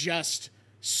 it just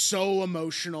so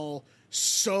emotional,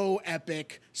 so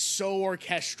epic, so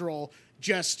orchestral,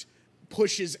 just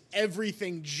pushes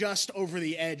everything just over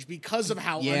the edge because of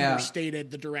how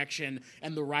understated the direction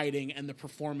and the writing and the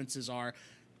performances are.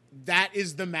 That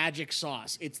is the magic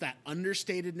sauce. It's that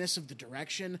understatedness of the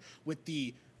direction with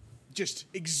the just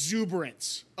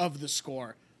exuberance of the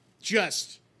score.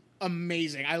 Just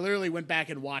amazing. I literally went back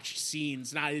and watched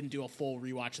scenes. I didn't do a full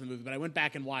rewatch of the movie, but I went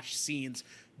back and watched scenes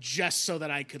just so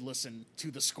that I could listen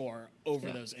to the score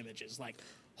over those images. Like,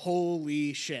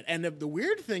 holy shit. And the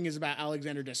weird thing is about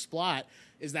Alexander Desplat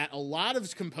is that a lot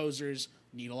of composers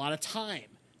need a lot of time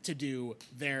to do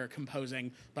their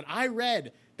composing, but I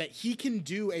read that he can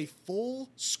do a full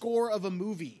score of a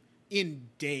movie in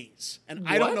days. And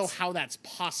I don't know how that's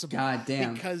possible. God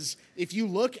damn. Because if you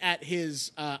look at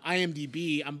his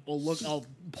IMDb, I'll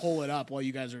pull it up while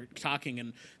you guys are talking,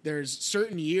 and there's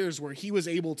certain years where he was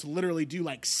able to literally do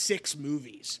like 6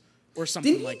 movies or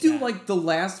something like that. Didn't he do like the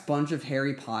last bunch of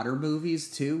Harry Potter movies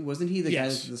too? Wasn't he the guy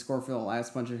that did the score for the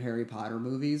last bunch of Harry Potter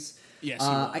movies?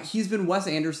 Yes, he's been Wes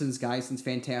Anderson's guy since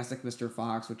Fantastic Mr.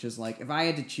 Fox, which is like, if I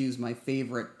had to choose my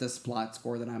favorite Desplat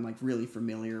score that I'm like really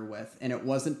familiar with, and it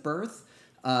wasn't Birth,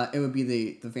 it would be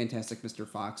the Fantastic Mr.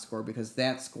 Fox score, because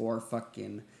that score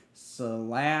fucking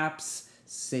slaps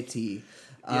city.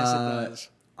 Yes, it does.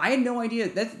 I had no idea.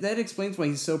 That explains why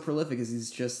he's so prolific, is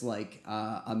he's just like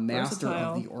a master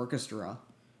of the orchestra.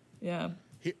 Yeah.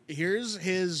 Here's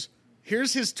his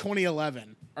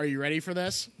 2011. Are you ready for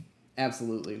this?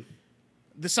 Absolutely.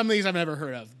 There's some of these I've never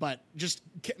heard of, but just,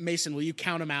 Mason, will you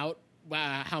count them out,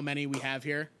 how many we have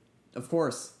here? Of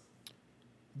course.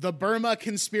 The Burma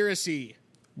Conspiracy.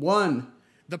 1.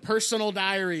 The Personal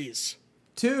Diaries.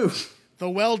 2. The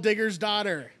Well Digger's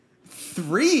Daughter.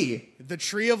 3. The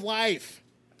Tree of Life.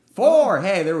 4.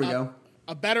 Hey, there we go.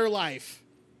 A Better Life.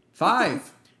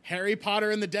 5. Harry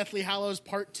Potter and the Deathly Hallows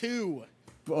Part 2.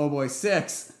 Oh boy,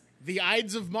 6. The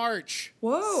Ides of March.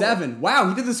 Whoa. 7. Wow,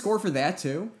 he did the score for that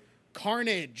too?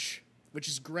 Carnage, which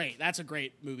is great. That's a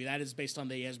great movie. That is based on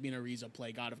the Yasmina Reza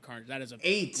play, God of Carnage. That is a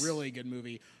 8. really good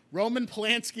movie. Roman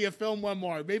Polanski, A Film One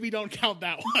More. Maybe don't count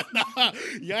that one.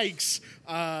 Yikes.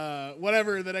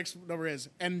 Whatever the next number is.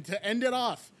 And to end it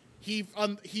off,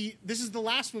 this is the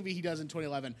last movie he does in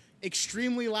 2011.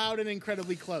 Extremely Loud and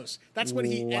Incredibly Close. That's what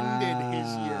he ended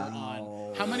his year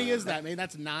on. How many is that? Maybe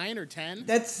that's 9 or 10?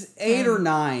 That's 8 or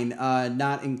 9,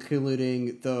 not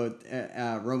including the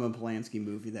Roman Polanski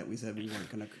movie that we said we weren't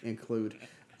going to include.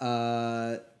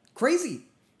 Crazy.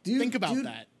 Think about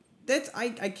that. That's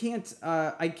I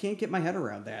can't get my head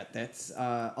around that. That's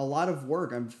a lot of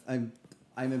work. I'm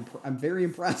very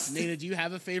impressed. Nina, do you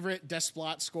have a favorite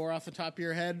Desplat score off the top of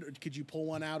your head? Or could you pull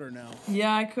one out or no?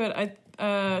 Yeah, I could. I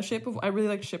really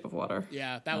like Shape of Water.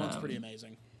 Yeah, that one's pretty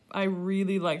amazing. I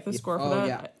really like the score for that.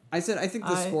 Yeah. I think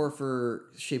the score for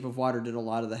Shape of Water did a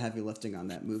lot of the heavy lifting on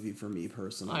that movie for me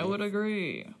personally. I would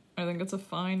agree. I think it's a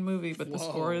fine movie, but the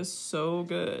score is so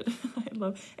good.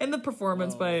 And the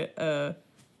performance by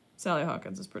Sally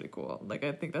Hawkins is pretty cool. Like,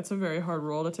 I think that's a very hard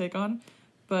role to take on.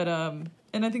 But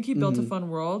and I think he built a fun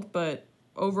world, but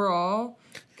overall,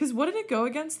 because what did it go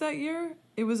against that year?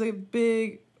 It was a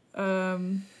big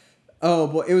oh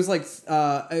boy, it was like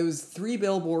it was 3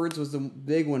 Billboards was the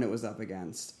big one it was up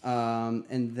against,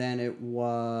 and then it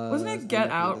wasn't it Get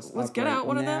Out? Was Get Out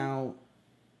one of them?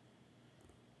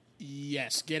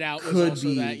 Yes, Get Out was Could also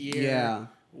be, that year. yeah.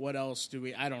 What else do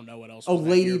we? I don't know what else. Oh, was that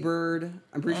Lady year. Bird.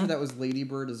 I'm pretty sure that was Lady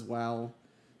Bird as well.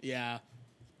 Yeah,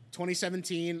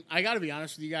 2017. I got to be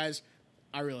honest with you guys.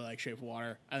 I really like Shape of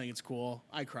Water. I think it's cool.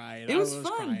 I cried. It was I was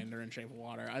fun. crying during Shape of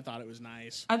Water. I thought it was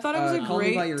nice. I thought it was a Call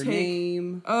great Me by Your take.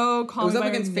 Name. Oh, Call Me by Your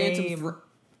against Name.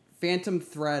 Phantom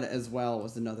Thread as well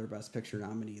was another Best Picture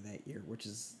nominee that year, which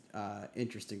is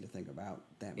interesting to think about.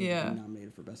 That movie being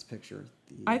nominated for Best Picture.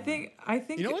 I think.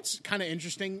 You know what's kind of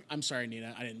interesting? I'm sorry,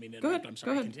 Nina. I didn't mean to Go interrupt. ahead. I'm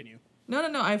sorry. Go ahead. Continue.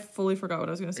 No. I fully forgot what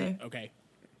I was going to say. Okay.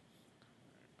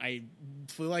 I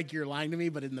feel like you're lying to me,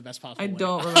 but in the best possible I way.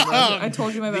 don't remember. I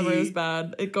told you my memory was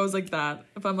bad. It goes like that.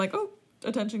 If I'm like, oh,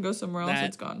 attention goes somewhere else,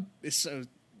 it's gone.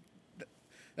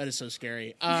 That is so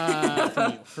scary.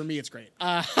 For me, it's great.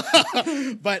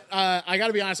 But I got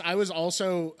to be honest, I was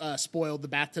also spoiled. The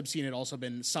bathtub scene had also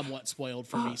been somewhat spoiled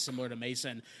for me, similar to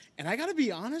Mason. And I got to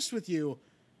be honest with you,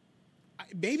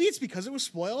 maybe it's because it was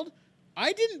spoiled.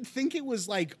 I didn't think it was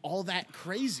like all that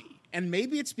crazy. And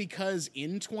maybe it's because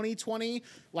in 2020,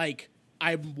 like,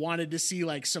 I wanted to see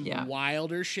like some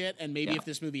wilder shit, and maybe if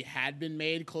this movie had been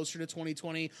made closer to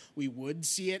 2020, we would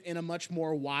see it in a much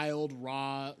more wild,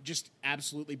 raw, just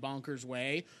absolutely bonkers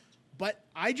way. But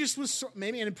I just was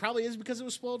maybe, and it probably is because it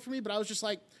was spoiled for me, but I was just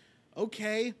like,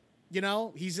 okay, you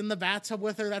know, he's in the bathtub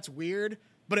with her, that's weird.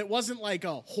 But it wasn't like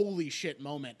a holy shit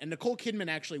moment. And Nicole Kidman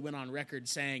actually went on record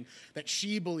saying that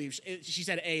she believes, she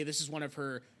said, this is one of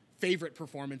her favorite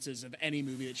performances of any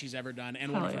movie that she's ever done,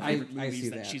 and one of her favorite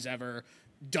movies that she's ever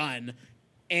done.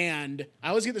 And I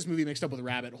always get this movie mixed up with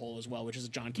Rabbit Hole as well, which is a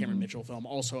John Cameron Mitchell film,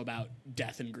 also about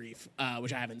death and grief,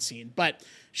 which I haven't seen. But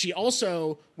she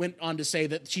also went on to say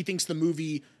that she thinks the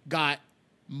movie got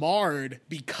marred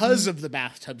because of the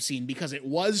bathtub scene, because it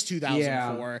was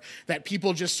 2004, that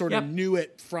people just sort of knew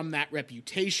it from that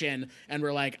reputation and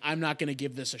were like, I'm not going to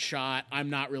give this a shot. I'm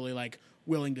not really like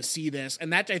willing to see this.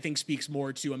 And that I think speaks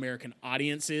more to American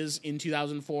audiences in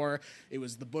 2004. It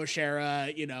was the Bush era,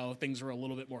 you know, things were a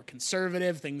little bit more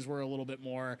conservative. Things were a little bit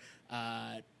more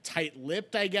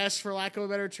tight-lipped, I guess, for lack of a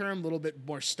better term, a little bit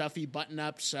more stuffy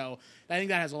button-up. So I think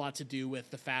that has a lot to do with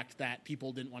the fact that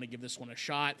people didn't want to give this one a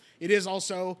shot. It is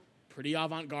also pretty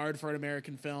avant-garde for an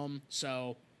American film.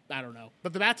 So I don't know.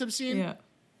 But the bathtub scene,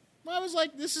 well, I was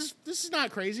like, this is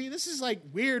not crazy. This is like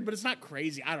weird, but it's not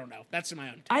crazy. I don't know. That's in my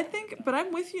own take. I think, but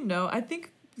I'm with you, no. I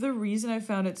think the reason I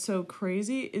found it so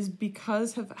crazy is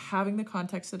because of having the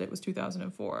context that it was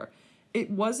 2004. It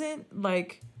wasn't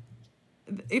like,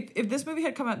 if this movie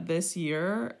had come out this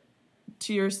year,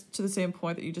 to the same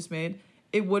point that you just made,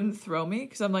 it wouldn't throw me,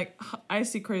 because I'm like, I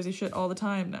see crazy shit all the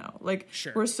time now. Like,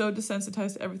 we're so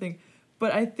desensitized to everything.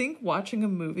 But I think watching a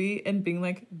movie and being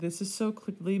like, this is so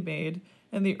clearly made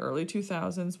in the early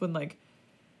 2000s, when like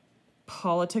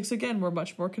politics again were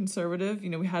much more conservative. You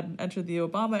know, we hadn't entered the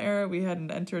Obama era. We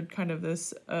hadn't entered kind of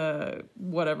this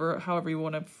however you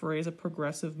want to phrase a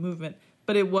progressive movement.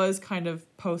 But it was kind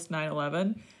of post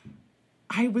 9/11.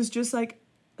 I was just like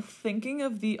thinking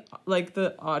of the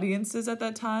audiences at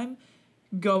that time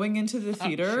going into the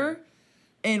theater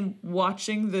and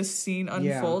watching this scene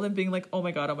unfold and being like, oh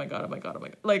my god, oh my god, oh my god, oh my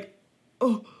god, like,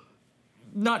 oh.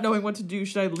 Not knowing what to do.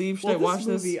 Should I leave? Should I watch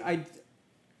this?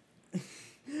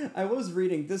 I was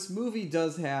reading. This movie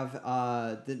does have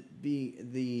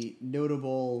the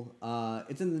notable.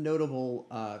 It's in the notable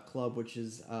club, which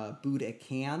is Booed at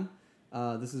Cannes.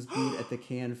 This is Booed at the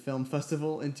Cannes Film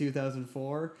Festival in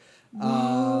 2004.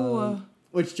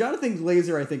 Which Jonathan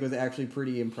Glazer, I think, was actually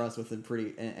pretty impressed with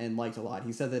and liked a lot.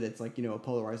 He said that it's like, you know, a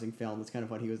polarizing film. That's kind of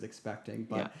what he was expecting,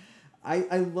 but.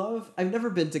 I've never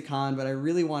been to Cannes, but I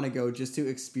really want to go just to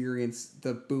experience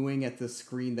the booing at the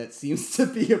screen that seems to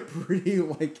be a pretty,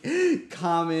 like,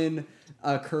 common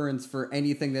occurrence for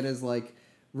anything that is, like,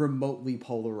 remotely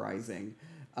polarizing.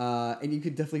 And you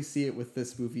could definitely see it with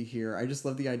this movie here. I just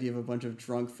love the idea of a bunch of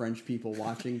drunk French people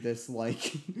watching this,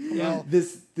 like,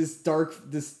 this dark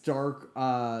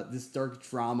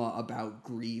drama about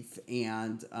grief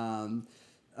and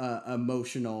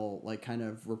emotional, like, kind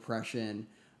of repression.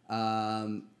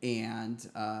 And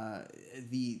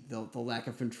the lack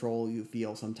of control you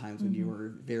feel sometimes when you are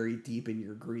very deep in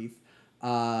your grief,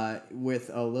 with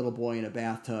a little boy in a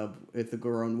bathtub with a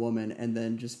grown woman, and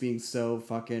then just being so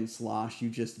fucking slosh, you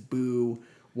just boo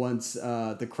once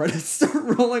the credits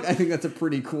start rolling. I think that's a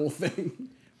pretty cool thing.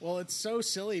 Well, it's so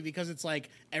silly because it's like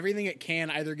everything at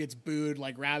Cannes either gets booed,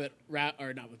 like or not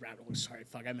with Rabbit Hole. Sorry,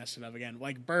 fuck, I messed it up again.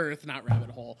 Like Birth, not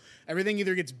Rabbit Hole. Everything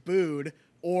either gets booed,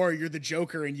 or you're the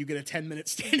Joker and you get a 10-minute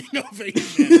standing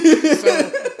ovation.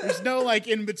 So there's no like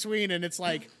in between, and it's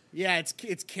like, yeah,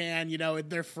 it's Cannes, you know,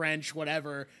 they're French,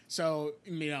 whatever. So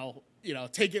you know,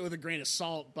 take it with a grain of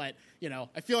salt. But you know,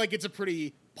 I feel like it's a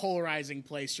pretty polarizing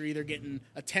place. You're either getting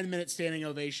a 10-minute standing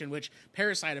ovation, which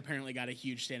Parasite apparently got a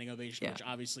huge standing ovation, which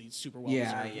obviously is super well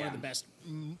deserved. One of the best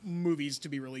movies to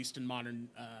be released in modern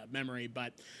memory.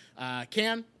 But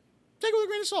Cannes, take it with a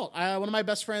grain of salt. One of my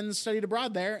best friends studied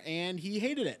abroad there, and he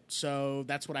hated it. So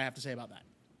that's what I have to say about that.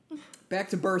 Back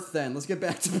to Birth, then. Let's get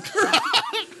back to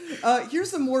Birth. Here's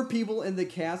some more people in the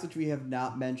cast, which we have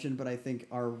not mentioned, but I think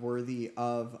are worthy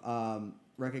of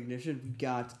recognition. We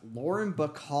got Lauren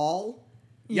Bacall.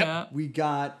 Yep. We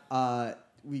got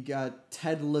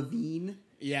Ted Levine.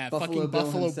 Yeah,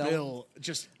 Buffalo Bill,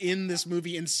 just in this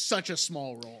movie in such a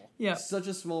small role. Yeah, such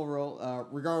a small role.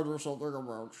 Regardless of something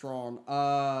about Sean.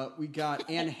 We got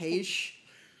Anne Heche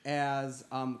as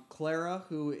Clara,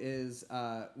 who is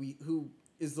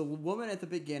the woman at the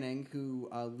beginning who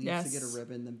leaves to get a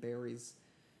ribbon, then buries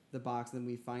the box. Then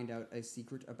we find out a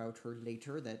secret about her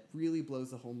later that really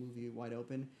blows the whole movie wide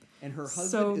open. And her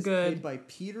husband is played by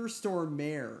Peter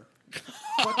Stormare.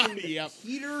 Fucking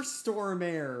Peter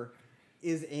Stormare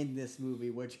is in this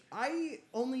movie, which I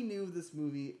only knew this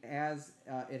movie as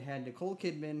it had Nicole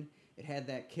Kidman. It had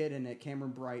that kid in it,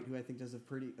 Cameron Bright, who I think does a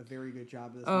very good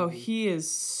job of this movie. Oh, he is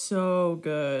so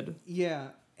good. Yeah.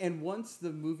 And once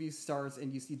the movie starts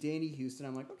and you see Danny Houston,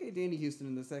 I'm like, okay, Danny Houston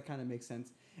in this, that kind of makes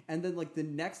sense. And then like the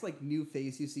next like new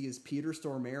face you see is Peter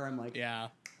Stormare. I'm like, yeah,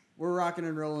 we're rocking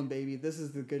and rolling, baby. This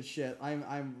is the good shit.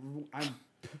 I'm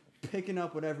picking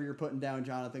up whatever you're putting down,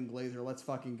 Jonathan Glazer. Let's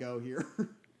fucking go here.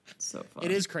 So fun.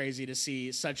 It is crazy to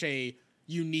see such a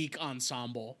unique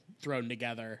ensemble thrown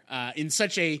together in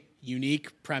such a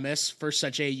unique premise for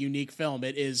such a unique film.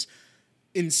 It is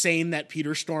insane that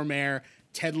Peter Stormare,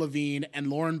 Ted Levine, and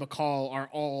Lauren Bacall are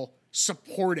all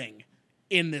supporting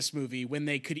in this movie when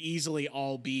they could easily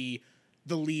all be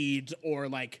the lead or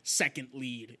like second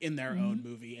lead in their own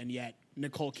movie. And yet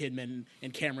Nicole Kidman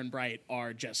and Cameron Bright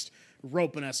are just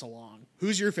roping us along.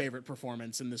 Who's your favorite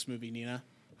performance in this movie, Nina?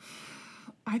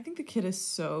 I think the kid is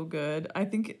so good. I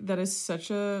think that is such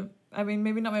a, I mean,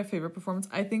 maybe not my favorite performance.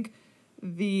 I think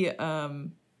the,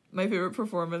 my favorite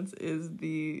performance is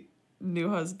the new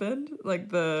husband.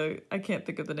 Like I can't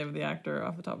think of the name of the actor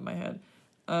off the top of my head.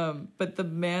 But the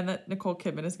man that Nicole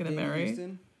Kidman is going to marry.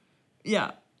 Houston?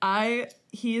 Yeah.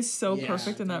 He is so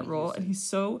perfect in that role. Houston. And he's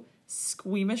so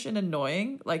squeamish and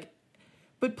annoying. Like,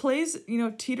 but plays,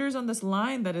 teeters on this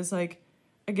line that is like,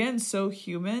 again, so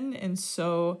human and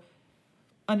so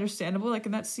understandable. Like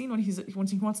in that scene when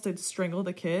he wants to strangle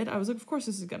the kid, I was like, of course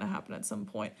this is gonna happen at some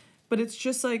point. But it's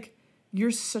just like,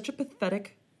 you're such a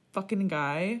pathetic fucking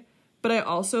guy. But I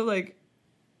also like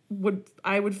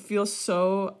I would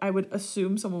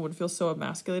assume someone would feel so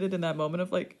emasculated in that moment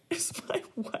of like, is my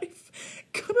wife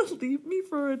gonna leave me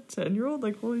for a 10-year-old?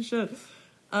 Like, holy shit.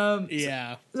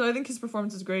 Yeah. So I think his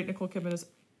performance is great. Nicole Kidman is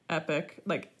epic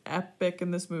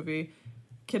in this movie.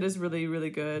 Kid is really, really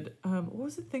good. What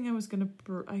was the thing I was gonna?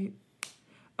 I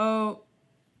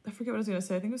forget what I was gonna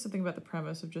say. I think it was something about the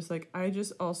premise of just like, I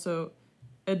just also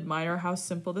admire how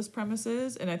simple this premise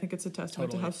is, and I think it's a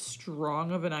testament to how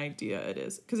strong of an idea it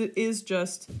is. Because it is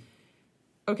just,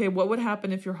 okay, what would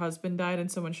happen if your husband died and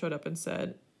someone showed up and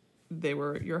said they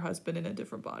were your husband in a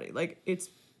different body? Like,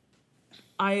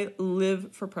 I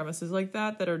live for premises like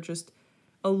that are just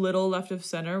a little left of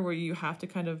center, where you have to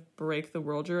kind of break the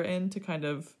world you're in to kind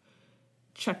of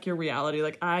check your reality.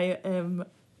 Like, I am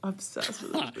obsessed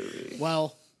with this movie.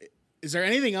 Well, is there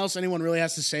anything else anyone really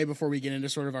has to say before we get into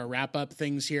sort of our wrap-up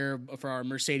things here for our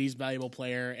Mercedes Valuable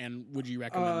Player, and would you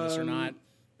recommend this or not?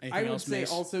 Anything I would say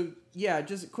also,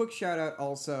 just a quick shout-out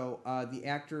also, the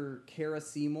actor Cara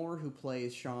Seymour, who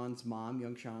plays Sean's mom,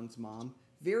 young Sean's mom.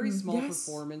 Very small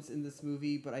performance in this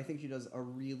movie, but I think she does a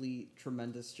really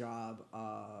tremendous job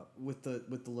with the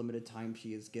limited time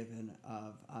she is given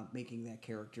of making that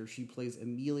character. She plays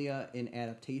Amelia in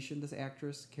Adaptation, this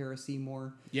actress, Cara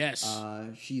Seymour. Yes.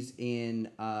 She's in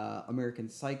American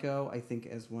Psycho, I think,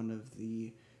 as one of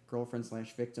the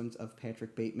girlfriend/victims of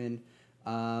Patrick Bateman.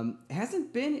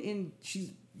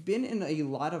 She's been in a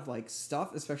lot of like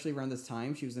stuff, especially around this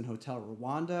time. She was in Hotel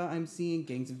Rwanda, I'm seeing,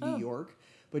 Gangs of New York.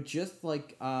 But just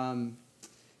like,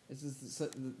 this is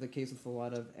the case with a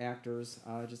lot of actors,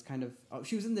 just kind of,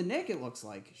 she was in The Knick, it looks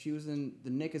like. She was in The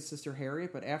Knick as Sister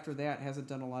Harriet, but after that hasn't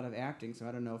done a lot of acting, so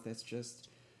I don't know if that's just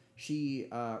she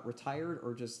retired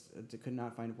or just could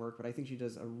not find work, but I think she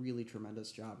does a really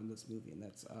tremendous job in this movie, and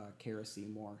that's Cara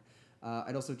Seymour.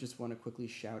 I'd also just want to quickly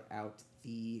shout out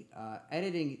the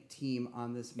editing team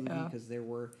on this movie, because there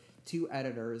were 2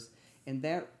 editors. And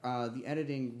that the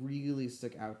editing really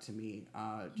stuck out to me.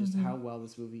 Just how well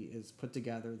this movie is put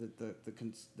together,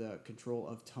 the control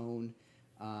of tone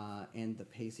and the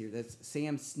pace here. That's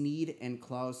Sam Sneed and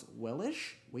Klaus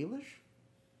Welisch,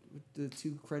 the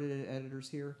 2 credited editors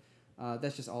here.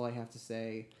 That's just all I have to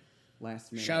say.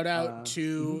 Last minute. Shout out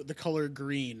to the color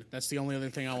green. That's the only other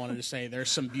thing I wanted to say.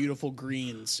 There's some beautiful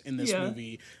greens in this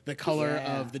movie. The color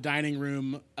of the dining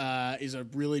room is a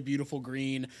really beautiful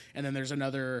green, and then there's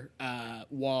another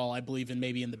wall, I believe,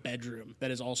 maybe in the bedroom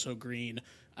that is also green.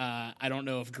 I don't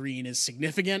know if green is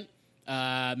significant.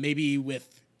 Maybe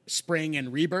with spring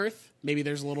and rebirth, maybe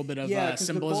there's a little bit of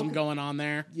symbolism going on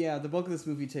there. Yeah, the bulk of this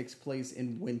movie takes place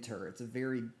in winter. It's a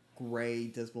very gray,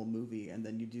 dismal movie, and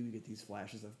then you do get these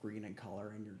flashes of green and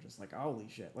color, and you're just like, holy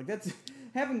shit. Like, that's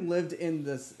having lived in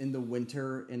the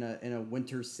winter in a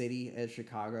winter city as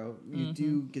Chicago, you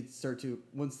do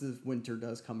once the winter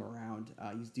does come around,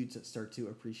 you do start to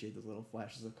appreciate those little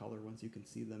flashes of color once you can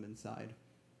see them inside.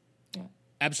 Yeah,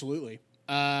 absolutely.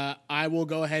 I will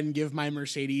go ahead and give my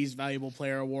Mercedes Valuable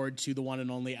Player Award to the one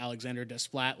and only Alexander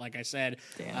Desplat. Like I said,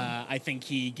 I think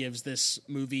he gives this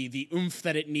movie the oomph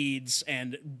that it needs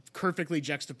and perfectly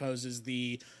juxtaposes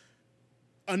the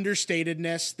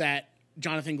understatedness that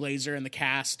Jonathan Glazer and the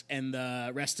cast and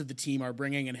the rest of the team are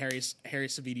bringing, and Harry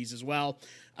Savides as well,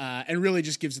 and really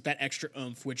just gives it that extra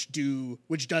oomph, which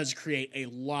does create a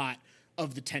lot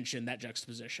of the tension, that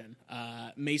juxtaposition.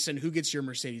 Mason, who gets your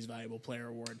Mercedes Valuable Player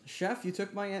Award? Chef, you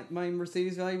took my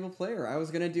Mercedes Valuable Player. I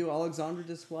was going to do Alexandre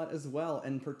Desplat as well,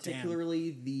 and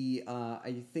particularly the,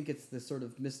 I think it's the sort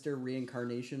of Mr.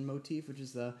 Reincarnation motif, which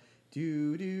is the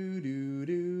do do do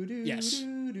do do yes.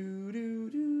 do do do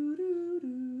do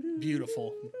do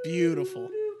Beautiful.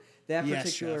 That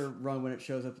particular run when it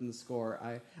shows up in the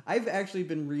score, I've actually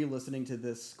been re-listening to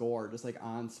this score just like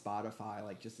on Spotify,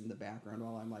 like just in the background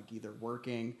while I'm like either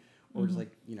working or just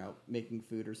like, you know, making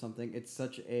food or something. It's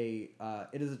such a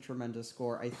it is a tremendous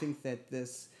score. I think that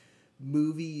this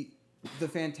movie, the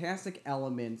fantastic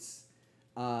elements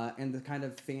and the kind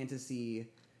of fantasy,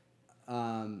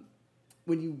 when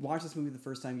you watch this movie the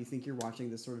first time, you think you're watching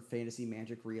this sort of fantasy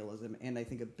magic realism, and I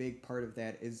think a big part of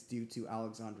that is due to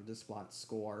Alexandre Desplat's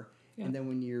score. Yeah. And then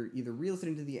when you're either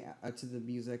re-listening to the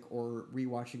music or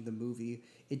rewatching the movie,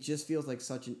 it just feels like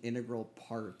such an integral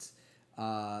part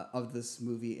of this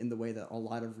movie in the way that a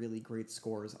lot of really great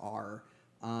scores are.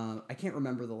 I can't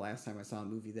remember the last time I saw a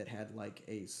movie that had like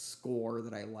a score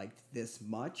that I liked this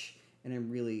much, and I'm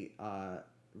really,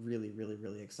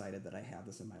 really excited that I have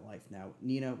this in my life now.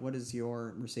 Nina, what is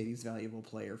your Mercedes Valuable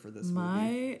Player for this movie?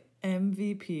 My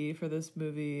MVP for this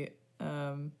movie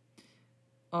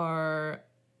are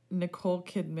Nicole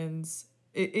Kidman's.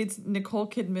 It's Nicole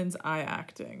Kidman's eye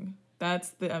acting.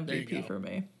 That's the MVP for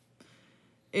me.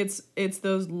 It's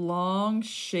those long,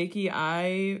 shaky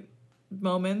eye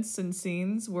moments and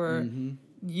scenes where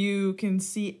you can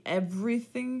see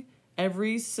everything,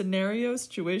 every scenario,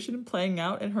 situation playing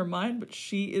out in her mind, but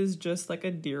she is just like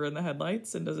a deer in the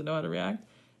headlights and doesn't know how to react.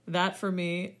 That for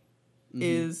me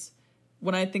is,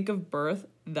 when I think of Birth,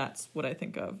 that's what I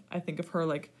think of. I think of her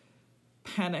like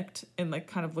panicked and like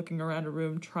kind of looking around a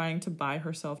room trying to buy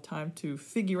herself time to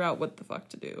figure out what the fuck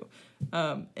to do.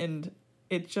 And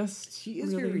it just... She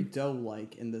is really very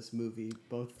Doe-like in this movie,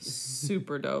 both...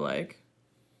 Super Doe-like.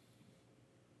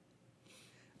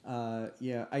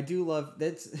 Yeah, I do love...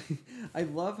 I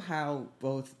love how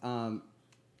both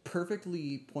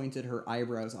perfectly pointed her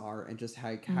eyebrows are and just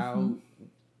like how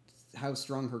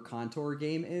strong her contour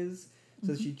game is.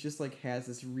 So she just like has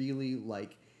this really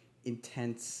like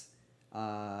intense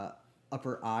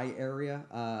upper eye area.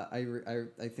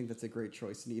 I think that's a great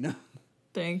choice, Nina.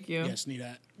 Thank you. Yes,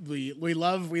 Nina. We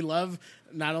love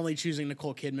not only choosing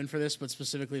Nicole Kidman for this, but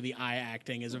specifically the eye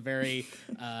acting is a very.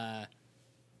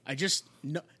 I just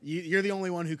no, you're the only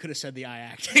one who could have said the eye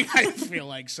acting. I feel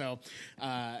like so.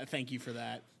 Thank you for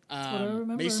that. That's what I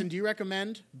remember. Mason, do you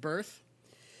recommend Birth?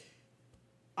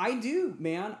 I do,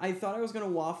 man. I thought I was going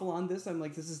to waffle on this. I'm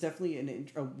like, this is definitely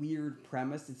a weird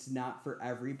premise. It's not for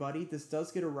everybody. This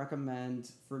does get a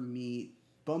recommend for me,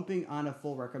 bumping on a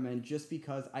full recommend just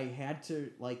because I had to,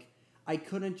 like, I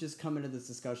couldn't just come into this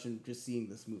discussion just seeing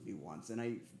this movie once. And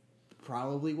I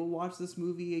probably will watch this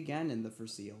movie again in the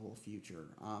foreseeable future.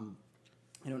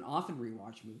 I don't often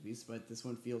rewatch movies, but this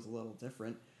one feels a little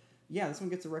different. Yeah, this one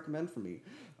gets a recommend for me.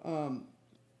 I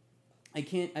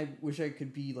wish I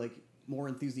could be, like, more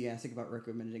enthusiastic about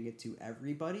recommending it to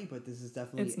everybody, but this is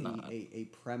definitely a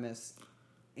premise,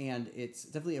 and it's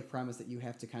definitely a premise that you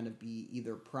have to kind of be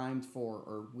either primed for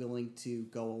or willing to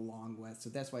go along with. So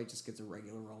that's why it just gets a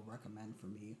regular old recommend for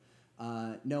me.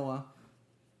 Noah?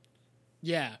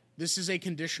 Yeah, this is a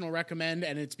conditional recommend,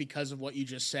 and it's because of what you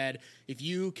just said. If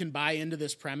you can buy into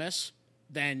this premise,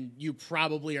 then you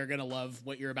probably are going to love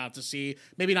what you're about to see.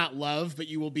 Maybe not love, but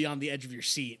you will be on the edge of your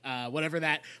seat. Whatever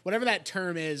that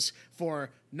term is for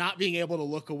not being able to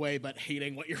look away but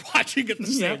hating what you're watching at the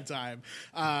same time.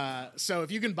 So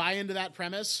if you can buy into that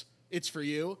premise, it's for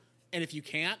you. And if you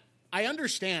can't, I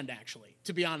understand, actually,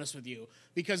 to be honest with you,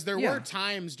 because there were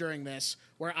times during this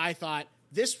where I thought,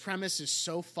 this premise is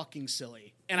so fucking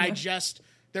silly. And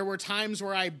there were times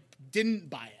where I didn't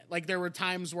buy it. Like, there were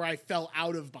times where I fell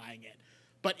out of buying it.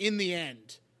 But in the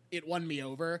end, it won me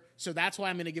over. So that's why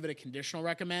I'm going to give it a conditional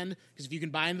recommend. Because if you can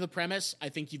buy into the premise, I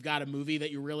think you've got a movie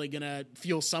that you're really going to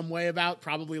feel some way about,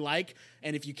 probably like.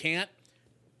 And if you can't,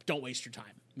 don't waste your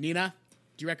time. Nina,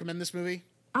 do you recommend this movie?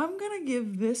 I'm going to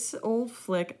give this old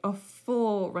flick a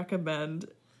full recommend.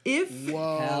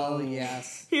 Whoa. Hell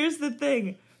yes. Here's the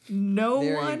thing.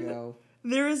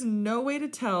 There is no way to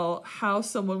tell how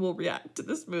someone will react to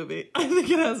this movie. I think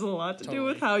it has a lot to do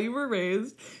with how you were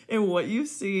raised and what you've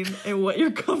seen and what you're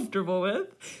comfortable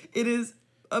with. It is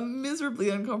a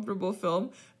miserably uncomfortable film,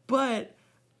 but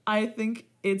I think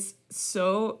its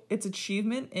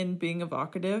achievement in being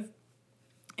evocative,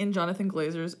 in Jonathan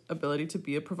Glazer's ability to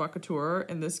be a provocateur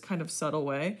in this kind of subtle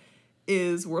way,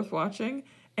 is worth watching.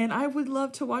 And I would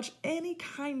love to watch any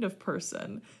kind of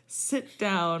person sit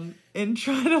down and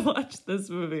try to watch this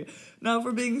movie. Now, if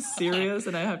we're being serious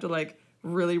and I have to, like,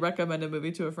 really recommend a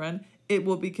movie to a friend, it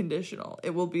will be conditional.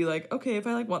 It will be like, okay, if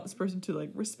I, like, want this person to,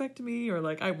 like, respect me or,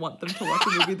 like, I want them to watch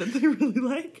a movie that they really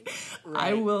like,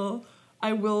 right.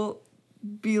 I will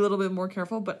be a little bit more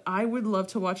careful, but I would love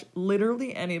to watch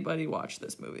literally anybody watch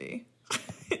this movie.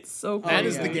 It's so cool. That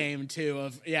is the game too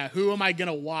of who am I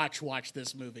gonna watch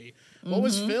this movie? What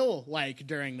was Phil like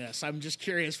during this? I'm just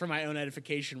curious for my own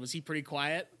edification. Was he pretty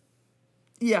quiet?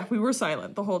 Yeah, we were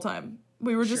silent the whole time.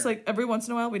 We were just like, every once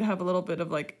in a while we'd have a little bit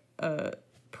of like a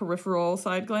peripheral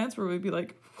side glance where we'd be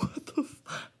like, what the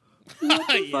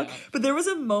fuck? But there was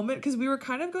a moment, because we were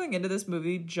kind of going into this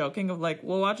movie joking of like,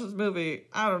 we'll watch this movie,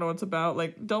 I don't know what it's about,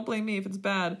 like, don't blame me if it's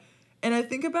bad. And I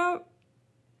think about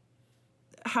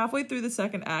halfway through the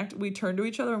second act, we turned to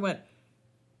each other and went,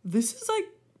 this is like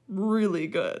really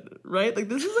good, right? Like,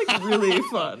 this is like really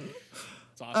fun.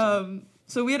 It's awesome.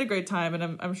 So we had a great time,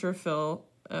 and I'm sure Phil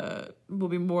will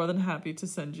be more than happy to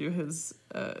send you his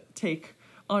take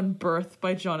on Birth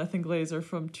by Jonathan Glazer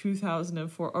from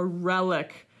 2004, a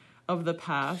relic of the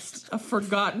past, a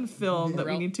forgotten film that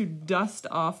we need to dust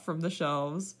off from the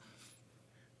shelves.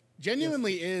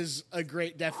 Genuinely is a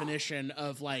great definition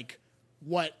of like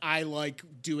what I like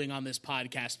doing on this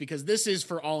podcast, because this is,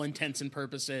 for all intents and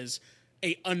purposes,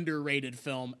 a underrated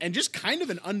film and just kind of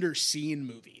an underseen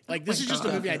movie. Like, this is just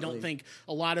a movie I don't think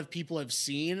a lot of people have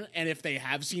seen, and if they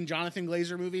have seen Jonathan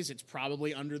Glazer movies, it's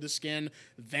probably Under the Skin,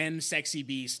 then Sexy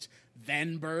Beast,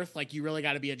 then Birth. Like, you really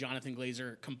got to be a Jonathan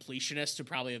Glazer completionist to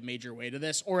probably have made your way to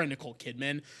this, or a Nicole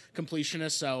Kidman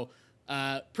completionist. So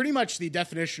pretty much the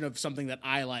definition of something that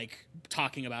I like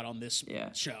talking about on this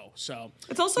show. So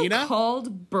it's also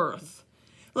called Birth.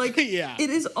 Like, it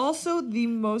is also the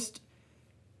most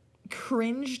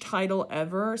cringe title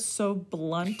ever, so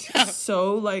blunt,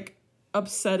 so like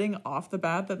upsetting off the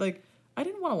bat that like I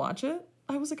didn't want to watch it.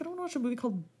 I was like, I don't want to watch a movie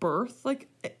called Birth. Like,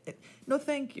 no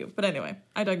thank you. But anyway,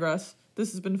 I digress.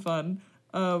 This has been fun.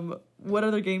 What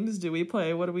other games do we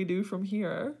play? What do we do from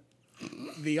here?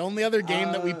 The only other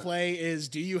game that we play is,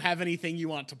 do you have anything you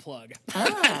want to plug?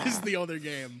 That is the other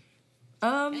game.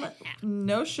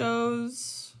 No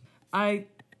shows. I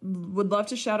would love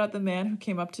to shout out the man who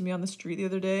came up to me on the street the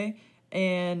other day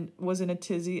and was in a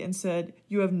tizzy and said,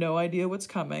 "You have no idea what's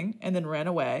coming," and then ran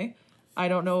away. I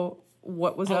don't know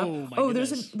what was up.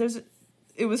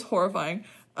 It was horrifying.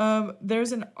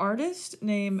 There's an artist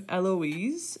named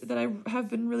Eloise that I have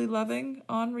been really loving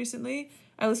on recently.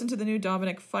 I listened to the new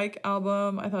Dominic Fike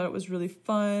album. I thought it was really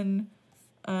fun.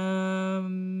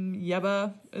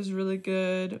 Yeba is really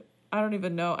good. I don't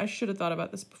even know. I should have thought about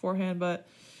this beforehand, but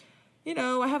you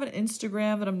know, I have an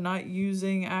Instagram that I'm not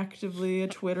using actively, a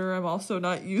Twitter I'm also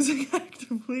not using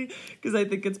actively because I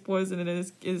think it's poison and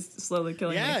it is slowly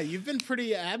killing me. Yeah, you've been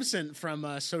pretty absent from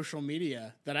social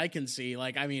media that I can see.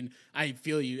 Like, I mean, I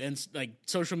feel you. And like,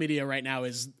 social media right now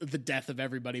is the death of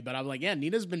everybody. But I'm like, yeah,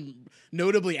 Nina's been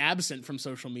notably absent from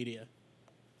social media.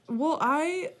 Well,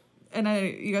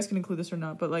 you guys can include this or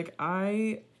not, but like,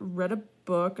 I read a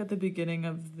book at the beginning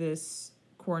of this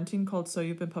quarantine called So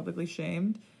You've Been Publicly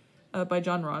Shamed. By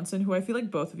John Ronson, who I feel like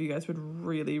both of you guys would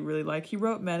really, really like. He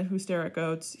wrote Men Who Stare at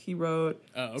Goats. He wrote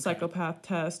Psychopath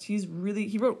Test. He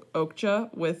wrote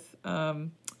Okja with...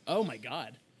 oh my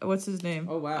God. What's his name?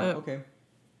 Oh wow, okay.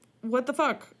 What the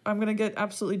fuck? I'm going to get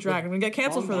absolutely dragged. I'm going to get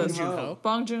canceled for this.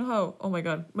 Bong Joon-ho. Oh my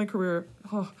God. My career.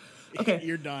 Oh. Okay.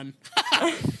 You're done.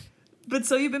 But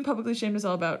So You've Been Publicly Shamed is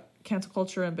all about cancel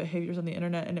culture and behaviors on the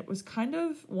internet. And it was kind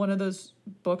of one of those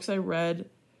books I read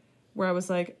where I was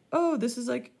like, oh, this is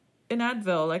like an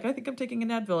Advil. Like, I think I'm taking an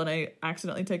Advil and I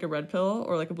accidentally take a red pill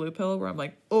or like a blue pill where I'm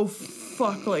like, oh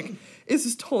fuck, like this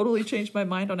has totally changed my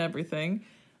mind on everything.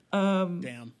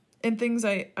 Damn. And things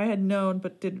I had known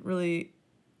but didn't really.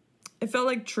 It felt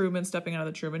like Truman stepping out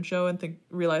of the Truman Show and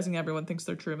realizing everyone thinks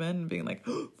they're Truman and being like,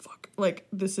 oh, fuck, like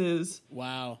this is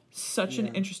such an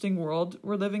interesting world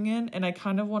we're living in, and I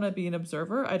kind of want to be an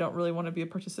observer. I don't really want to be a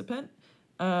participant.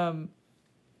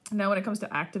 Now, when it comes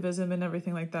to activism and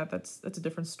everything like that, that's a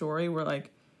different story where,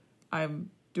 like, I'm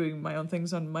doing my own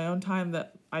things on my own time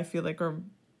that I feel like are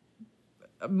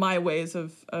my ways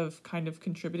of kind of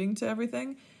contributing to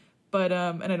everything. But,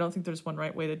 and I don't think there's one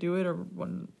right way to do it or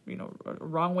one,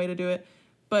 wrong way to do it.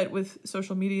 But with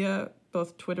social media,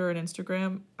 both Twitter and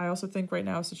Instagram, I also think right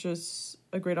now is such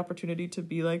a great opportunity to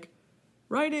be, like,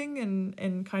 writing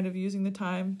and kind of using the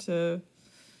time to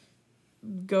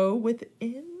go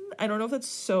within. I don't know if that's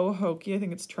so hokey. I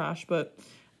think it's trash, but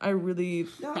I really...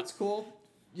 No, it's cool.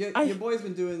 Your boy's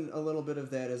been doing a little bit of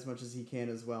that as much as he can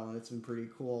as well, and it's been pretty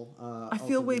cool. I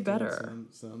feel way better.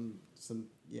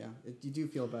 You do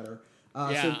feel better.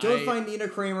 So don't find Nina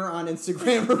Kramer on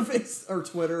Instagram or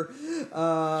Twitter.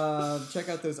 Check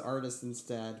out those artists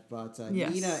instead. But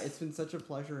yes. Nina, it's been such a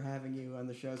pleasure having you on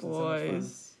the show. It's been so much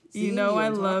fun. You know I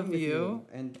love you.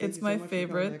 And it's my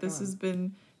favorite. This has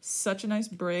been such a nice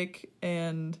break,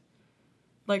 and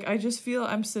like, I just feel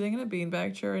I'm sitting in a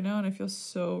beanbag chair right now, and I feel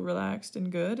so relaxed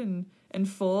and good and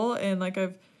full, and like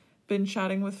I've been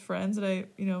chatting with friends, and I,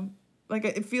 you know, like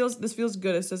this feels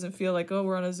good. It doesn't feel like, oh,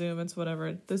 we're on a Zoom, it's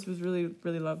whatever. This was really,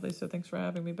 really lovely. So thanks for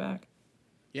having me back.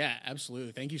 Yeah,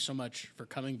 absolutely. Thank you so much for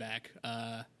coming back.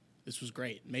 This was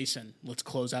great. Mason, let's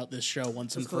close out this show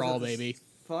once and for all, baby.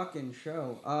 Fucking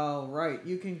show. All right.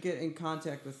 You can get in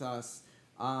contact with us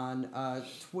on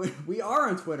Twitter. We are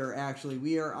on Twitter, actually.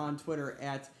 We are on Twitter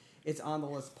at It's On The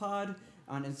List Pod.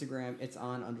 On Instagram, it's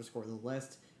on _ the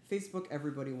list. Facebook,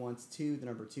 everybody wants to, the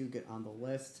number 2, get on the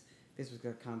list.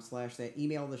 Facebook.com/that.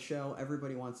 Email the show,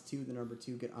 everybody wants to, the number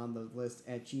 2, get on the list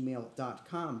at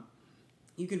gmail.com.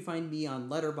 You can find me on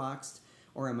Letterboxd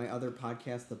or on my other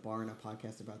podcast, The Barn, a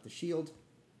podcast about the Shield.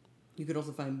 You could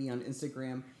also find me on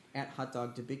Instagram at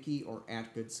HotDogDebicki or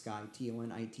at GoodSky,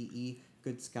 TONITE,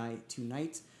 GoodSky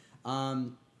Tonight.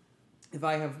 If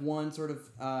I have one sort of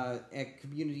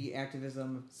community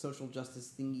activism, social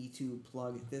justice thingy to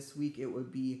plug this week, it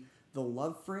would be the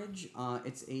Love Fridge.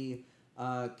 It's a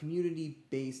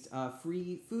community-based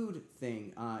free food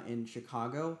thing in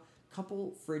Chicago.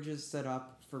 Couple fridges set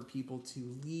up for people to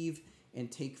leave and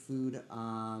take food.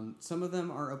 Some of them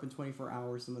are open 24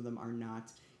 hours, some of them are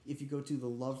not. If you go to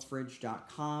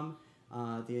thelovefridge.com,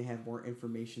 they have more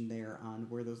information there on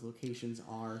where those locations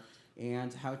are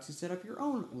and how to set up your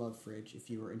own Love Fridge if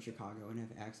you are in Chicago and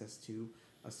have access to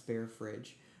a spare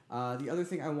fridge. The other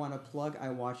thing I want to plug, I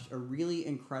watched a really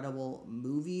incredible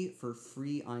movie for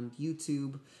free on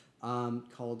YouTube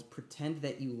called Pretend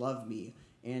That You Love Me.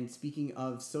 And speaking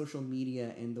of social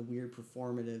media and the weird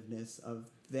performativeness of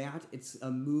that, it's a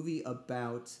movie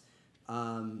about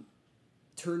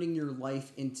turning your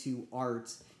life into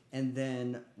art and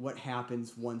then what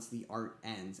happens once the art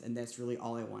ends. And that's really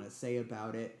all I want to say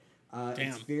about it.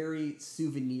 It's very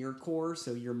souvenir core,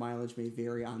 so your mileage may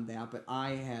vary on that, but I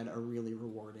had a really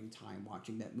rewarding time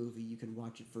watching that movie. You can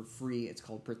watch it for free. It's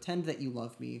called Pretend That You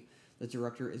Love Me. The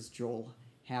director is Joel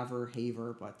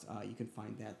Haver, but you can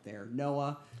find that there.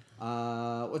 Noah,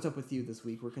 what's up with you this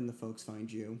week? Where can the folks find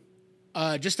you?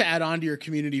 Just to add on to your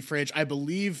community fridge, I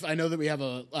know that we have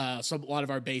a lot of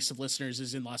our base of listeners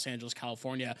is in Los Angeles,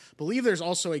 California. I believe there's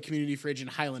also a community fridge in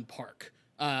Highland Park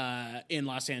in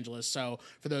Los Angeles. So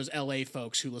for those LA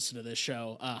folks who listen to this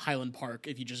show, Highland Park,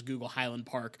 if you just Google Highland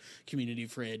Park community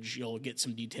fridge, you'll get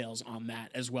some details on that,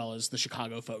 as well as the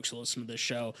Chicago folks who listen to this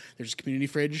show. There's a community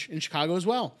fridge in Chicago as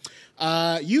well.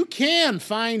 You can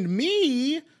find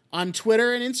me on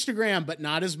Twitter and Instagram, but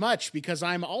not as much because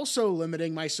I'm also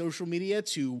limiting my social media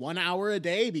to 1 hour a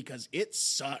day because it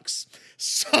sucks.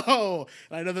 So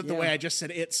I know that the way I just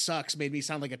said it sucks made me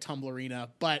sound like a Tumblrina,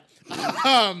 but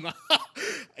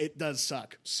it does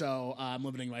suck. So I'm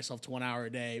limiting myself to 1 hour a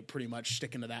day, pretty much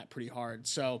sticking to that pretty hard.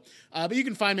 So, but you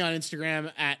can find me on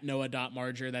Instagram at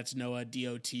Noah.Marger. That's Noah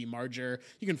DOT Marger.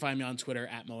 You can find me on Twitter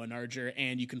at Moa Narger,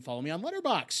 and you can follow me on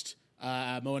Letterboxd,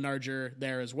 Moa Narger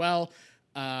there as well.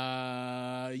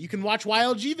 You can watch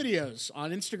YLG videos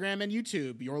on Instagram and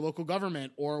YouTube, Your Local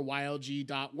Government, or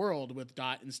ylg.world with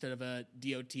dot instead of a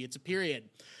dot, it's a period.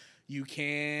 You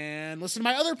can listen to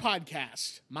my other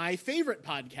podcast, my favorite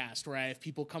podcast, where I have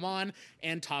people come on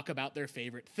and talk about their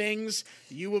favorite things.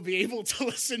 You will be able to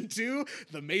listen to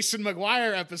the Mason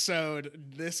McGuire episode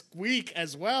this week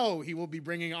as well. He will be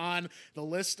bringing on the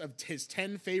list of his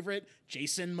 10 favorite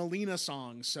Jason Molina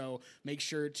songs. So make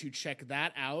sure to check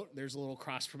that out. There's a little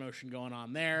cross promotion going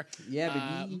on there.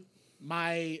 Yeah, baby.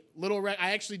 My little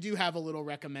I actually do have a little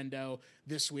recommendo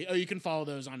this week. Oh, you can follow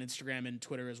those on Instagram and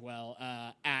Twitter as well.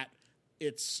 I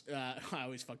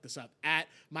always fuck this up, at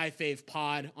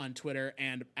MyFavePod on Twitter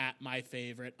and at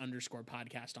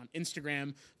MyFavorite_podcast on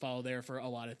Instagram. Follow there for a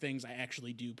lot of things. I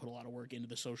actually do put a lot of work into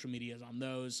the social medias on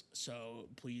those, so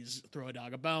please throw a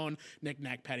dog a bone. Knick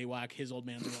Knack Paddywhack, his old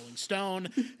man's a Rolling Stone.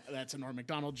 That's a Norm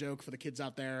Macdonald joke for the kids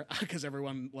out there, because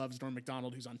everyone loves Norm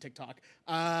Macdonald who's on TikTok.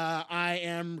 I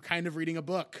am kind of reading a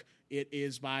book. It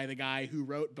is by the guy who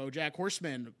wrote BoJack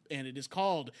Horseman, and it is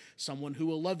called Someone Who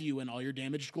Will Love You in All Your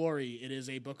Damaged Glory. It is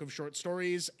a book of short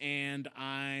stories, and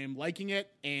I'm liking it.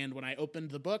 And when I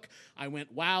opened the book, I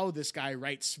went, wow, this guy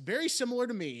writes very similar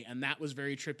to me. And that was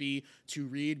very trippy to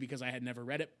read because I had never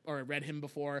read it or read him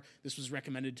before. This was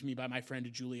recommended to me by my friend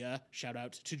Julia. Shout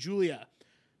out to Julia.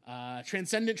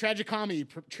 Transcendent tragic comedy,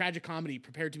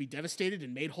 prepared to be devastated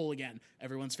and made whole again.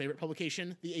 Everyone's favorite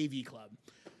publication, the AV Club.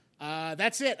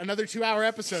 That's it. Another 2-hour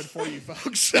episode for you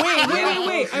folks. Wait.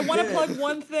 I want to plug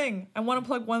one thing.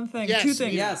 Yes, 2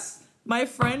 things. Yes. My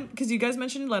friend, because you guys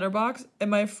mentioned Letterboxd,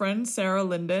 and my friend Sarah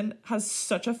Linden has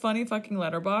such a funny fucking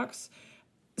Letterboxd.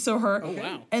 So her. Oh,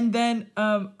 wow. And then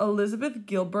Elizabeth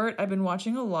Gilbert, I've been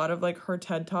watching a lot of like her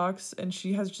TED Talks, and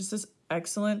she has just this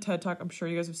excellent TED Talk. I'm sure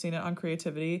you guys have seen it on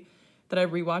creativity that I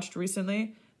rewatched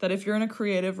recently. That if you're in a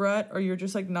creative rut or you're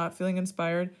just like not feeling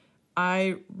inspired,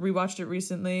 I rewatched it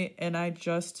recently and I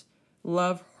just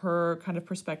love her kind of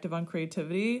perspective on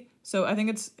creativity. So I think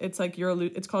it's like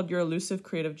it's called Your Elusive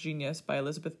Creative Genius by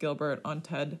Elizabeth Gilbert on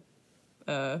TED,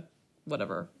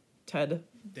 TED.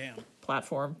 Damn.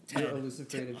 Platform. TED. Your Elusive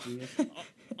Creative Genius.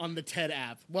 On the TED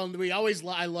app. Well,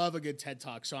 I love a good TED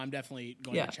Talk, so I'm definitely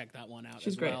going to check that one out.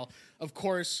 She's great. Well. Of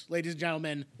course, ladies and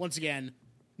gentlemen, once again,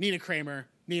 Nina Kramer.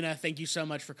 Nina, thank you so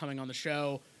much for coming on the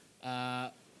show.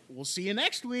 We'll see you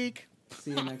next week.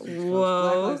 See you next week.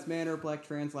 Black Lives Matter, Black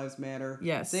Trans Lives Matter.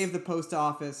 Yes. Save the post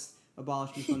office.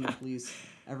 Abolish defund the police.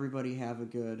 Everybody have a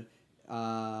good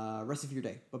rest of your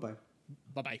day. Bye-bye.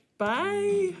 Bye-bye.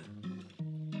 Bye.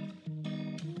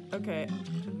 Okay,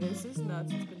 this is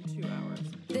nuts. It's been 2 hours.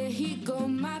 There he go,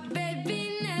 my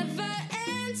baby never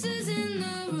answers in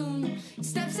the room.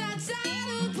 Steps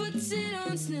outside or puts it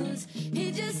on snooze. He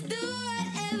just do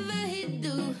whatever he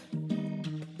do.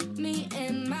 Me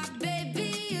and my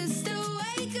baby used to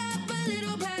wake up a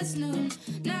little past noon.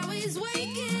 Now he's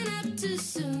waking up too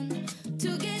soon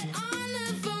to get on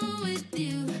the phone with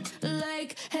you.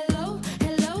 Like, hello,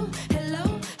 hello,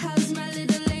 hello. How's my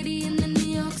little lady in the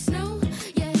New York snow?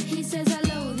 Yeah, he says I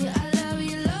love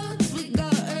you loads. We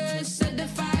got her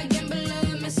certified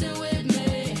gambler messing with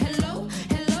me. Hello,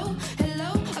 hello,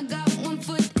 hello. I got 1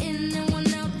 foot in and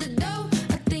 1 out the door.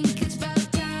 I think it's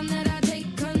about time that I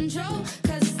take control,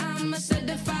 'cause I'm a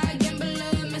certified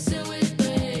gambler messing with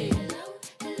me. Hello,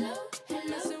 hello,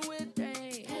 messing with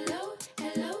me. Hello,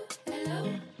 hello, hello.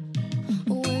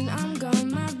 When I'm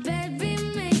gone, my baby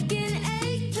making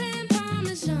eggplant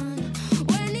parmesan.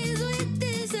 When he's with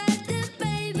his other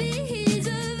baby, he's a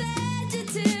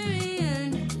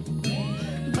vegetarian.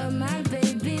 But my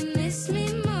baby miss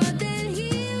me more than he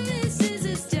misses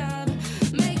his job,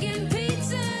 making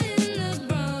pizza in the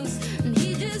Bronx. And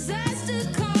he just has to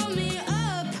call me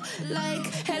up, like,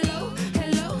 hello,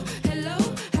 hello, hello.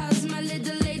 How's my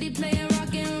little lady playing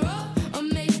rock and roll? Or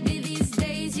maybe these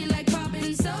days you like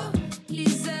popping so.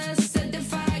 He's a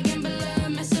certified gambler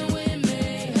messing with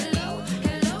me. Hello,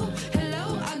 hello,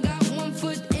 hello. I got 1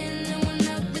 foot in and 1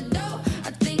 out the door.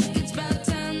 I think it's about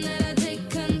time that I take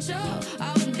control.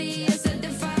 I would be a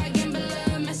certified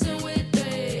gambler messing with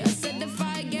me. A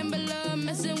certified gambler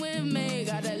messing with me.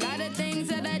 Got a lot of things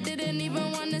that I didn't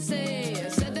even want to say. A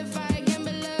certified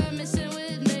gambler messing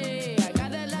with me. I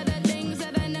got a lot of things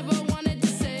that I never wanted to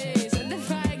say.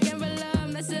 Certified gambler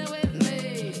messing with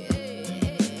me.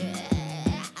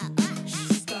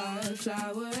 Star,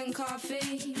 flower, and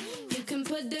coffee. You can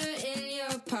put her in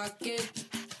your pocket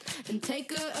and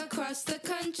take her across the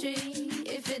country.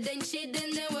 If it ain't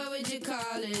cheating, then what would you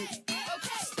call it?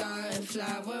 Star,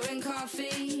 flower, and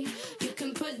coffee. You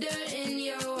can put her in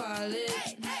your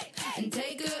wallet and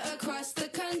take her across the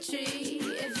country.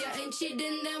 If you ain't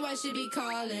cheating, then why should be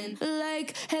calling?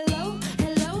 Like, hello,